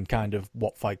than kind of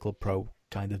what Fight Club Pro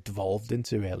kind of devolved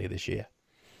into earlier this year.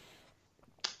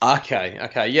 Okay,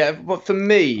 yeah, but for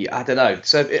me, I don't know.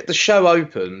 So the show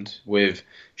opened with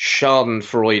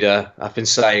Schadenfreude. I've been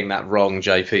saying that wrong.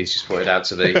 JP's just pointed out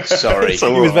to me. Sorry. He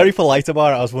was very polite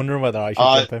about it. I was wondering whether I should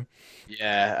jump him.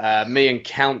 Yeah, me and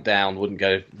Countdown wouldn't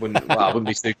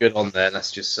be too good on there,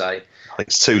 let's just say.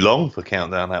 It's too long for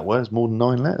Countdown, that word. It's more than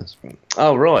 9 letters.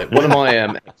 Oh, right. One of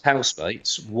my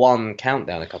housemates won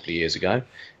Countdown a couple of years ago.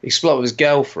 He split up with his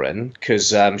girlfriend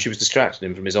because she was distracting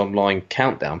him from his online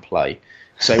Countdown play.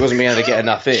 So he wasn't being able to get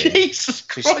enough in. Jesus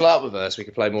Christ. He split up with her so we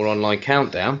could play more online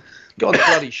Countdown. Got on the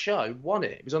bloody show, won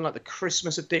it. It was on like the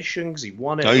Christmas edition because he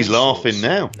won it. Oh, he's laughing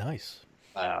now. Nice.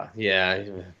 Yeah,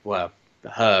 well,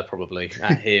 her probably,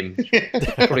 at him.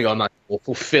 Probably got a nice, more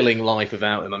fulfilling life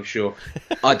without him, I'm sure.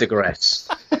 I digress.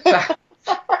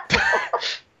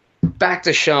 Back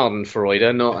to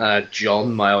Schadenfreude, not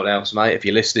John, my old housemate. If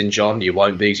you're listening, John, you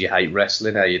won't be because you hate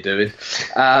wrestling. How you doing?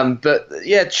 But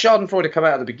yeah, Schadenfreude come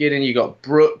out at the beginning. You got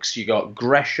Brooks, you got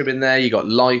Gresham in there, you got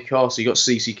Lycos, you got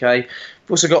CCK. You've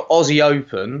also got Aussie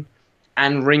Open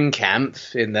and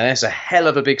Ringkampf in there. It's a hell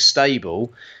of a big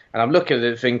stable. And I'm looking at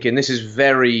it thinking, this is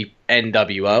very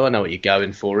NWO. I know what you're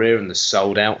going for here, and the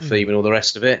sold out theme and all the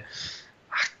rest of it.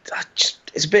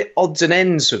 It's a bit odds and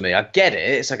ends for me. I get it.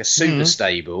 It's like a super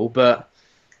stable, but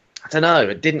I don't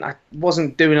know. I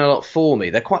wasn't doing a lot for me.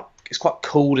 It's quite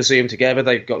cool to see them together.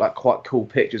 They've got like quite cool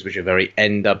pictures, which are very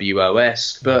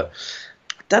NWO-esque, but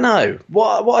I don't know.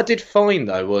 What I did find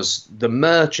though was the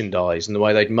merchandise and the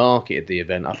way they'd marketed the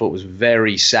event. I thought was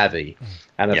very savvy.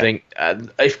 And I think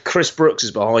if Chris Brooks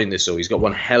is behind this all, he's got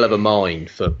one hell of a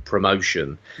mind for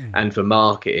promotion and for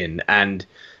marketing. And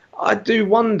I do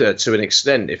wonder to an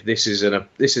extent if this is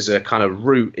a kind of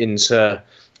route into.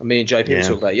 Me and JP were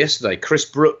talking about yesterday. Chris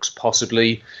Brooks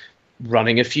possibly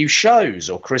running a few shows,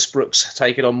 or Chris Brooks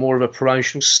taking on more of a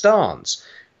promotional stance.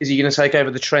 Is he going to take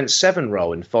over the Trent Seven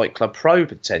role in Fight Club Pro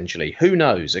potentially? Who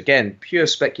knows? Again, pure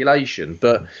speculation.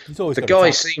 But the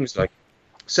guy seems like.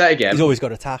 Say again. He's always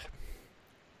got attack.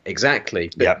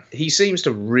 Exactly. But he seems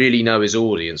to really know his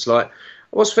audience. Like,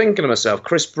 I was thinking to myself,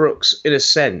 Chris Brooks, in a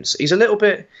sense, he's a little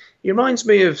bit. He reminds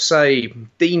me of, say,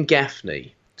 Dean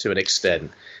Gaffney to an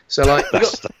extent. So, like,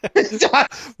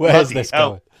 where's this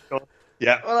going?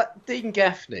 Yeah. Well, Dean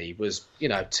Gaffney was,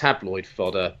 tabloid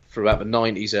fodder throughout the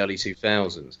 90s, early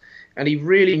 2000s. And he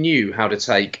really knew how to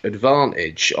take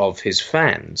advantage of his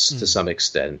fans to some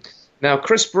extent. Now,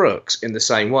 Chris Brooks, in the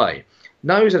same way,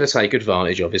 knows how to take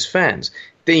advantage of his fans.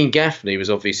 Dean Gaffney was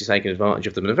obviously taking advantage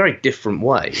of them in a very different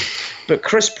way. But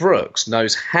Chris Brooks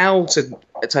knows how to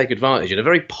take advantage in a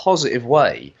very positive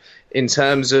way in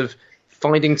terms of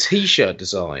finding T-shirt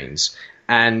designs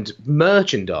and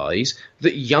merchandise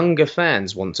that younger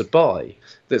fans want to buy.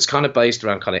 That's kind of based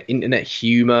around kind of internet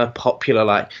humour, popular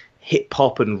like hip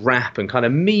hop and rap and kind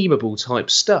of memeable type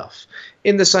stuff.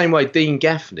 In the same way, Dean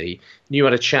Gaffney knew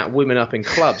how to chat women up in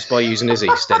clubs by using his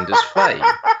EastEnders fame.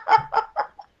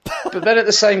 But then at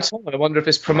the same time, I wonder if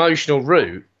this promotional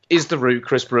route is the route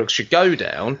Chris Brooks should go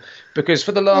down, because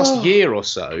for the last year or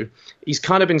so, he's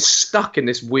kind of been stuck in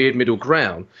this weird middle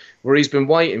ground where he's been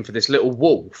waiting for this little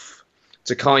wolf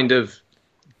to kind of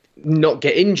not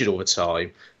get injured all the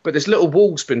time. But this little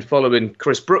wolf's been following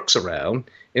Chris Brooks around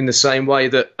in the same way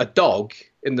that a dog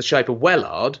in the shape of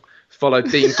Wellard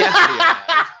followed Dean Gaffney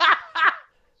around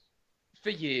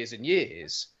for years and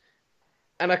years.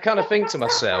 And I kind of think to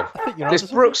myself, this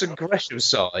Brooks and Gresham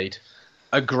side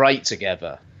are great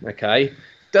together, okay?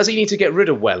 Does he need to get rid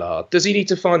of Wellard? Does he need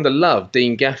to find the love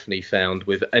Dean Gaffney found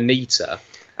with Anita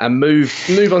and move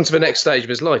on to the next stage of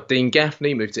his life? Dean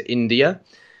Gaffney moved to India.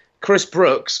 Chris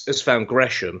Brooks has found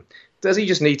Gresham. Does he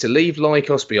just need to leave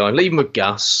Lycos behind, leave him with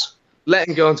Gus, let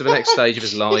him go on to the next stage of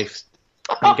his life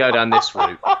and go down this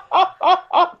route?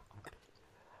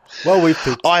 Well, we've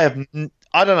picked.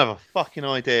 I don't have a fucking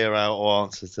idea how to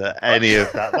answer to any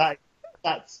of that.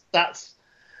 That's.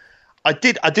 I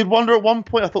did wonder at one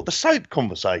point. I thought the soap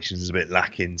conversation is a bit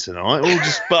lacking tonight.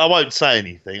 But I won't say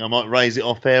anything. I might raise it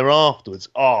off air afterwards.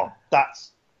 Oh,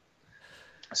 that's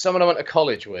someone I went to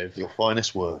college with. Your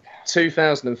finest work.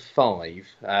 2005.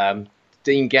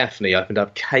 Dean Gaffney opened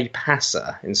up K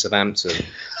Passa in Southampton.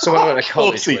 Someone I went to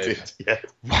college with. Yeah.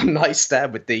 One night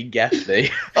stand with Dean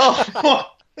Gaffney.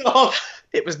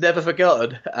 It was never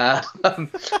forgotten. I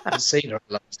haven't seen her in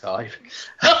a long time.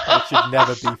 It should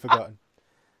never be forgotten.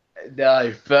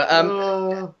 No, but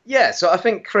so I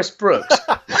think Chris Brooks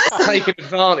taking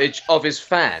advantage of his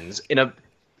fans in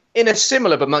a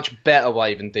similar but much better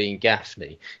way than Dean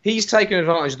Gaffney. He's taken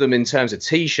advantage of them in terms of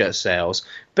T-shirt sales,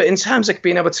 but in terms of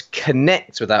being able to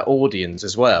connect with that audience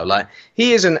as well. Like,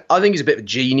 I think he's a bit of a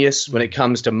genius when it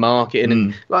comes to marketing.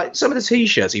 And like, some of the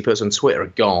T-shirts he puts on Twitter are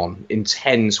gone in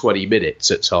 10, 20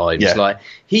 minutes at times. Yeah. Like,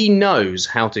 he knows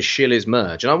how to shill his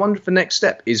merch. And I wonder if the next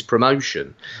step is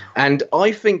promotion. And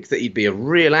I think that he'd be a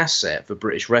real asset for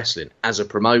British wrestling as a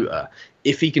promoter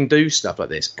if he can do stuff like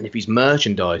this, and if he's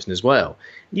merchandising as well.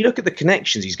 You look at the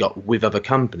connections he's got with other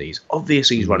companies.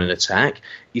 Obviously, he's running Attack.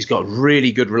 He's got a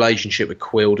really good relationship with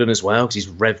Quildan as well, because he's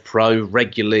Rev Pro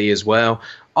regularly as well.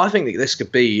 I think that this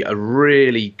could be a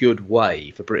really good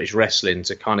way for British wrestling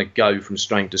to kind of go from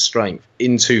strength to strength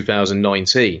in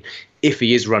 2019, if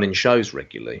he is running shows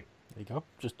regularly. There you go.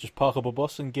 Just park up a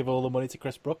bus and give all the money to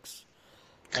Chris Brooks.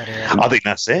 I think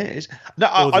that's it. No,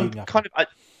 I'm kind of...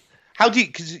 How do you?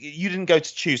 Because you didn't go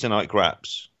to Tuesday Night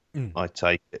Graps, I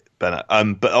take it, Bennett.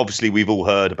 But obviously we've all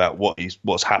heard about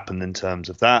what's happened in terms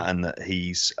of that, and that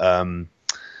he's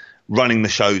running the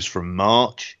shows from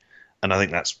March, and I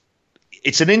think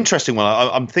it's an interesting one.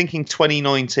 I'm thinking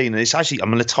 2019, and it's actually,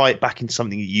 I'm going to tie it back into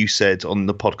something that you said on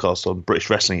the podcast on British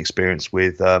Wrestling Experience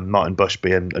with Martin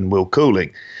Bushby and Will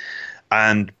Cooling,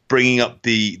 and bringing up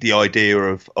the idea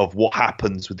of what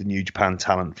happens with the New Japan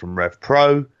talent from Rev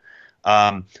Pro.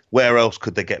 Where else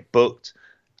could they get booked?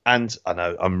 And I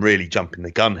know I'm really jumping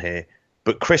the gun here,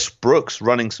 but Chris Brooks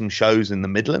running some shows in the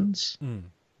Midlands,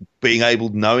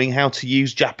 knowing how to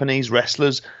use Japanese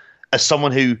wrestlers, as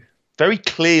someone who very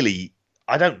clearly,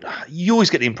 you always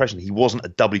get the impression he wasn't a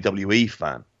WWE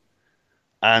fan.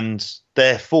 And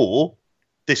therefore,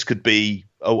 this could be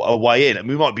a way in. And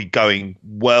we might be going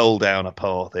well down a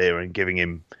path here and giving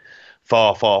him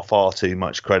far, far, far too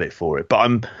much credit for it.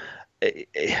 But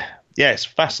it's a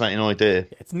fascinating idea.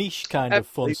 It's niche kind of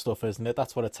fun stuff, isn't it?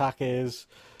 That's what Attack is.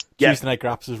 Tuesday Night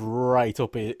Graps is right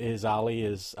up his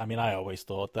alley. I always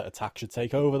thought that Attack should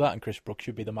take over that, and Chris Brooks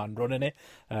should be the man running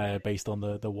it, based on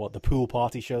the pool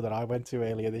party show that I went to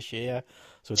earlier this year.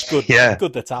 So it's good. Yeah.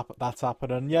 Good that's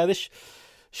happening. Yeah, this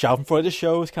Schadenfreude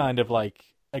show is kind of like,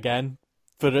 again,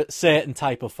 for a certain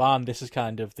type of fan, this is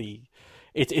kind of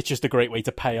it's just a great way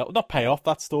to not pay off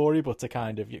that story, but to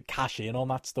kind of cash in on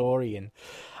that story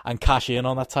and cash in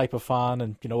on that type of fan,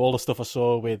 and all the stuff I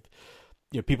saw with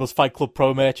people's Fight Club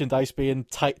Pro merchandise being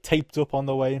taped up on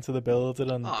the way into the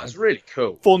building, and it's really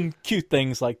cool. Fun, cute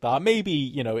things like that. Maybe,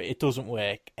 it doesn't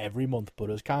work every month, but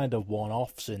it's kind of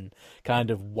one-offs and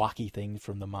kind of wacky things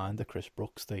from the mind of Chris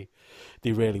Brooks. They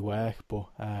really work. But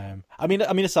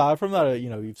aside from that,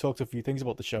 you've talked a few things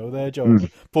about the show there, Joe.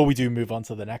 Before we do move on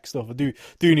to the next stuff, I do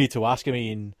need to ask.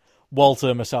 Walter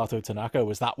Masato Tanaka,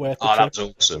 was that worth the trip? That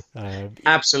was awesome.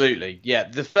 Absolutely, yeah.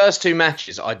 The first two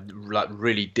matches I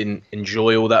really didn't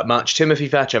enjoy all that much. Timothy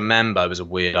Thatcher Mambo was a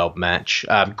weird old match.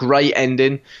 Great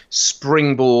ending,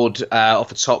 springboard off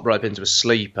the top rope into a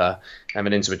sleeper and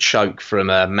then into a choke from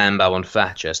Mambo on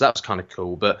Thatcher. So that was kind of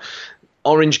cool, but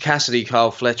Orange Cassidy,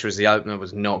 Kyle Fletcher as the opener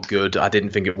was not good. I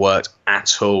didn't think it worked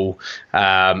at all.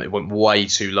 It went way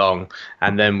too long.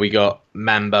 And then we got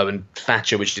Mambo and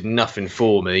Thatcher, which did nothing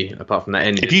for me, apart from that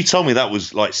ending. If you told me that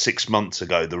was like 6 months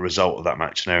ago, the result of that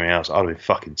match and everything else, I'd have been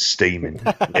fucking steaming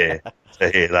to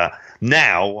hear that.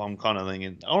 Now, I'm kind of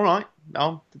thinking, all right,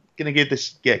 I'm going to give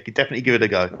this, definitely give it a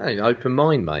go. Hey, open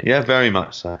mind, mate. Yeah, very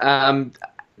much so.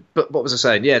 But what was I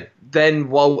saying? Yeah, then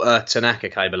Walter Tanaka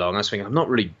came along. I was thinking, I'm not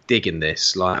really digging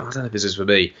this. I don't know if this is for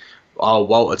me. Oh,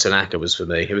 Walter Tanaka was for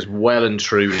me. It was well and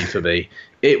truly for me.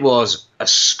 It was a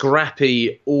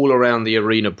scrappy, all around the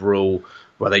arena brawl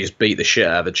where they just beat the shit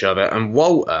out of each other. And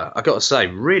Walter, I got to say,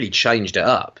 really changed it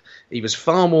up. He was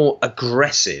far more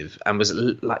aggressive and was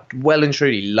well and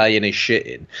truly laying his shit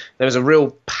in. There was a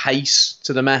real pace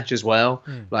to the match as well.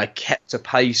 Kept a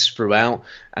pace throughout.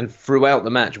 And throughout the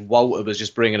match, Walter was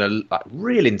just bringing a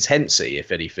real intensity,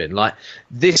 if anything.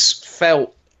 This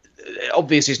felt,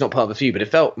 obviously it's not part of the feud, but it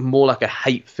felt more like a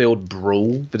hate-filled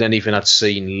brawl than anything I'd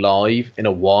seen live in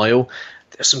a while.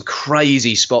 There's some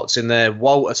crazy spots in there.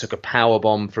 Walter took a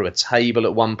powerbomb through a table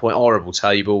at one point, horrible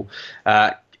table.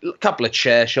 A couple of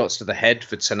chair shots to the head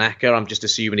for Tanaka. I'm just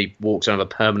assuming he walks around with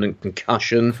a permanent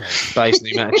concussion based on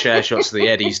the amount of chair shots to the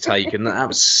head he's taken. That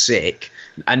was sick.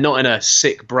 And not in a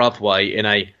sick bruv way,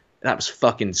 that was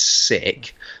fucking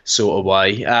sick sort of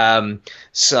way.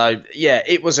 So, yeah,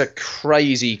 it was a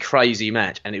crazy, crazy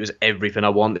match, and it was everything I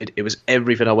wanted. It was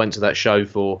everything I went to that show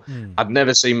for. I'd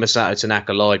never seen Masato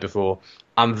Tanaka live before.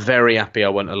 I'm very happy I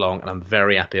went along, and I'm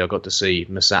very happy I got to see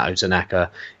Masato Tanaka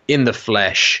in the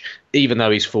flesh. Even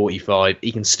though he's 45,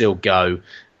 he can still go.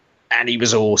 And he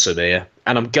was awesome here.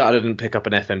 And I'm gutted I didn't pick up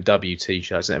an FMW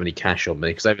T-shirt. I didn't have any cash on me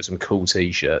because they were some cool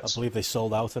T-shirts. I believe they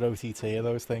sold out at OTT of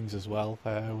those things as well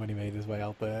when he made his way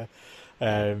out there.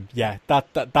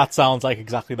 That sounds like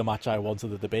exactly the match I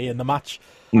wanted it to be. And the match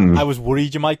I was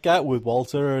worried you might get with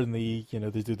Walter and the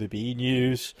WWE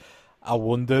news. I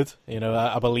wondered,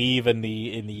 I believe in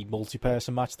the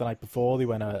multi-person match the night before, they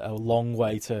went a long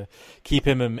way to keep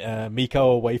him and Miko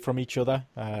away from each other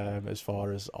as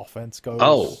far as offense goes.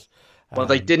 Oh, well,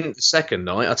 they didn't the second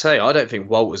night. I tell you, I don't think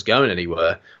Walter's going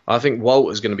anywhere. I think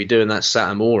Walter's going to be doing that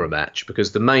Satomura match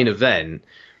because the main event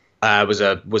was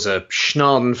a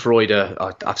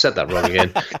Schadenfreude. I've said that wrong again.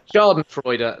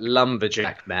 Schadenfreude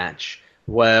lumberjack match,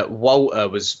 where Walter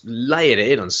was laying it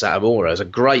in on Satomura. It was a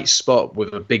great spot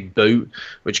with a big boot,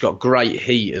 which got great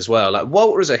heat as well.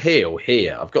 Walter as a heel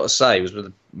here, I've got to say, was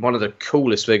one of the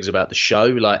coolest things about the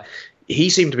show. He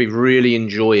seemed to be really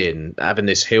enjoying having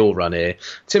this heel run here.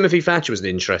 Timothy Thatcher was an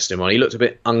interesting one. He looked a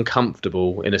bit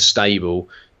uncomfortable in a stable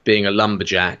being a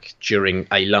lumberjack during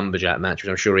a lumberjack match, which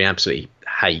I'm sure he absolutely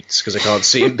hates because I can't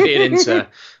see him being into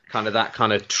that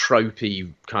kind of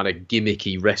tropey, kind of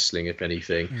gimmicky wrestling, if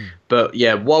anything. But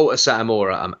yeah, Walter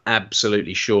Satomura, I'm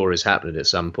absolutely sure is happening at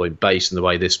some point based on the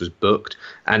way this was booked.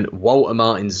 And Walter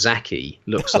Martin Zaki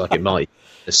looks like it might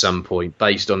at some point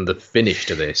based on the finish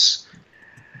to this.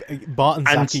 Martin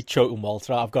Zaki choking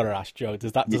Walter, I've got to ask Joe,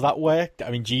 does that work? I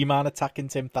mean, G-Man attacking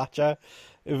Tim Thatcher,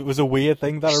 it was a weird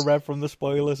thing that I read from the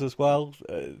spoilers as well.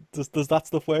 Does that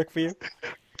stuff work for you?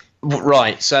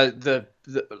 Right, so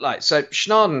so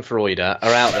Schadenfreude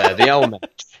are out there, the old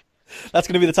match. That's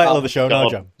going to be the title of the show now,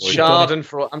 Joe.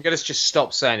 Schadenfreude. I'm going to just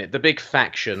stop saying it. The big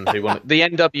faction who want the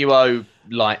NWO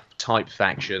type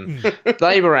faction.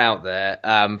 They were out there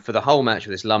for the whole match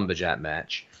of this lumberjack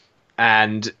match,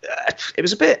 and it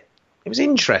was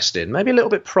interesting, maybe a little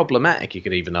bit problematic. You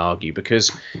could even argue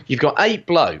because you've got 8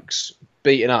 blokes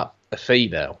beating up a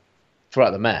female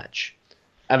throughout the match.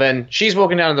 And then she's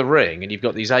walking down the ring, and you've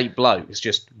got these 8 blokes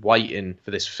just waiting for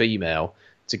this female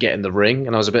to get in the ring.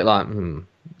 And I was a bit like,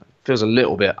 feels a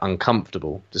little bit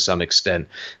uncomfortable to some extent.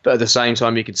 But at the same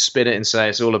time, you could spin it and say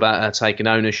it's all about her taking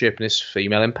ownership and it's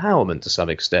female empowerment to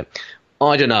some extent.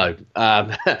 I don't know.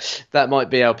 That might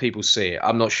be how people see it.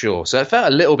 I'm not sure. So it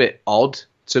felt a little bit odd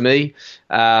to me.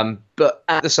 But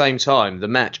at the same time, the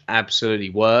match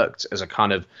absolutely worked as a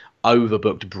kind of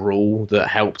overbooked brawl that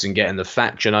helped in getting the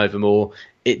faction over more.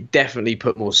 It definitely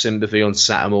put more sympathy on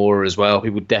Satomura as well.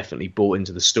 People definitely bought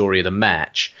into the story of the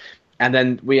match. And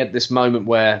then we had this moment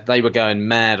where they were going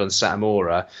mad on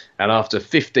Satomura, and after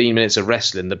 15 minutes of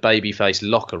wrestling, the babyface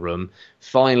locker room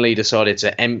finally decided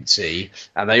to empty,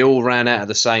 and they all ran out at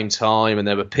the same time, and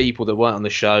there were people that weren't on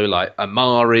the show, like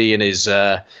Amari in his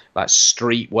like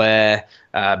streetwear,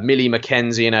 Millie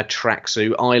McKenzie in her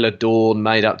tracksuit, Isla Dawn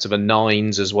made up to the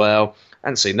nines as well. I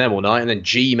hadn't seen them all night. And then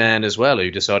G-Man as well, who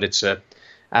decided to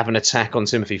have an attack on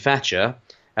Timothy Thatcher.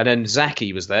 And then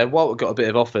Zaki was there. Walter got a bit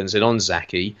of offense in on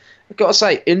Zaki. I've got to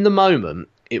say, in the moment,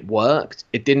 it worked.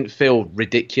 It didn't feel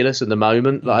ridiculous in the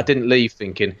moment. Like, I didn't leave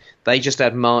thinking they just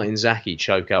had Martin Zaki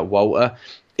choke out Walter.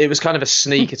 It was kind of a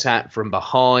sneak attack from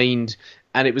behind,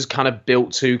 and it was kind of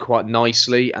built to quite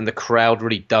nicely, and the crowd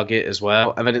really dug it as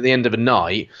well. And then at the end of the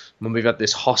night, when we've had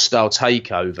this hostile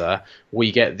takeover,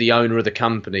 we get the owner of the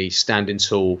company standing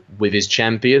tall with his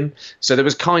champion. So there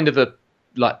was kind of a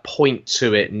point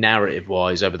to it narrative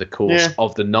wise over the course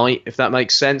of the night, if that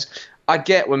makes sense. I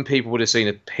get when people would have seen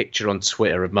a picture on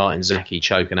Twitter of Martin Zaki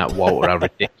choking out Walter, how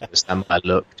ridiculous that might have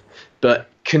looked. But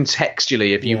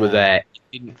contextually, if you were there,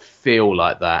 it didn't feel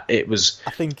like that. It was.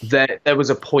 I think there was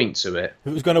a point to it.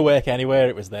 If it was going to work anywhere,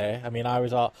 it was there. I mean, I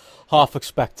was half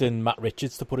expecting Matt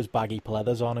Richards to put his baggy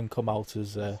pleathers on and come out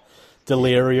as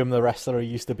Delirium, the wrestler he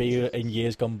used to be in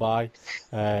years gone by.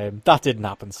 That didn't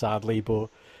happen, sadly, but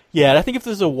yeah, I think if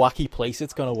there's a wacky place,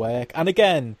 it's going to work. And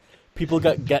again, people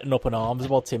getting up in arms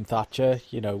about Tim Thatcher,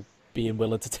 being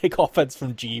willing to take offense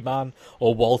from G-Man,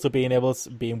 or Walter being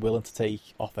willing to take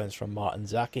offense from Martin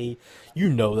Zaki.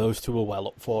 Those two were well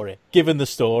up for it. Given the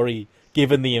story,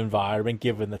 given the environment,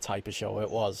 given the type of show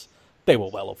it was, they were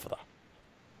well up for that.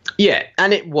 Yeah,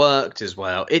 and it worked as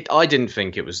well. I didn't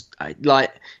think it was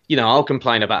I'll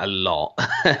complain about a lot,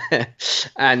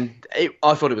 and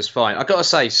I thought it was fine. I got to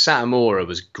say, Satomura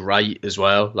was great as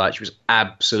well. Like, she was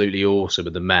absolutely awesome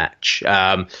with the match.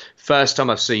 First time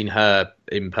I've seen her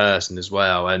in person as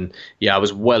well, and I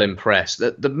was well impressed.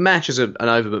 The match as an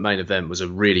overbooked main event was a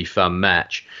really fun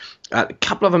match. A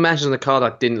couple of other matches on the card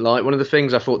I didn't like. One of the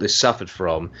things I thought this suffered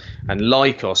from, and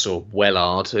Lycos, or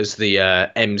Wellard, as the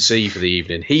MC for the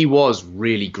evening, he was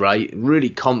really great, really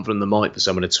confident in the mic for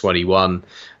someone at 21.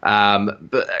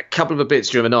 But a couple of the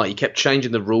bits during the night, he kept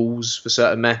changing the rules for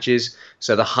certain matches.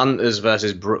 So the Hunters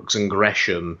versus Brooks and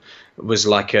Gresham was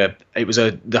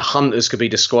the Hunters could be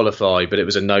disqualified, but it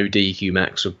was a no DQ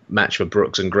match for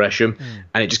Brooks and Gresham,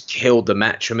 and it just killed the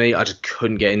match for me. I just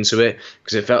couldn't get into it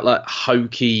because it felt like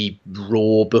hokey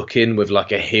Raw booking with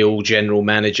like a heel general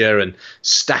manager and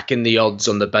stacking the odds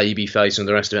on the babyface and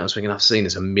the rest of it. I was thinking, I've seen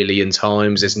this a million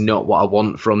times. It's not what I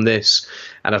want from this.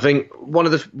 And I think one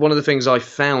of the things I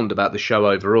found about the show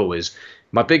overall is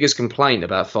my biggest complaint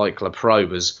about Fight Club Pro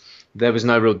was there was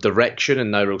no real direction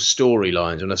and no real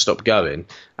storylines when I stopped going.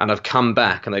 And I've come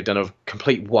back and they've done a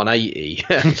complete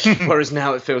 180. Whereas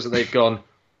now it feels like they've gone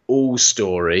all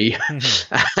story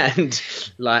and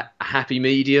like happy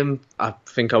medium. I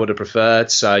think I would have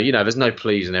preferred. So, there's no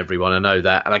pleasing everyone. I know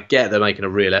that. And I get they're making a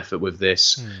real effort with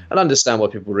this. I understand why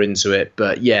people were into it.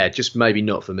 But yeah, just maybe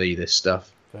not for me, this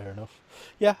stuff. Fair enough.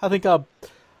 Yeah, I think I'm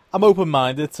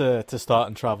open-minded to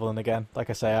starting travelling again. Like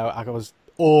I say, I was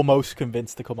almost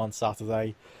convinced to come on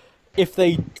Saturday. If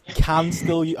they can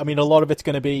still, a lot of it's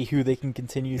going to be who they can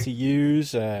continue to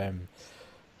use.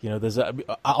 There's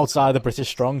outside the British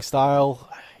Strong Style.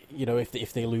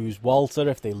 If they lose Walter,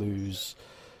 if they lose,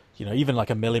 even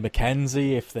like a Millie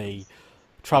McKenzie,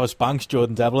 Travis Banks,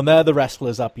 Jordan Devlin, they're the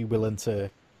wrestlers I'd be willing to.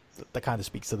 That kind of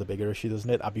speaks to the bigger issue, doesn't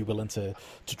it? I'd be willing to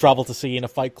travel to see in a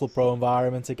Fight Club Pro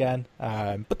environment again.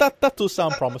 But that does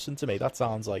sound promising to me. That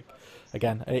sounds like,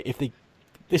 again,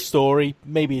 this story,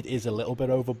 maybe it is a little bit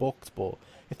overbooked, but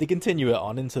if they continue it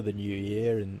on into the new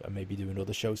year and maybe do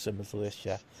another show similar to this,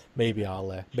 maybe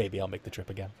I'll make the trip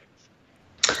again.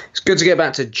 It's good to get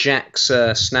back to Jack's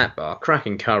snack bar.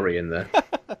 Cracking curry in there.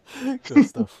 Good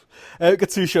stuff. We've got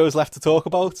 2 shows left to talk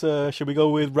about. Should we go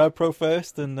with Rev Pro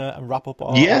first and wrap up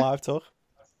our live talk?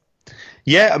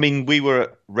 Yeah, we were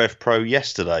at Rev Pro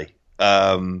yesterday.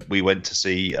 We went to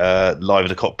see Live at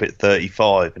the Cockpit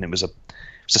 35, and it was a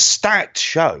stacked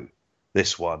show,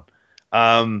 this one.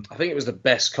 I think it was the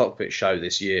best cockpit show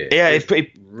this year. Yeah, it was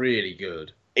really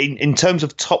good. In terms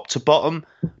of top to bottom,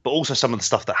 but also some of the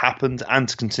stuff that happened, and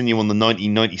to continue on the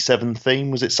 1997 theme.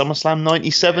 Was it SummerSlam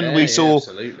 97? Yeah, we saw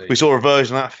a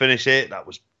version of that finish it. That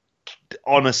was,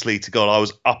 honestly to God, I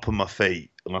was up on my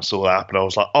feet when I saw that happen. I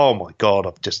was like, oh my God,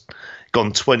 I've just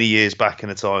gone 20 years back in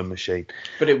a time machine.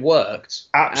 But it worked.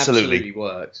 Absolutely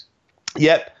worked.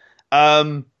 Yep.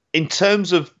 In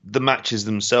terms of the matches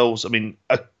themselves, I mean,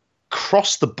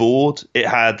 across the board, it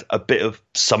had a bit of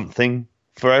something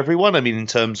for everyone. I mean, in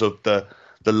terms of the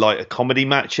lighter comedy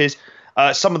matches,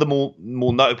 some of the more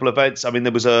notable events. I mean,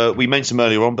 there was we mentioned him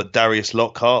earlier on, but Darius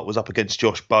Lockhart was up against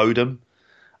Josh Bodom.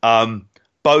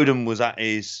 Bodom was at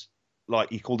his, like,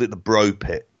 he called it the bro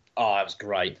pit. Oh, that was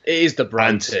great. It is the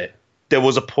bro pit. There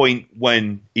was a point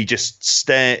when he just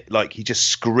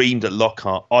screamed at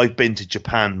Lockhart, "I've been to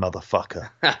Japan, motherfucker."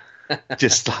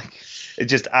 just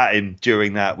at him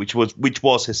during that, which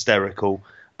was hysterical.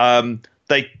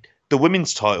 The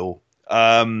women's title,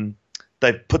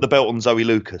 they put the belt on Zoe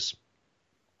Lucas,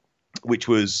 which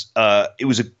was it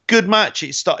was a good match.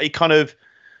 It kind of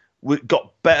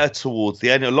got better towards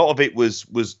the end. A lot of it was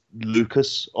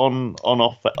Lucas on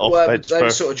off. Well, they were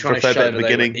sort of trying to show that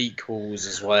they were equals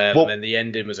as well, and then the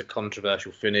ending was a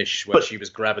controversial finish where she was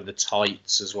grabbing the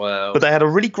tights as well. But they had a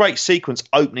really great sequence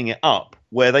opening it up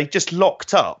where they just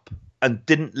locked up and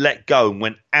didn't let go and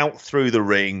went out through the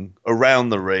ring, around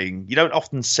the ring. You don't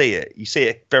often see it. You see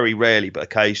it very rarely, but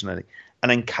occasionally. And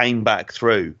then came back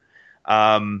through,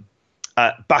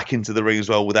 back into the ring as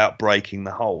well without breaking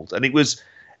the hold. And it was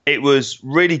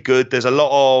really good. There's a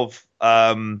lot of,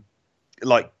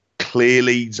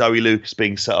 clearly Zoe Lucas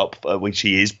being set up when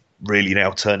she is really now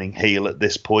turning heel at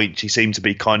this point. She seemed to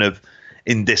be kind of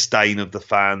in disdain of the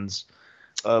fans.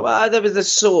 Well, there was a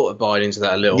sort of buying into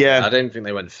that a little bit. I don't think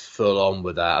they went full on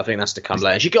with that. I think that's to come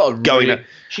later. She got a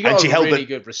really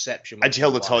good reception. And she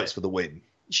held the tights for the win.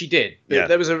 She did. Yeah.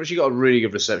 She got a really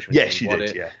good reception. Yeah, she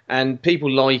did. Yeah. And people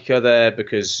like her there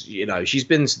because, she's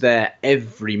been there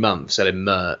every month selling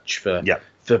merch for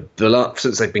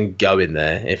since they've been going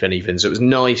there, if anything. So it was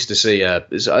nice to see her.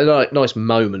 It's a nice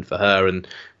moment for her and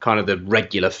kind of the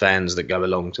regular fans that go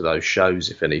along to those shows,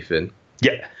 if anything.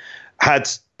 Yeah.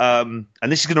 And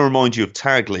this is going to remind you of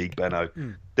Tag League, Benno.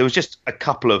 There was just a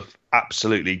couple of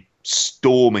absolutely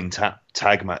storming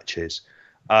tag matches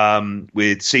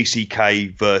with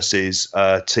CCK versus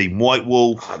Team White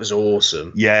Wolf. That was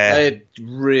awesome. Yeah. They had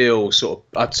real sort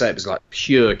of, I'd say it was like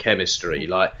pure chemistry.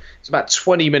 Like, it's about a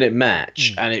 20-minute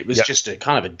match, and it was just a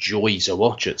kind of a joy to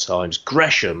watch at times.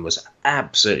 Gresham was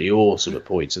absolutely awesome at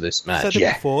points of this match. I said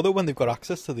it before that when they've got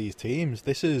access to these teams,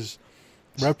 this is...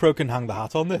 RevPro can hang the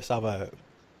hat on this,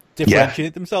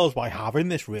 differentiate themselves by having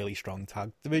this really strong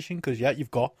tag division, because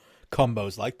you've got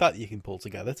combos like that you can pull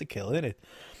together to kill it. It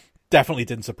definitely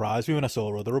didn't surprise me when I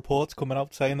saw other reports coming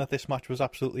out saying that this match was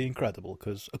absolutely incredible,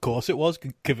 because of course it was,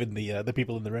 given the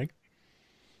people in the ring.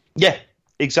 Yeah,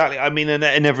 exactly. I mean,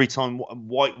 and every time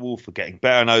White Wolf are getting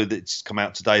better. I know that it's come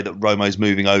out today that Romo's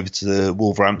moving over to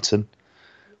Wolverhampton.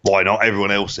 Why not?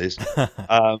 Everyone else is.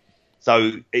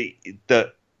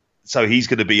 So he's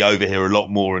going to be over here a lot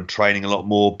more and training a lot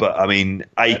more. But I mean,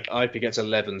 I hope he gets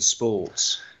 11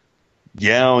 Sports.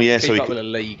 Yeah, so he can La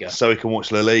Liga. So he can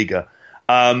watch La Liga.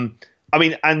 I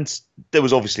mean, and there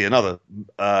was obviously another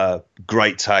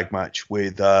great tag match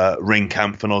with Ring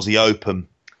Camp and Aussie Open.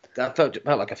 That felt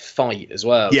like a fight as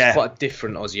well. Yeah, it was quite a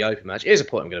different Aussie Open match. Here's a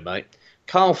point I'm going to make.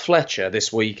 Carl Fletcher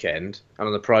this weekend and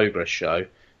on the Progress show,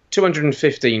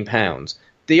 £215.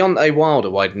 Deontay Wilder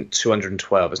weighed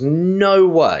 212. There's no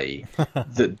way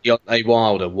that Deontay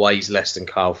Wilder weighs less than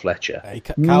Carl Fletcher.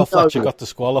 Carl Fletcher got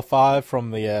disqualified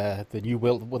from the new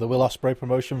Will Ospreay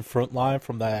promotion Frontline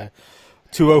from their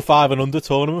 205 and under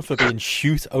tournament for being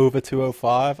shoot over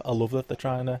 205. I love that they're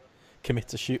trying to commit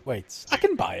to shoot weights. I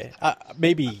can buy it.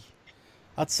 Maybe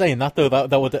I'd say in that though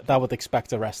that would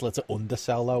expect a wrestler to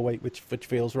undersell their weight, which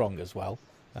feels wrong as well.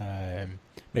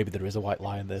 Maybe there is a white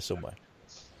line there somewhere.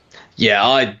 Yeah,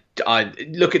 I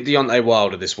look at Deontay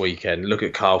Wilder this weekend, look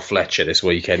at Carl Fletcher this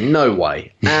weekend. No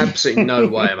way. Absolutely no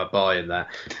way am I buying that.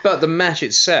 But the match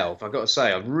itself, I've got to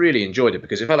say, I really enjoyed it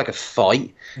because it felt like a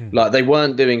fight. Like they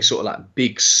weren't doing sort of like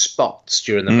big spots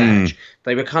during the match.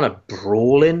 They were kind of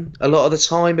brawling a lot of the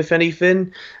time, if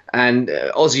anything. And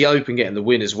Aussie Open getting the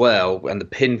win as well, and the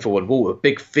pin for Walter,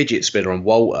 big fidget spinner on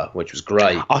Walter, which was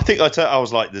great. I think I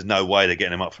was like, there's no way they're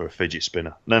getting him up for a fidget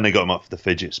spinner. And then they got him up for the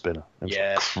fidget spinner.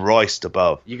 Yeah. Christ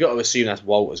above. You got to assume that's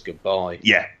Walter's goodbye.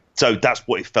 Yeah. So that's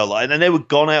what it felt like. And then they were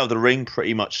gone out of the ring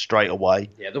pretty much straight away.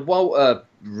 Yeah, the Walter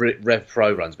Rev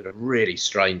Pro run's been a really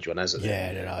strange one, hasn't it? Yeah,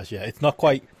 it has. Yeah, it's not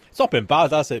quite It's not been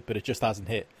bad, has it? But it just hasn't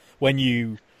hit. When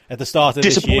you, at the start of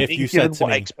this year, if you said to what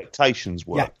me... expectations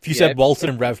were. Yeah, if you said Walton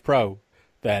and Rev Pro,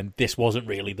 then this wasn't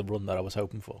really the run that I was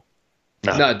hoping for.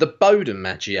 No, the Bowden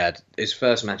match he had, his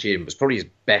first match in, was probably his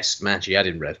best match he had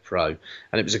in Rev Pro.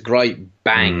 And it was a great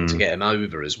bang to get him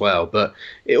over as well. But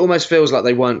it almost feels like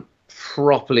they weren't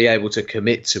properly able to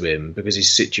commit to him because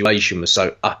his situation was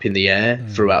so up in the air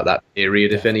throughout that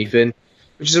period, if anything,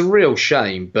 which is a real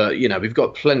shame. But, you know, we've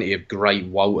got plenty of great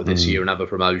Walter this year and other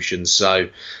promotions. So,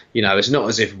 you know, it's not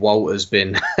as if Walter's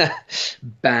been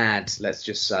bad, let's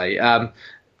just say.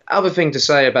 Other thing to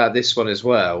say about this one as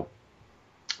well,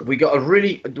 we got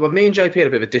me and JP had a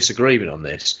bit of a disagreement on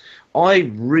this.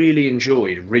 I really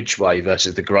enjoyed Ridgeway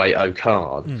versus the Great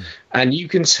O'Khan, and you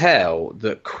can tell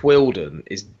that Quildan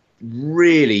is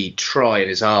really trying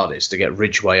his hardest to get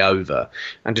Ridgeway over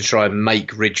and to try and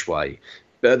make Ridgeway.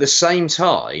 But at the same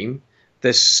time,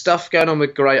 there's stuff going on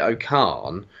with Great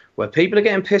O'Khan where people are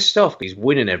getting pissed off because he's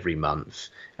winning every month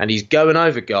and he's going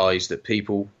over guys that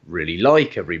people really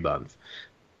like every month.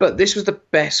 But this was the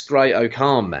best Great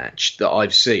O'Khan match that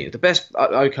I've seen. The best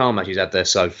O'Khan match he's had there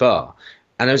so far.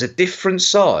 And there was a different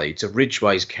side to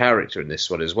Ridgeway's character in this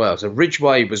one as well. So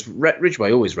Ridgeway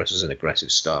always wrestles an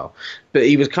aggressive style. But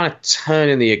he was kind of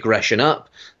turning the aggression up.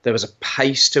 There was a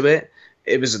pace to it.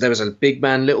 There was a big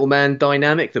man, little man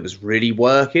dynamic that was really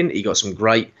working. He got some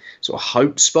great sort of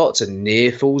hope spots and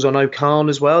near falls on O'Khan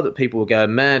as well that people were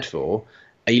going mad for.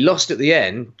 He lost at the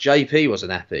end. JP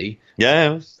wasn't happy.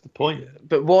 Yeah, that's the point.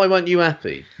 But why weren't you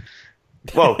happy?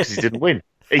 Well, because he didn't win.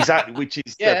 Exactly, which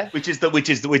is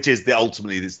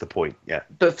ultimately that's the point. Yeah.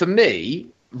 But for me,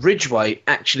 Ridgeway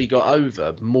actually got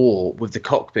over more with the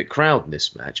cockpit crowd in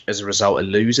this match as a result of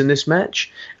losing this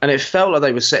match, and it felt like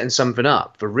they were setting something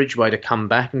up for Ridgeway to come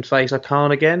back and face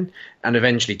O'Khan again and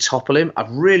eventually topple him. I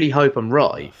really hope I'm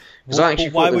right.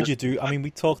 Why would you do? I mean,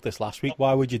 we talked this last week.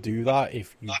 Why would you do that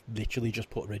if you literally just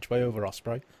put Ridgeway over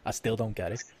Ospreay? I still don't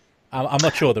get it. I'm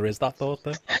not sure there is that thought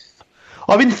there.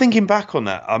 I've been thinking back on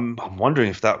that. I'm wondering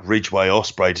if that Ridgeway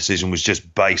Ospreay decision was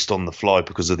just based on the fly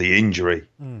because of the injury,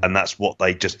 and that's what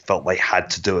they just felt they had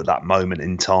to do at that moment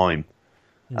in time,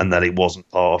 and that it wasn't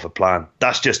part of a plan.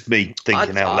 That's just me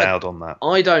thinking out loud on that.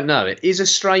 I don't know. It is a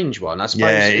strange one. I suppose.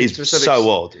 Yeah, it is so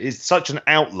odd. It's such an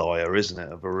outlier, isn't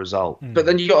it, of a result? But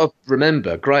then you got to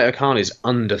remember, Great O'Khan is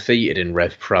undefeated in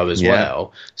Rev Pro as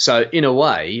well. So in a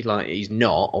way, like he's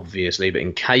not obviously, but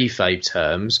in kayfabe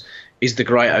terms, is the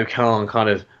Great O'Khan kind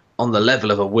of on the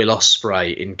level of a Will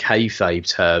Ospreay in kayfabe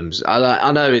terms?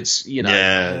 I know it's, you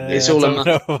know, it's all I don't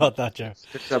know about that, Joe.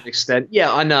 To some extent.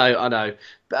 Yeah, I know.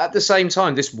 But at the same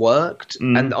time, this worked,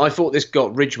 and I thought this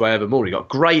got Ridgeway over more. He got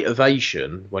great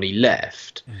ovation when he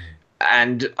left,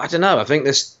 and I don't know. I think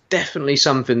there's definitely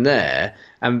something there,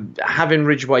 and having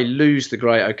Ridgeway lose the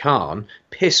Great O'Khan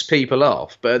pissed people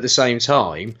off, but at the same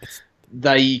time,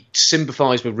 they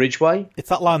sympathise with Ridgeway. It's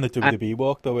that line that WWE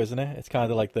walked, though, isn't it? It's kind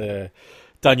of like the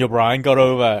Daniel Bryan got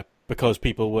over because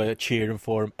people were cheering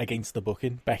for him against the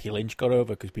booking. Becky Lynch got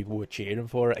over because people were cheering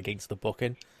for it against the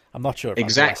booking. I'm not sure if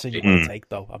that's a lesson you want to take,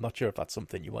 though. I'm not sure if that's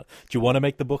something you want. Do you want to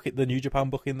make the New Japan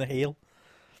booking the heel?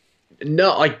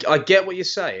 No, I get what you're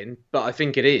saying, but I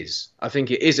think it is. I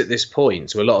think it is at this point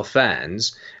to a lot of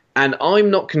fans, and I'm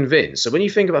not convinced. So when you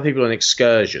think about people on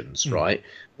excursions, right?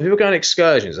 When people go on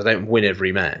excursions, they don't win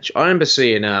every match. I remember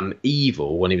seeing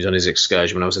Evil when he was on his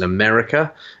excursion when I was in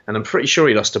America, and I'm pretty sure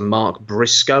he lost to Mark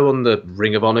Briscoe on the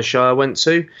Ring of Honor show I went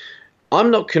to. I'm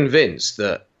not convinced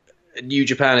that New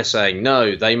Japan is saying,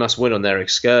 no, they must win on their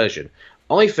excursion.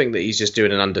 I think that he's just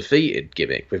doing an undefeated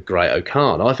gimmick with Great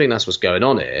O'Khan. I think that's what's going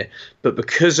on here. But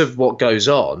because of what goes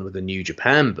on with the New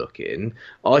Japan booking,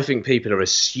 I think people are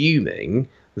assuming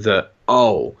that,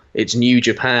 it's New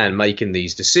Japan making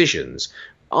these decisions.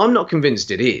 I'm not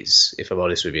convinced it is, if I'm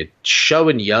honest with you. Show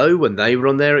and Yo, when they were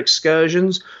on their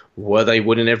excursions, were they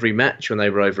winning every match when they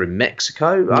were over in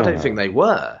Mexico? No. I don't think they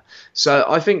were. So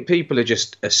I think people are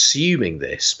just assuming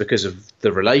this because of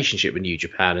the relationship with New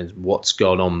Japan and what's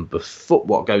gone on before,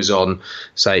 what goes on,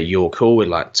 say, at York Hall with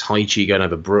like Taichi going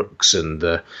over Brooks and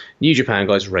the New Japan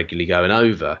guys regularly going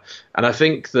over. And I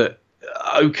think that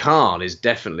O'Khan is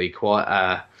definitely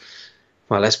quite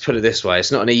well, let's put it this way.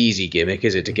 It's not an easy gimmick,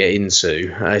 is it, to get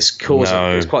into? It's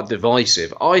quite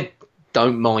divisive. I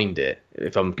don't mind it,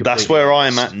 if I'm completely That's where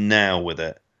honest. I'm at now with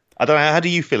it. I don't know. How do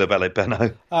you feel about it,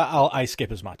 Benno? I skip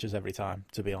his matches every time,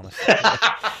 to be honest.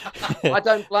 I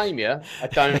don't blame you.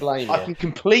 I can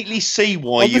completely see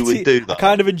why you would do that. I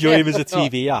kind of enjoy him as a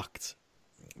TV act.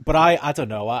 But I don't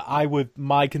know.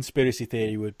 My conspiracy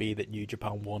theory would be that New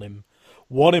Japan won him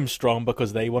want him strong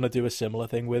because they want to do a similar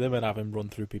thing with him and have him run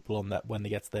through people on that when he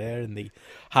gets there, and they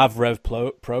have Rev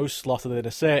Pro slotted in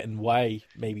a certain way,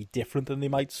 maybe different than they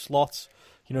might slot,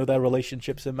 their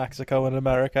relationships in Mexico and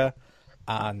America.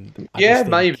 And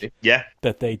maybe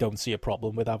that they don't see a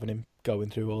problem with having him going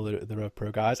through all the Rev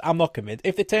Pro guys. I'm not convinced.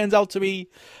 If it turns out to be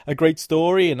a great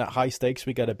story and at high stakes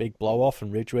we get a big blow off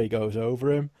and Ridgeway goes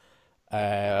over him,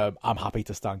 I'm happy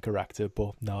to stand corrected.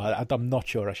 But no, I'm not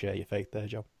sure I share your faith there,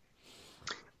 Joe.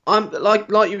 I'm like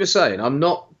you were saying, I'm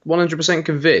not 100%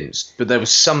 convinced, but there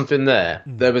was something there.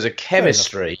 There was a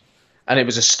chemistry, and it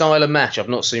was a style of match I've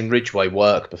not seen Ridgeway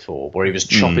work before, where he was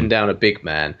chopping down a big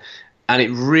man. And it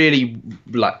really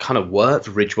kind of worked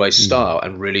for Ridgeway's style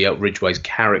and really helped Ridgeway's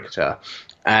character.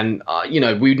 And,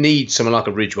 we need someone like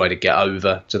a Ridgeway to get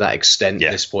over to that extent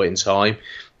at this point in time.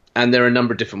 And there are a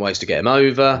number of different ways to get him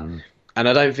over. And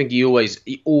I don't think he always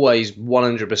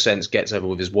 100% gets over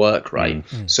with his work rate.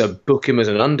 So book him as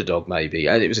an underdog maybe.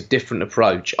 And it was a different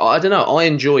approach. I don't know. I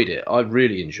enjoyed it. I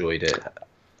really enjoyed it.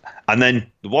 And then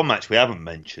the one match we haven't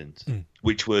mentioned,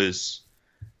 which was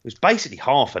basically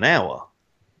half an hour.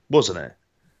 Wasn't it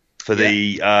for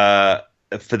the El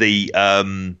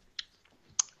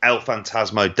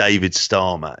Phantasmo David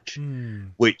Starr match,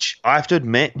 which I have to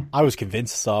admit, I was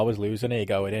convinced Starr was losing here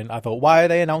going in. I thought, why are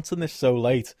they announcing this so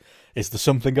late? Is there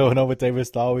something going on with David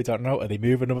Starr? We don't know. Are they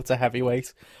moving him up to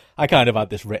heavyweight? I kind of had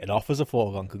this written off as a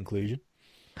foregone conclusion.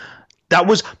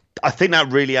 I think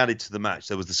that really added to the match.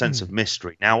 There was the sense of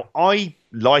mystery. Now,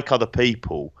 like other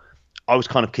people, I was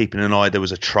kind of keeping an eye. There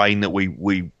was a train that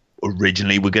we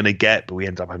originally were going to get, but we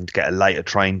ended up having to get a later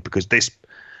train because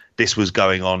this was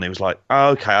going on. It was like,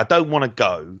 okay, I don't want to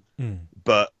go,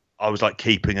 but I was like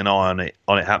keeping an eye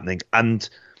on it happening, and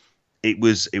it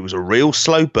was a real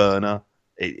slow burner.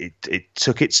 It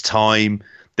took its time.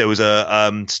 There was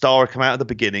a Starr come out at the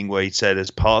beginning where he said, as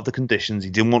part of the conditions,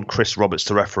 he didn't want Chris Roberts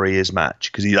to referee his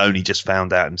match because he'd only just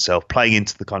found out himself, playing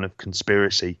into the kind of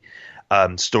conspiracy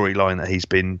storyline that he's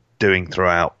been doing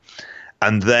throughout.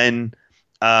 And then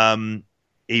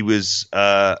he was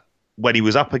when he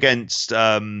was up against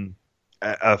a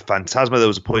Phantasmo, there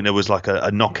was a point there was like a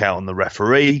knockout on the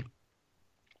referee.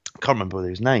 I can't remember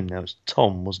his name now. It was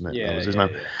Tom, wasn't it? Yeah, that was his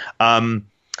name. Yeah.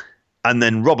 And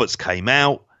then Roberts came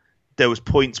out. There was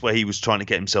points where he was trying to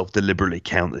get himself deliberately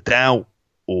counted out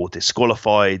or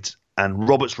disqualified, and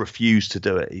Roberts refused to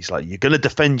do it. He's like, "You're going to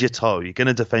defend your title. You're going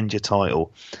to defend your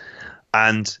title,"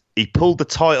 and he pulled the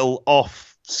title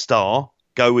off Starr.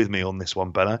 Go with me on this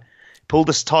one, Benno. Pulled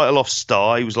this title off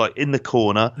Starr. He was like in the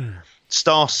corner.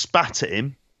 Starr spat at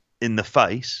him in the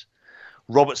face.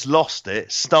 Roberts lost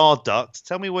it. Starr ducked.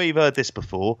 Tell me where you've heard this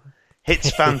before.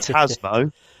 Hits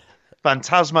Phantasmo.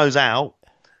 Phantasmo's out.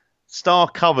 Starr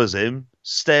covers him,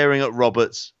 staring at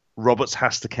Roberts. Roberts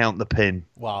has to count the pin.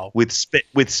 Wow. With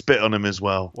spit on him as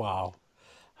well. Wow.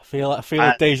 I feel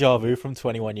like deja vu from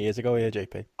 21 years ago here,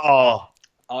 JP. Oh,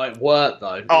 it worked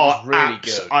though. It was really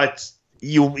good.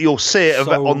 You'll see it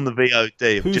on the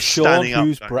VOD. Who's just Sean? Standing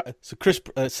Who's up. Brett?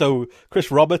 So Chris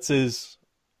Roberts is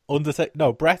Undertaker.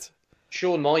 No, Brett.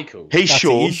 Shawn Michaels. He's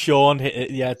Sean. He's Sean.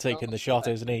 Taking the shot,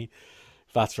 isn't he?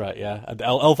 That's right. Yeah, and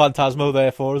El Phantasmo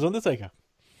therefore is Undertaker.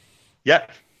 Yeah.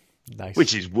 Nice.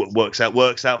 Which is what works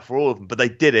out for all of them. But they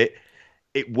did it.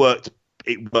 It worked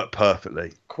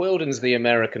perfectly. Quilden's the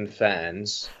American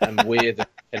fans, and we're the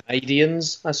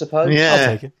Canadians, I suppose. Yeah.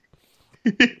 I'll take it.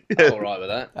 I'm all right with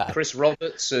that. Chris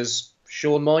Roberts as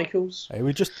Shawn Michaels. Hey,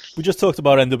 we just talked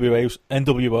about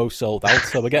NWO sold out,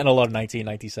 so we're getting a lot of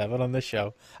 1997 on this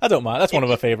show. I don't mind. That's one of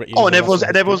my favourite years. Oh, and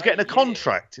everyone's getting a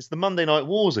contract. It's the Monday Night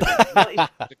Wars again. 97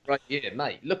 was a great year,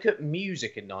 mate. Look at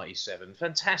music in 97.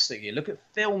 Fantastic year. Look at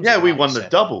films. Yeah, in we won the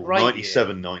double. Great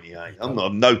 97, 98.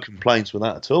 I've no complaints with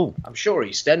that at all. I'm sure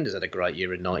EastEnders had a great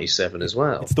year in 97 as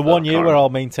well. It's the one year where I'll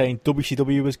maintain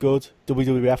WCW was good,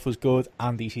 WWF was good,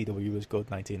 and ECW was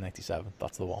good. 1997.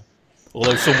 That's the one.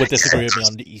 Although some would disagree with me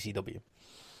on the ECW.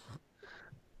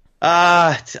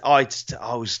 I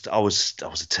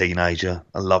was a teenager.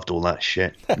 I loved all that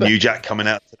shit. New Jack coming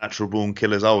out to Natural Born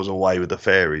Killers. I was away with the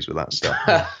fairies with that stuff.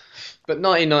 But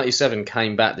 1997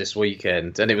 came back this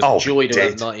weekend, and it was a joy to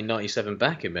have 1997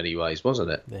 back in many ways,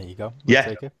 wasn't it? There you go.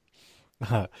 Yeah.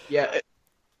 Yeah.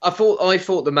 I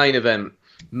thought the main event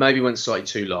maybe went slightly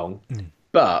too long.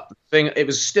 But it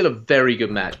was still a very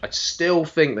good match. I still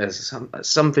think there's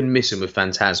something missing with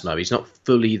Phantasmo. He's not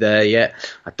fully there yet.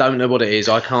 I don't know what it is.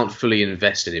 I can't fully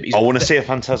invest in him. I want to see a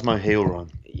Phantasmo heel run.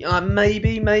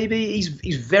 Maybe. He's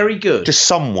very good. Just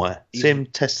somewhere. See him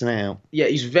testing it out. Yeah,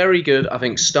 he's very good. I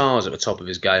think Starr's at the top of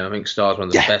his game. I think Starr's one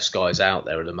of the best guys out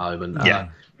there at the moment. Yeah.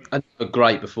 a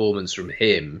great performance from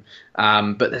him.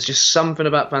 But there's just something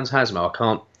about Phantasmo I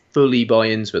can't fully buy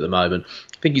into at the moment.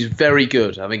 I think he's very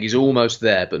good. I think he's almost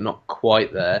there, but not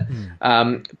quite there.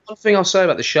 One thing I'll say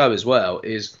about the show as well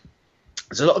is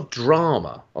there's a lot of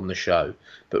drama on the show,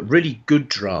 but really good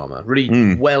drama,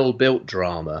 really well-built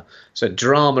drama. So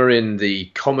drama in the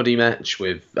comedy match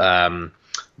with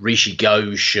Rishi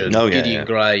Ghosh and Gideon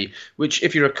Gray, which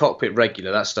if you're a cockpit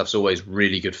regular, that stuff's always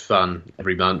really good fun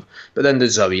every month. But then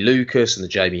there's Zoe Lucas and the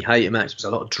Jamie Hayter match. There's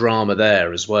a lot of drama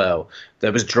there as well.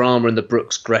 There was drama in the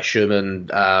Brooks Gresham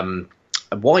and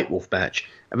White Wolf match.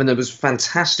 And then there was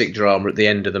fantastic drama at the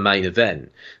end of the main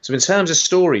event. So in terms of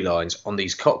storylines on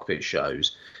these cockpit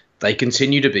shows, they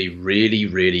continue to be really,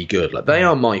 really good. Like, they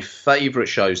are my favourite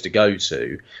shows to go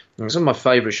to. And some of my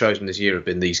favourite shows from this year have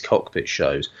been these cockpit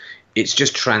shows. It's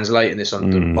just translating this onto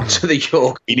the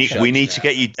York. We need to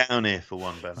get you down here for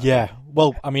one, Ben. Yeah.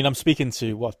 Well, I mean, I'm speaking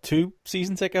to, 2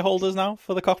 season ticket holders now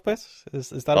for the cockpit?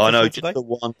 Is that no, today? just the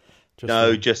one.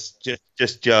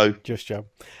 Just Joe. Just Joe.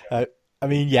 I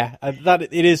mean, yeah, that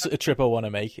it is a trip I want to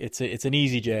make. It's an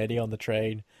easy journey on the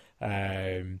train.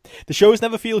 The shows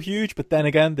never feel huge, but then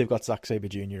again, they've got Zack Sabre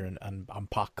Jr. and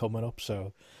Pac coming up,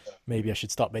 so maybe I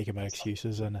should stop making my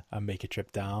excuses and make a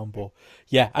trip down. But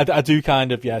yeah, I do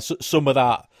kind of, some of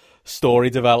that story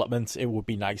development, it would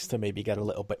be nice to maybe get a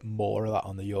little bit more of that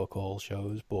on the York Hall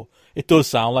shows. But it does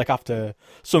sound like, after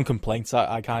some complaints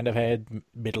I kind of heard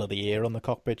middle of the year on the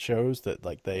cockpit shows, that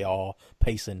like they are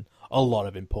pacing a lot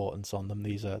of importance on them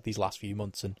these last few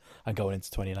months and going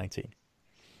into 2019.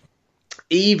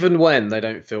 Even when they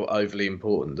don't feel overly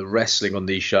important, the wrestling on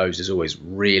these shows is always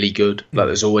really good. Like,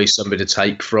 there's always something to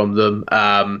take from them.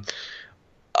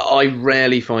 I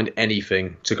rarely find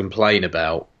anything to complain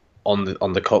about on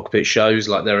the cockpit shows.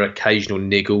 Like, there are occasional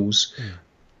niggles.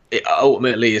 It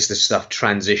ultimately is the stuff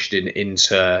transitioning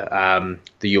into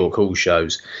the York Hall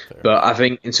shows. Fair. But I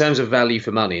think in terms of value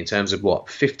for money, in terms of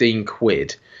 15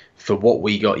 quid for what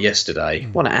we got yesterday,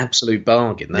 what an absolute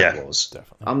bargain that was.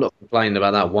 Definitely. I'm not complaining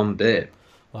about that one bit.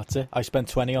 That's it. I spent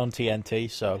 20 on TNT,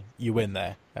 so you win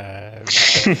there.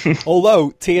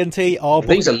 Although TNT are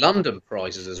these are London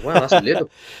prices as well. That's a little.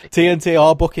 TNT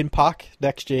are booking Pac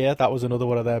next year. That was another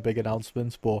one of their big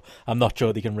announcements, but I'm not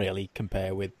sure they can really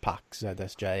compare with Pac,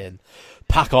 ZSJ, and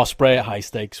Pac Osprey at High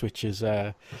Stakes, which is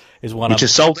one which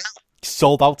is sold out.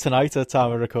 Sold out tonight at the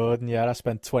time of recording. Yeah, I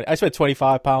spent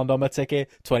 £25 on my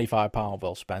ticket. £25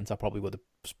 well spent. I probably would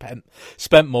have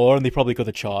spent more, and they probably could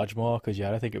have charged more, because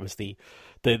I think it was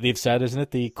they've said, isn't it,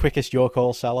 the quickest York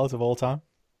Hall sellout of all time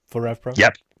for RevPro?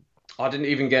 Yep. I didn't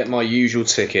even get my usual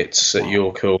tickets at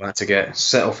York Hall. I had to get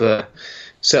set off a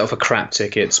crap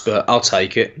tickets, but I'll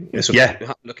take it.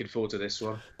 I'm looking forward to this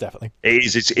one. Definitely. It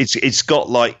is. It's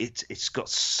got it's got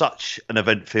such an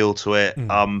event feel to it.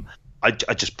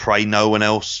 I just pray no one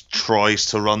else tries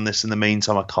to run this in the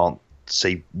meantime. I can't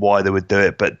see why they would do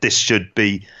it, but this should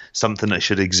be something that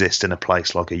should exist in a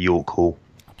place like a York Hall.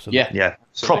 Absolutely. Yeah.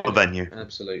 Absolutely. Proper venue.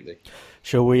 Absolutely.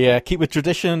 Shall we keep with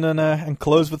tradition and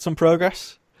close with some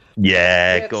progress?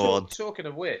 Yeah, go on. Talking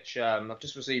of which, I've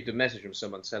just received a message from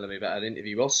someone telling me about an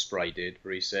interview Osprey did,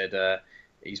 where he said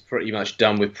he's pretty much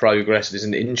done with Progress and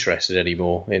isn't interested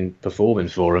anymore in performing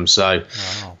for him. So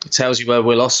It tells you where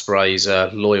Will Ospreay's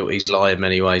loyalties lie in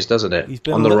many ways, doesn't it? He's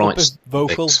been on a the little right bit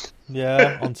vocal,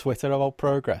 on Twitter about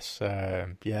Progress.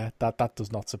 That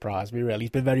does not surprise me, really.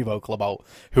 He's been very vocal about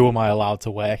who am I allowed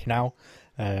to work now.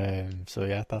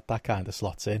 That kind of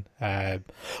slots in.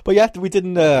 But we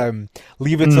didn't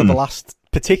leave it to the last,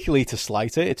 particularly to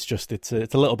slight it. It's just it's a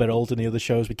little bit older than the other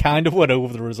shows. We kind of went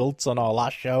over the results on our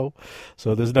last show,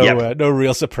 so there's no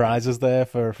real surprises there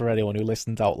for anyone who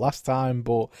listened out last time.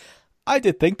 But I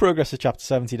did think Progress of Chapter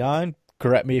 79.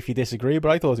 Correct me if you disagree,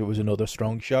 but I thought it was another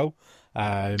strong show.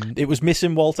 It was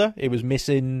missing Walter. It was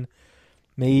missing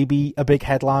maybe a big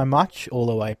headline match,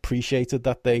 although I appreciated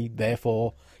that they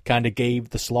therefore kind of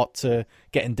gave the slot to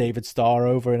getting David Starr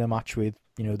over in a match with,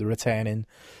 the returning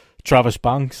Travis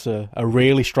Banks. A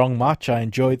really strong match. I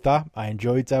enjoyed that. I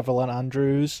enjoyed Devlin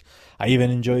Andrews. I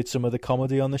even enjoyed some of the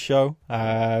comedy on the show.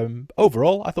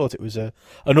 Overall, I thought it was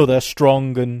another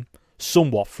strong and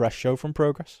somewhat fresh show from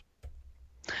Progress.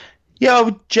 Yeah, I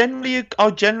would generally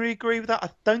agree with that. I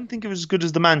don't think it was as good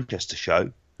as the Manchester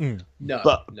show. No,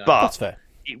 but that's fair.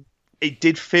 It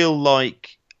did feel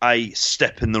like a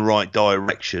step in the right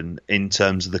direction in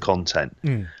terms of the content.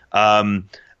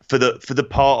 For the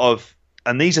part of,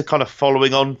 and these are kind of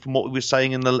following on from what we were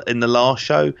saying in the last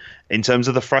show in terms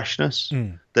of the freshness,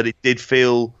 that it did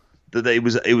feel that it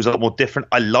was a lot more different.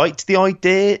 I liked the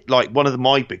idea. Like, one of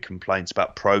my big complaints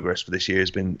about Progress for this year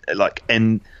has been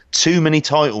in too many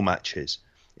title matches.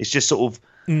 It's just sort of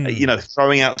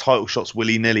Throwing out title shots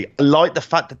willy nilly. I like the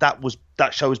fact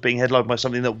that show was being headlined by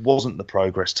something that wasn't the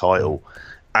Progress title,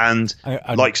 and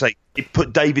say it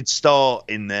put David Starr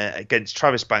in there against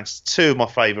Travis Banks, two of my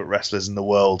favourite wrestlers in the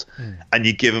world, and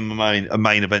you give him a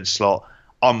main event slot.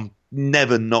 I'm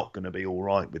never not going to be all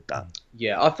right with that.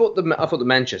 Yeah, I thought the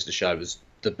Manchester show was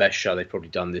the best show they've probably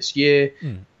done this year,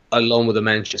 along with the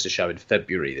Manchester show in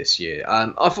February this year.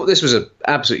 I thought this was an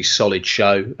absolutely solid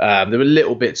show. There were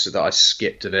little bits that I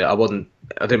skipped of it. I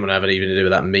didn't want to have anything to do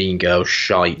with that Mean Girl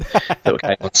shite that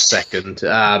came on second.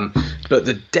 But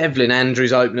the Devlin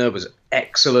Andrews opener was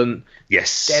excellent.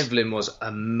 Yes. Devlin was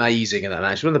amazing in that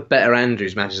match. One of the better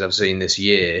Andrews matches I've seen this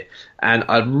year. And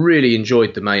I really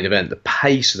enjoyed the main event. The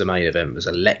pace of the main event was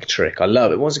electric. I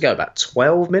love it. It wants to go about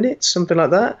 12 minutes, something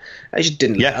like that. It just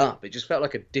didn't let up. It just felt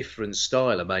like a different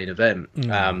style of main event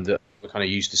that we're kind of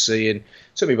used to seeing.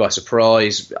 Took me by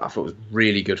surprise. I thought it was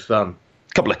really good fun.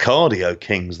 A couple of cardio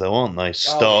kings, though, aren't they?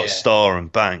 Star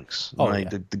and Banks.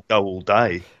 They go all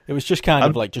day. It was just kind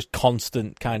of like just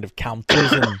constant kind of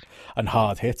counters and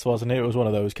hard hits, wasn't it? It was one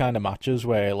of those kind of matches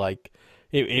where like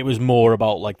it was more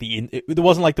about like there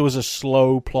wasn't like there was a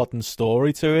slow plot and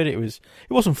story to it. It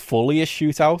wasn't fully a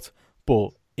shootout, but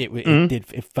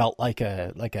it felt like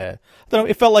a I don't know,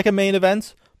 it felt like a main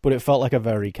event, but it felt like a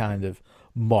very kind of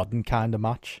modern kind of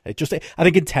match. I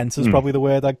think intense is probably the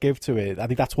word I'd give to it. I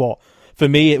think that's what, for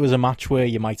me, it was a match where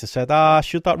you might have said,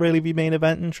 should that really be main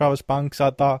eventing? Travis Banks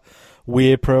had that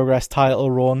weird Progress title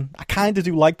run. I kind of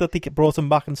do like that they brought him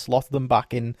back and slotted them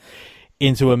back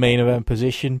into a main event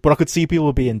position, but I could see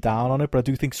people being down on it. But I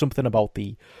do think something about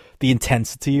the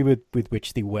intensity with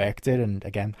which they worked it, and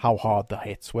again, how hard the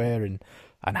hits were, and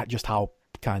just how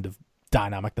kind of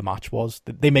dynamic the match was.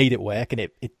 They made it work, and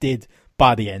it did,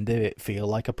 by the end of it, feel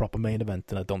like a proper main event,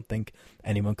 and I don't think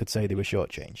anyone could say they were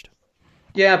shortchanged.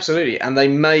 Yeah, absolutely. And they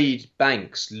made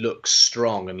Banks look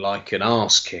strong and like an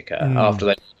arse kicker after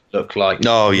they looked like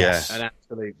an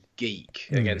absolute geek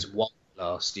against Watt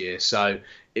last year. So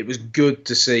it was good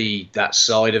to see that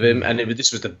side of him. And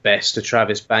this was the best of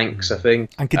Travis Banks, I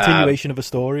think. And continuation of a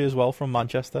story as well from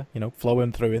Manchester,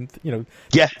 flowing through.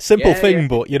 Simple thing,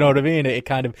 but you know what I mean? It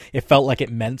felt like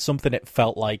it meant something. It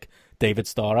felt like David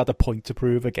Starr had a point to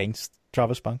prove against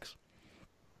Travis Banks.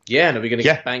 Yeah, and are we going to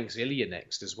get Banks Ilya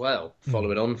next as well,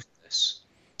 following on from this?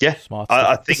 Yeah. Smart stuff.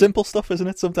 I think the simple stuff, isn't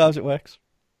it? Sometimes it works.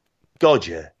 God,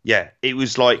 yeah. Yeah. It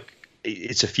was like,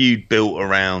 it's a feud built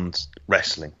around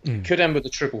wrestling. Could end with a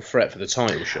triple threat for the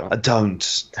title shot. I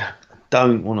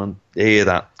don't want to hear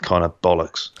that kind of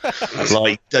bollocks.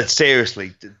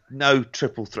 Seriously, no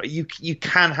triple threat. You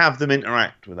can have them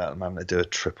interact without them having to do a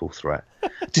triple threat.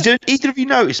 Did either of you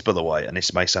notice, by the way, and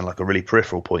this may sound like a really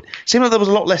peripheral point, it seemed like there was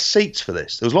a lot less seats for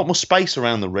this. There was a lot more space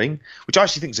around the ring, which I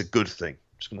actually think is a good thing.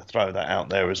 I'm just going to throw that out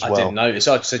there as well. I didn't notice.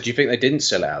 I said, do you think they didn't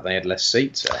sell out? They had less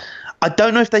seats out. I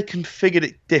don't know if they configured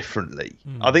it differently.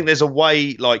 I think there's a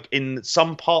way, like in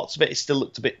some parts of it, it still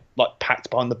looked a bit like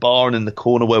packed behind the bar and in the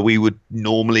corner where we would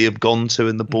normally have gone to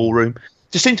in the ballroom.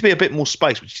 Just seemed to be a bit more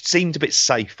space, which seemed a bit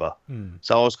safer.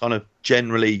 So I was kind of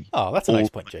generally... Oh, that's a nice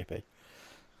point, JP.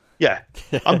 Yeah,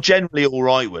 I'm generally all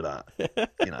right with that.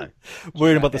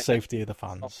 Worrying about the safety of the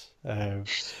fans.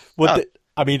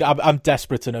 I'm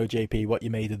desperate to know, JP, what you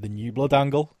made of the New Blood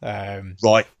angle.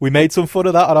 Right. We made some fun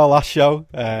of that on our last show.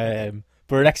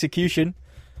 For an execution.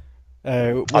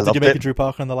 What did you make of Drew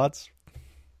Parker and the lads?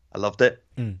 I loved it.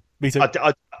 Me too.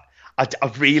 I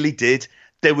really did.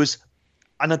 There was,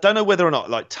 and I don't know whether or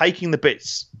not, like taking the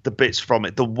bits from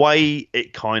it, the way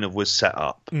it kind of was set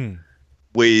up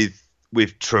with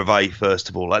Treve, first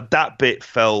of all, like that bit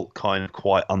felt kind of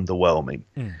quite underwhelming.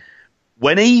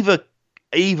 When Eva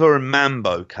and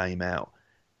Mambo came out,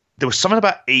 there was something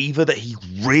about Eva that he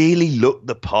really looked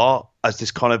the part as this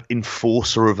kind of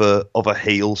enforcer of a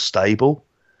heel stable,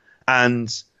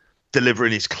 and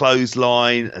delivering his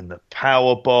clothesline and the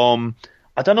power bomb.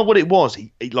 I don't know what it was.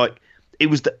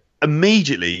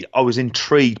 Immediately I was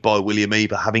intrigued by William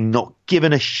Eva, having not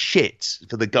given a shit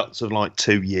for the guts of like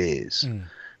 2 years.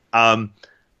 I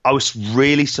was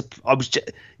really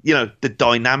the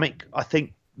dynamic I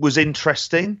think was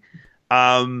interesting.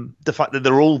 The fact that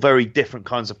they're all very different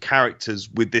kinds of characters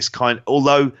with this kind,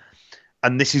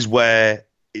 and this is where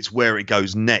it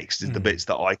goes next, is the bits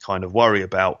that I kind of worry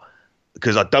about,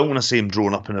 because I don't want to see him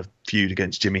drawn up in a feud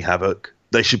against Jimmy Havoc.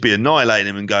 They should be annihilating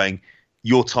him and going,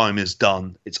 your time is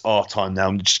done. It's our time now.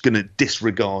 I'm just going to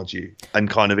disregard you and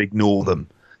kind of ignore them.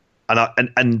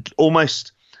 And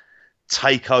almost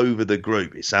take over the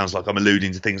group. It sounds like I'm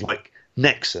alluding to things like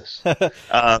Nexus.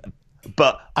 But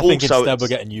I think instead we're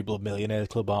getting New Blood Millionaire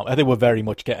Club. I think we're very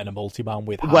much getting a multi-man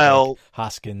with Havoc,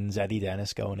 Haskins, Eddie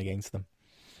Dennis going against them.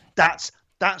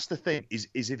 That's the thing. Is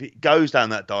if it goes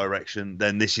down that direction,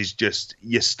 then this is just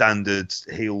your standard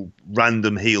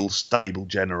random heel stable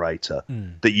generator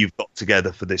that you've got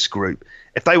together for this group.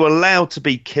 If they were allowed to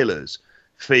be killers,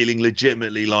 feeling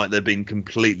legitimately like they've been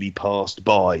completely passed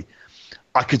by,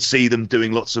 I could see them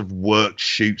doing lots of work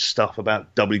shoot stuff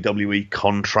about WWE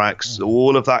contracts,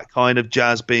 all of that kind of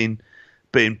jazz being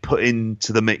put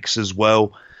into the mix as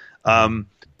well.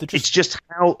 It's just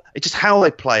how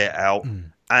they play it out.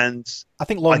 And I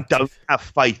don't have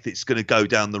faith it's going to go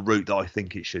down the route that I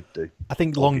think it should do. I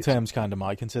think long term's kind of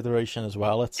my consideration as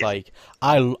well. It's like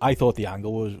I thought the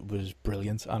angle was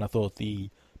brilliant, and I thought the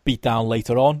beatdown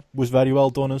later on was very well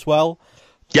done as well.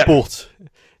 Yeah. But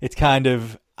it's kind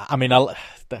of, I mean,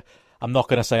 I'm not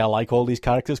going to say I like all these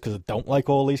characters because I don't like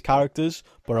all these characters,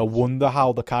 but I wonder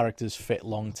how the characters fit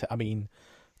long term. I mean,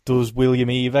 does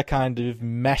William Eva kind of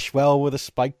mesh well with a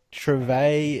Spike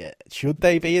Trivet? Should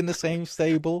they be in the same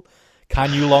stable?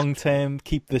 Can you long term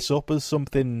keep this up as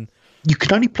something? You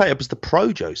can only play it up as the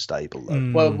Projo stable,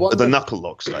 though. Well, the Knuckle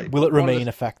Lock stable. Will it remain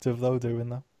effective, though, doing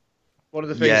that? One of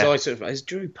the things I took from is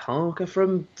Drew Parker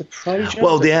from the Projo?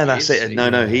 Well, yeah, that's it.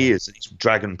 No, he is. He's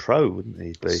Dragon Pro, wouldn't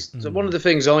he be? So one of the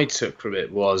things I took from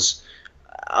it was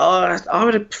I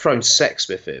would have thrown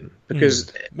Sexsmith in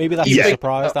because maybe that's a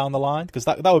surprise down the line, because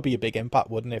that would be a big impact,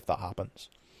 wouldn't it, if that happens?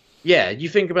 Yeah, you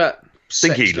think about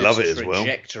he'd love it as well.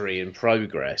 Trajectory and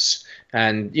progress,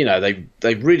 and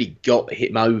they really got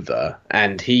him over,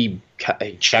 and he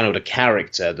channeled a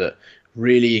character that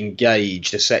really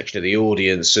engaged a section of the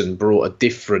audience and brought a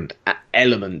different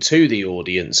element to the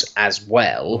audience as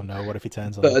well. Oh no, what if he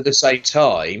turns on? But at the same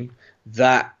time,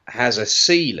 that has a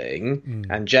ceiling,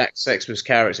 and Jack Sexsmith's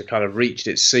character kind of reached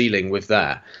its ceiling with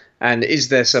that. And is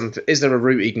there a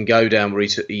route he can go down where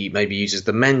he maybe uses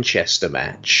the Manchester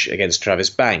match against Travis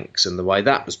Banks and the way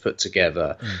that was put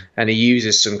together, and he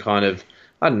uses some kind of,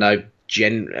 I don't know,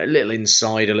 a little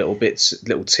insider,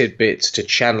 little tidbits to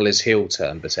channel his heel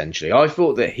turn potentially. I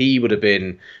thought that he would have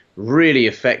been really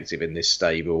effective in this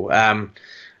stable.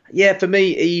 Yeah, for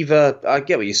me, Eva, I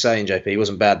get what you're saying, JP. He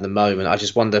wasn't bad in the moment. I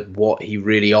just wonder what he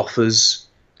really offers,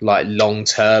 like long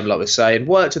term, like we're saying.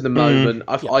 Worked at the moment.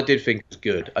 I did think it was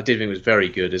good. I did think it was very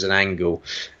good as an angle.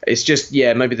 It's just,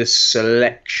 maybe the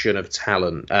selection of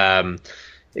talent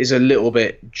is a little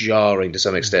bit jarring to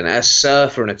some extent. A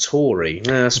Surfer and a Tory,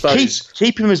 I suppose.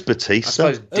 Keep him as Batista.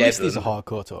 At least he's a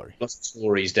hardcore Tory. Lots of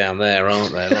Tories down there,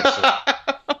 aren't there? Lots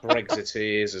of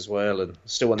Brexiteers as well, and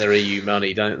still want their EU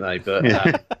money, don't they?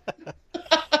 But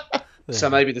so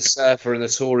maybe the Surfer and the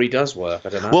Tory does work. I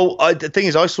don't know. Well, the thing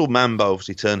is, I saw Mambo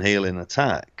obviously turn heel in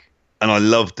Attack, and I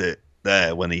loved it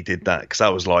there when he did that, because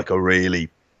that was like a really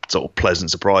sort of pleasant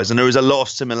surprise. And there was a lot of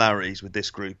similarities with this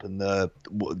group and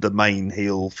the main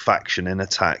heel faction in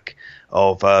Attack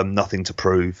of Nothing to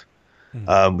Prove,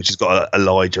 which has got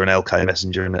Elijah and LK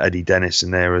Messenger and Eddie Dennis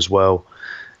in there as well.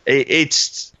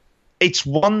 It's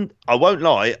one, I won't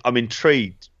lie, I'm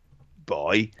intrigued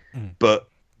by, but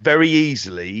very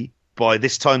easily by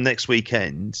this time next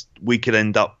weekend, I could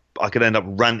end up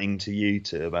ranting to you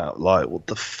two about like what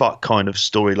the fuck kind of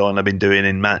storyline I've been doing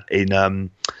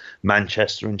in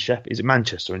Manchester and Sheffield. Is it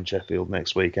Manchester and Sheffield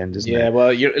next weekend, isn't it? Yeah, well,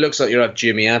 it looks like you'll have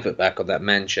Jimmy Abbott back on that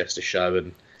Manchester show,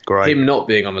 and him not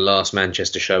being on the last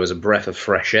Manchester show was a breath of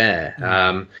fresh air.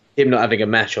 Him not having a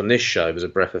match on this show was a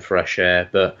breath of fresh air,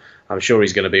 but I'm sure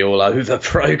he's going to be all over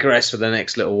Progress for the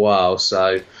next little while.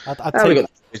 So I'd take,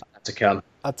 to come.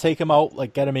 I'd take him out,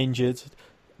 like get him injured.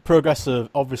 Progress are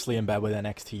obviously in bed with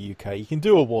NXT UK. You can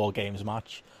do a War Games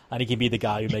match, and he can be the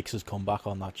guy who makes his comeback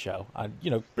on that show.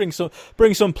 And bring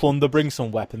some plunder, bring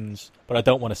some weapons. But I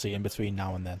don't want to see him between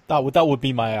now and then. That would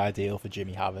be my ideal for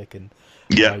Jimmy Havoc, and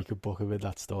you could book him with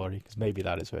that story, because maybe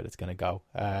that is where it's going to go.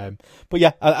 But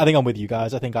yeah, I think I'm with you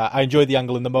guys. I think I enjoyed the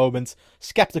angle in the moment.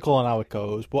 Skeptical on how it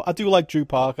goes, but I do like Drew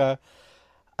Parker.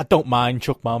 I don't mind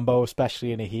Chuck Mambo,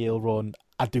 especially in a heel run.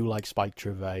 I do like Spike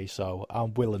Trivet, so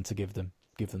I'm willing to give them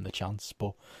the chance.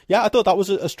 But yeah, I thought that was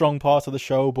a strong part of the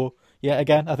show. But yeah,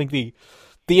 again, I think the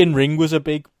in-ring was a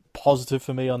big positive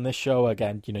for me on this show.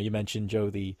 Again, you mentioned,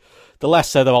 Joe, the less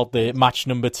said about the match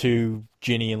number 2,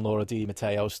 Ginny and Laura Di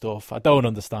Matteo stuff. I don't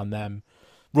understand them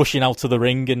rushing out to the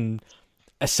ring and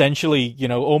essentially,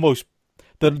 almost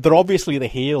they're obviously the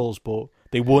heels, but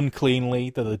they won cleanly.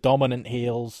 They're the dominant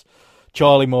heels.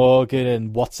 Charlie Morgan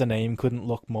and what's her name couldn't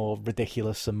look more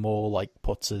ridiculous and more like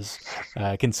putzers,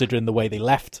 considering the way they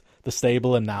left the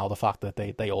stable, and now the fact that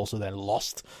they also then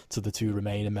lost to the 2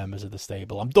 remaining members of the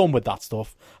stable. I'm done with that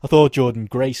stuff. I thought Jordan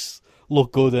Grace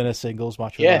look good in a singles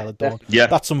match with Isla Dawn. Yeah.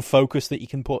 That's some focus that you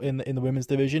can put in the women's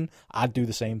division. I'd do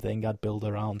the same thing. I'd build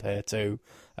around her too.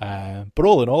 But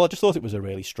all in all, I just thought it was a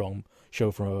really strong show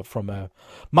from a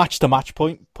match-to-match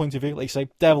point of view. Like you say,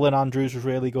 Devlin Andrews was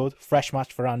really good. Fresh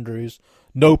match for Andrews.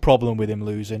 No problem with him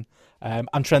losing.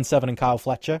 And Trent Seven and Kyle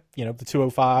Fletcher, the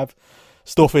 205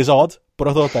 stuff is odd, but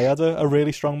I thought they had a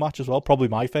really strong match as well. Probably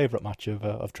my favourite match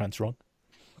of Trent's run.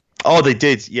 Oh, they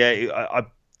did. Yeah, I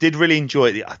did really enjoy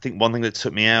it. I think one thing that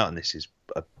took me out, and this is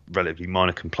a relatively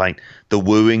minor complaint, the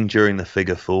wooing during the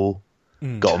figure four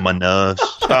got on my nerves.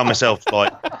 Found myself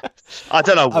like, I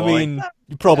don't know why. I mean,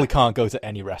 you probably can't go to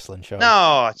any wrestling show.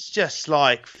 No, it's just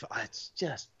like,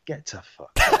 get to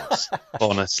fuck off,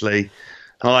 honestly.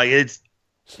 Like, it's...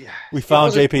 Yeah. We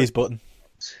found JP's button.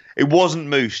 It wasn't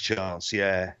Moose Chance,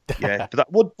 yeah.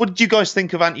 But what did you guys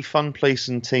think of Anti-Fun Police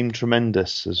and Team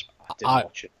Tremendous?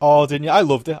 Watch it. Oh, didn't you? I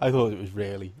loved it. I thought it was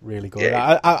really, really good.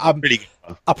 Yeah, I'm really good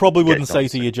fun. I probably wouldn't say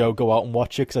to you, Joe, go out and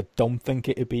watch it, because I don't think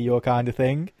it'd be your kind of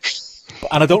thing.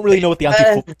 And I don't really know what the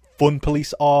Anti-Fun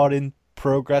Police are in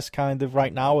progress kind of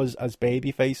right now as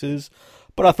baby faces.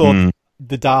 But I thought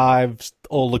the dives,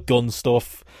 all the gun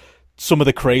stuff, some of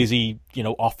the crazy,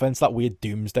 offense, that weird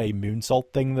Doomsday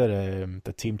moonsault thing that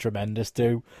the Team Tremendous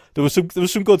do. There was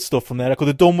some good stuff from there. I could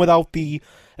have done without the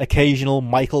occasional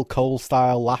Michael Cole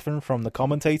style laughing from the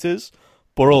commentators.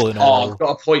 But all in all, I've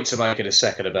got a point to make in a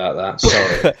second about that.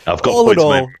 Sorry, I've got all points in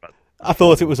to all, make. I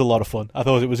thought it was a lot of fun. I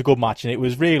thought it was a good match, and it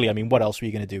was really, what else were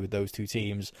you going to do with those two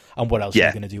teams, and what else are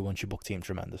you going to do once you book Team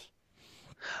Tremendous?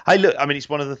 Hey, look, it's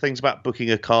one of the things about booking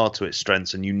a card to its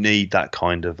strengths, and you need that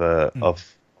kind of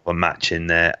of a match in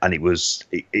there, and it was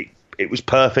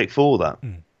perfect for that.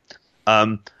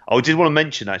 I did want to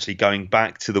mention, actually, going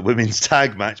back to the women's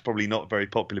tag match, probably not very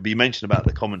popular, but you mentioned about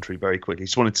the commentary very quickly.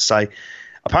 Just wanted to say,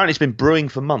 apparently it's been brewing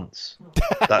for months.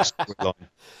 That's storyline.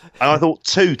 And I thought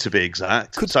 2 to be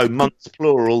exact. Months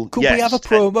plural. Could yes, we have a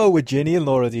promo with Ginny and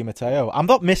Laura Di Matteo? I'm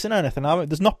not missing anything.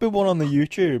 There's not been one on the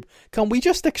YouTube. Can we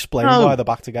just explain why they're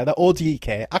back together? Or do you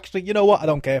care? Actually, you know what? I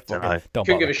don't care. Don't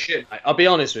Couldn't give a shit, mate. I'll be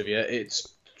honest with you. It's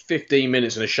 15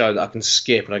 minutes in a show that I can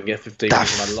skip, and I can get 15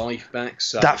 minutes of my life back.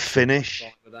 So that finish,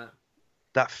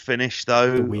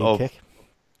 though, the wheel kick.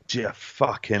 Yeah,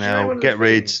 fucking hell. Get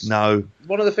rid. No.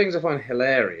 One of the things I find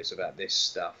hilarious about this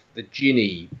stuff, the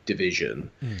Ginny division,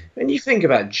 when you think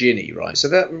about Ginny, right? So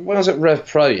that when I was at Rev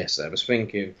Pro yesterday, I was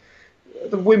thinking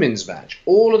the women's match,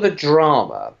 all of the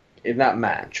drama in that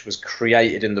match was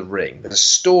created in the ring. There's a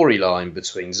storyline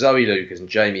between Zoe Lucas and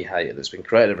Jamie Hayter that's been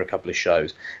created over a couple of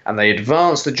shows, and they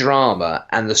advanced the drama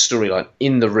and the storyline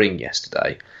in the ring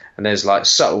yesterday. And there's like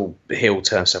subtle heel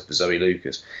turn stuff with Zoe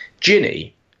Lucas.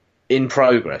 Ginny, in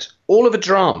progress, all of the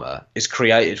drama is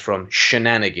created from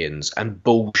shenanigans and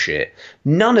bullshit.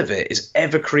 None of it is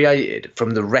ever created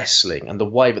from the wrestling and the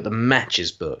way that the match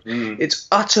is booked. It's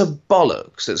utter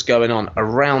bollocks that's going on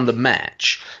around the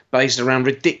match, based around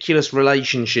ridiculous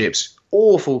relationships,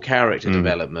 awful character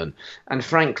development, and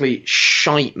frankly,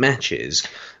 shite matches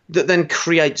that then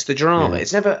creates the drama.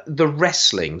 It's never the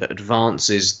wrestling that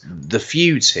advances the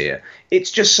feuds here.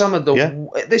 It's just some of the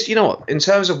this. You know what? In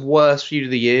terms of worst feud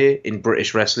of the year in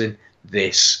British wrestling,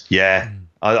 this. Yeah,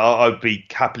 I'd be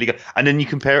happily go. And then you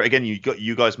compare it again.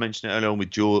 You guys mentioned it earlier on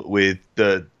with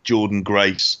the Jordan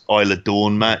Grace Isla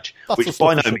Dawn match, which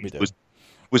by no means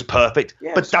was perfect.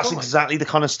 Yeah, but that's exactly the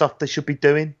kind of stuff they should be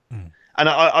doing. And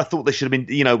I thought they should have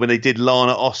been, when they did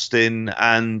Lana Austin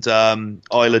and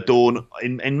Isla Dawn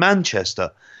in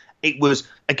Manchester. It was,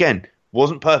 again,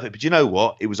 wasn't perfect, but you know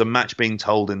what? It was a match being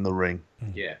told in the ring.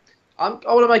 Yeah. I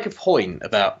want to make a point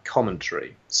about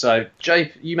commentary. So,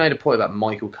 Jay, you made a point about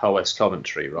Michael Cole's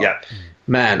commentary, right? Yeah.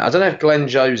 Man, I don't know if Glenn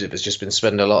Joseph has just been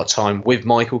spending a lot of time with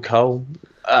Michael Cole,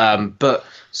 but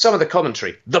some of the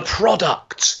commentary, the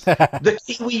product, the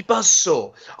Kiwi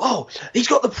buzzsaw. Oh, he's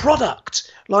got the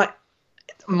product. Like,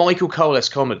 Michael Cole's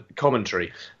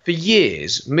commentary. For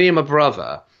years, me and my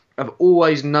brother have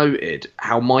always noted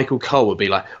how Michael Cole would be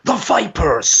like, the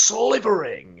Viper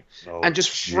slivering, and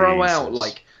just throw out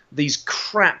like these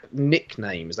crap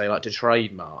nicknames they like to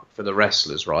trademark for the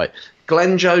wrestlers, right?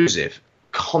 Glenn Joseph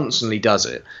constantly does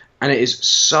it, and it is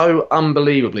so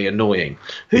unbelievably annoying.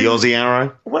 The Aussie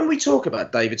Arrow? When we talk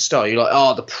about David Starr, you're like,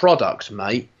 oh, the product,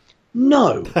 mate.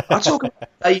 No, I talk about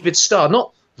David Starr,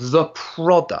 not the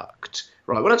product.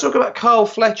 Right, when I talk about Carl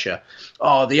Fletcher,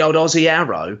 oh, the old Aussie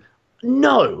Arrow,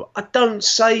 no, I don't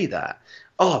say that.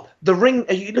 Oh, the ring,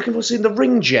 are you looking for seeing the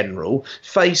Ring General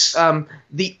face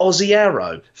the Aussie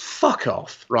Arrow? Fuck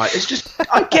off, right? It's just,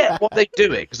 I get what they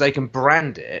do it because they can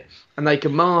brand it and they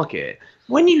can mark it.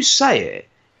 When you say it,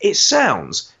 it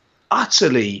sounds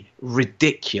utterly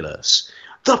ridiculous.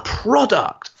 The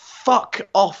product. Fuck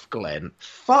off, Glenn.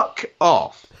 Fuck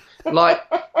off. Like,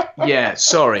 yeah,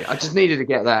 sorry. I just needed to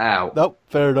get that out. No,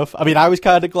 fair enough. I mean, I was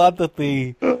kind of glad that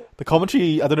the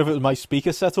commentary, I don't know if it was my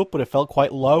speaker setup, but it felt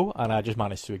quite low, and I just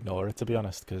managed to ignore it, to be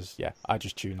honest, because, yeah, I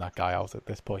just tuned that guy out at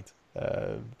this point.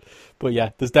 But, yeah,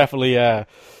 there's definitely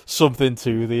something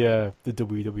to the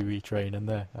WWE training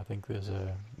there. I think there's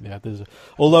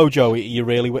although, Joe,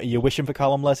 you're wishing for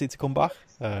Callum Leslie to come back?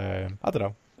 I don't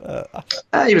know.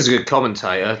 He was a good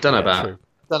commentator. Don't know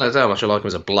how much I like him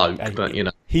as a bloke, but you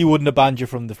know. He wouldn't have banned you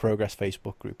from the Progress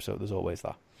Facebook group, so there's always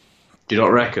that. Do you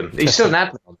not reckon? He's still an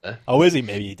admin on there. Oh, is he?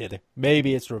 Maybe he did it.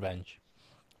 Maybe it's revenge.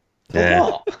 Yeah.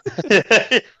 What?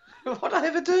 What'd I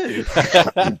ever do?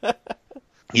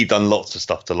 You've done lots of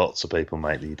stuff to lots of people,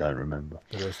 mate, that you don't remember.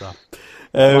 There is that.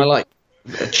 I like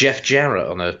Jeff Jarrett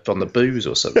on the booze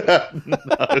or something.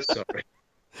 No, sorry.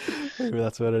 Maybe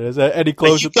that's what it is. Any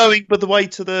close? Are you going, by the way,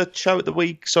 to the show at the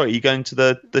week? Sorry, are you going to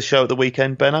the show at the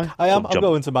weekend, Benno? I am. I'm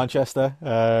going to Manchester.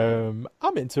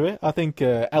 I'm into it. I think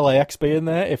LAX being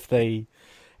there, if they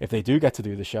do get to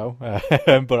do the show,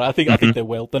 but I think they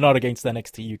will. They're not against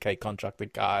NXT UK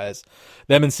contracted guys.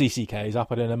 Them and CCK is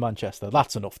happening in Manchester.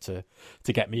 That's enough to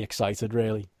get me excited,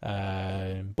 really.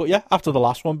 But yeah, after the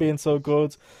last one being so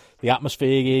good, the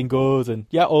atmosphere being good, and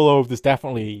yeah, although there's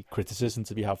definitely criticism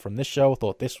to be had from this show, I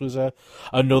thought this was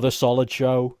another solid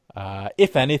show.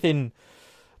 If anything,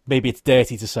 maybe it's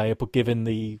dirty to say it, but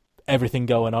given everything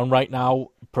going on right now,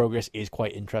 Progress is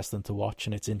quite interesting to watch,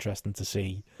 and it's interesting to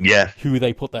see who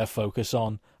they put their focus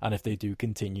on, and if they do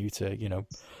continue to,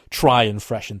 try and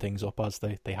freshen things up as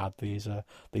they had these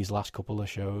last couple of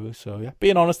shows. So yeah,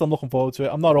 being honest, I'm looking forward to it.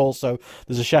 I'm not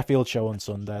there's a Sheffield show on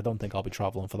Sunday. I don't think I'll be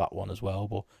travelling for that one as well,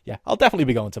 but yeah, I'll definitely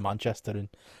be going to Manchester, and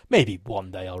maybe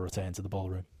one day I'll return to the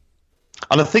ballroom.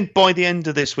 And I think by the end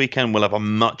of this weekend, we'll have a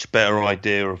much better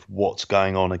idea of what's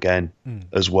going on again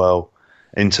as well,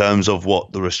 in terms of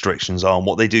what the restrictions are and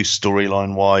what they do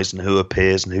storyline-wise and who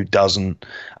appears and who doesn't,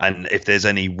 and if there's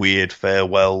any weird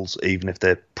farewells, even if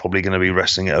they're probably going to be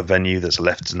wrestling at a venue that's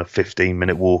left in a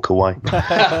 15-minute walk away.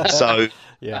 So,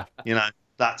 yeah,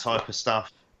 that type of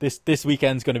stuff. This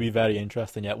weekend's going to be very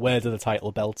interesting. Yeah, where do the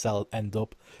title belts end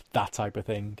up? That type of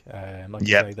thing. Like you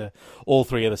say, all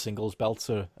three of the singles belts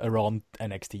are on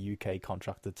NXT UK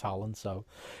contracted talent. So,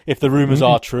 if the rumours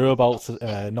are true about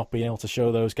not being able to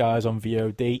show those guys on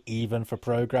VOD, even for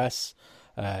Progress,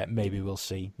 maybe we'll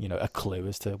see a clue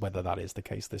as to whether that is the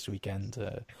case this weekend,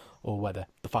 or whether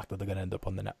the fact that they're going to end up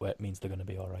on the network means they're going to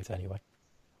be all right anyway.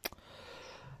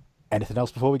 Anything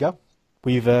else before we go?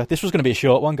 This was going to be a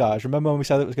short one, guys. Remember when we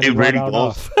said it was going to be an hour and a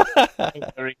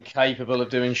half? We're incapable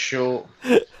of doing short.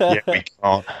 Yeah, we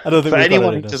can't. For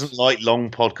anyone who doesn't like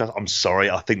long podcasts, I'm sorry.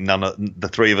 I think the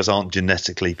three of us aren't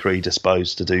genetically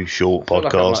predisposed to do short podcasts.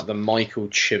 Like I'm like the Michael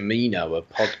Cimino of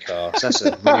podcasts. That's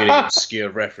a really obscure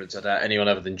reference. I doubt anyone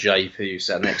other than JP who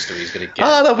sat next to me is going to get.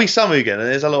 There'll be some who get it.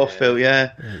 There's a lot of Phil.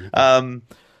 Yeah.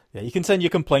 Yeah, you can send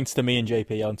your complaints to me and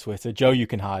JP on Twitter. Joe, you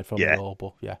can hide from it all,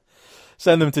 but yeah.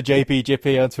 Send them to JP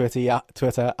Jippy on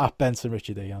Twitter, at Benson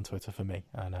Richard E on Twitter for me,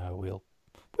 and we'll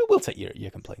take your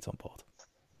complaints on board.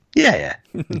 Yeah,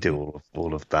 we can do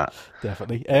all of that.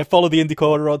 Definitely. Follow the Indie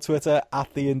Corner on Twitter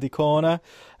at the Indie Corner.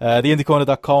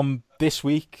 TheIndieCorner.com. This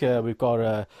week we've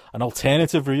got an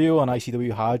alternative review on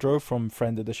ICW Hydro from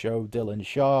friend of the show Dylan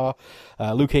Shaw.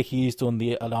 Luke Hickey's done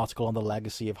an article on the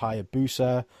legacy of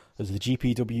Hayabusa. There's the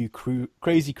GPW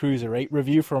Crazy Cruiser 8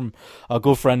 review from our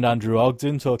good friend Andrew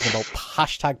Ogden talking about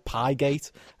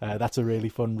 #Piegate. That's a really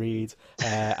fun read.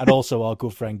 And also our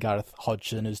good friend Gareth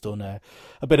Hodgson has done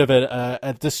a bit of a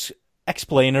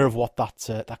explainer of what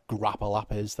that grapple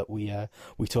app is that we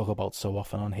talk about so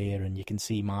often on here, and you can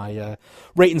see my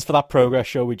ratings for that Progress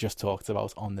show we just talked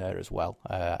about on there as well.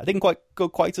 I didn't go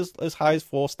quite as high as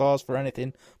 4 stars for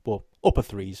anything, but upper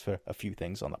 3s for a few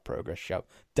things on that Progress show.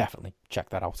 Definitely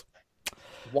check that out.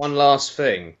 One last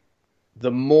thing,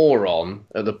 the moron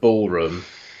at the ballroom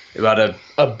who had a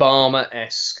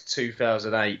Obama-esque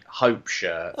 2008 Hope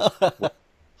shirt with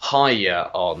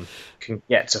Hiya on can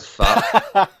get to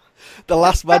fuck. The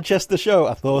last Manchester show,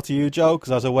 I thought of you, Joe,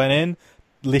 because as I went in,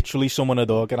 literally someone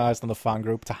had organised on the fan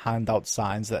group to hand out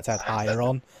signs that said higher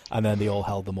on, and then they all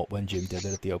held them up when Jim did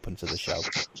it at the open to the show.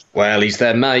 Well, he's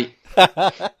there, mate.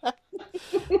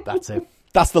 That's it.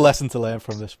 That's the lesson to learn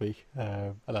from this week.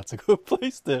 And that's a good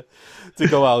place to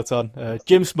go out on.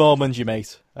 Jim Smallman's your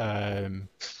mate, but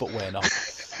we're not.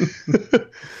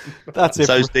 That's it.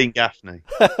 So's Dean Gaffney.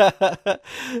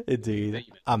 Indeed.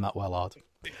 And that well hard.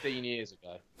 15 years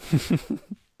ago.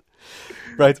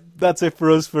 Right, that's it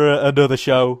for us for another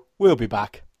show. We'll be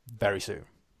back very soon.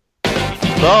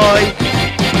 Bye.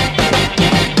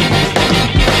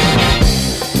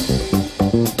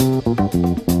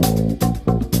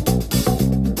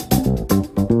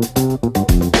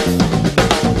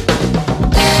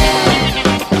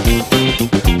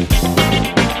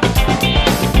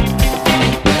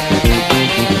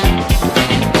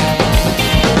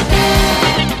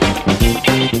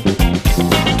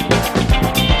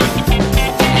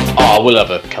 we'll have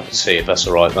a cup of tea if that's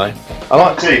all right, mate. I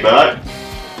like tea, but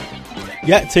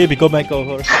Yeah, tea be good, mate. Go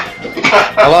for it.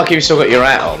 I like if you still got your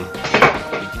hat on.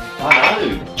 I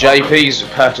know. JP's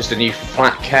purchased a new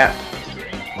flat cap.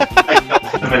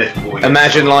 A minute before we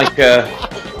Imagine like a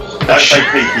don't say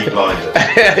Peaky Blinders.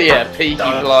 yeah, Peaky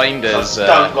Blinders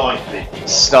Don't like Peaky.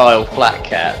 style flat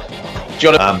cap. Do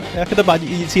you wanna... Yeah, I could imagine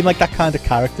you seem like that kind of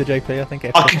character, JP. I think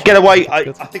I could get away. I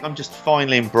think I'm just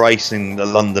finally embracing the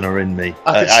Londoner in me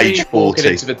I could at see age you walking 40.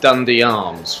 into the Dundee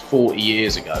Arms 40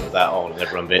 years ago with that on, and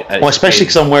everyone bit. Well, especially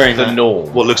because I'm wearing the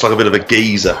norm. what looks like a bit of a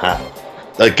geezer hat,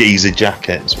 a geezer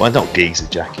jacket. Well, not geezer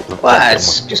jacket. But Well,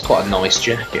 it's just quite a nice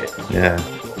jacket. yeah.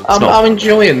 I'm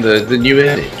enjoying the new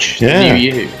image, the new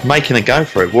you. Making a go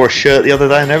for it. Wore a shirt the other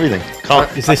day and everything.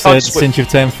 Is this I a can't switch- since you've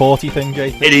turned 40 thing,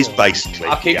 JP? It is basically.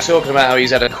 I keep yeah. talking about how he's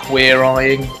had a queer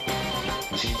eyeing.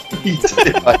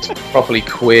 Like, properly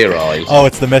queer eyed. Oh,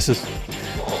 it's the missus.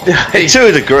 To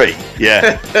a degree,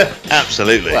 yeah,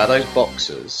 absolutely. Wow, those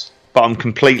boxers. But I'm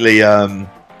completely.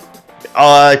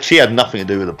 She had nothing to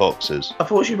do with the boxers. I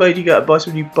thought she made you go to buy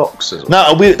some new boxers.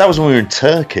 No, that was when we were in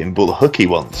Turkey and bought the hooky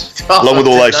ones, Oh, along with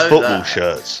all I those didn't know football that.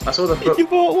 shirts. I saw the You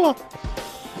bought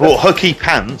what? Bought hooky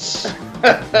pants,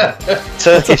 What's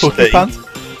Turkish a hooky tee. pants?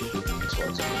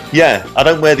 Yeah, I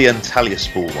don't wear the Antalya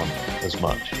Sport one as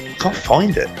much. Can't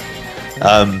find it.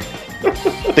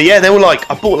 But yeah, they were like,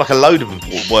 I bought like a load of them.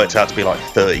 Worked out to be like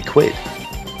 30 quid.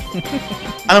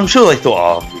 And I'm sure they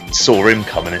thought, saw him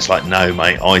coming. It's like, no,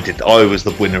 mate, I was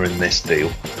the winner in this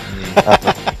deal.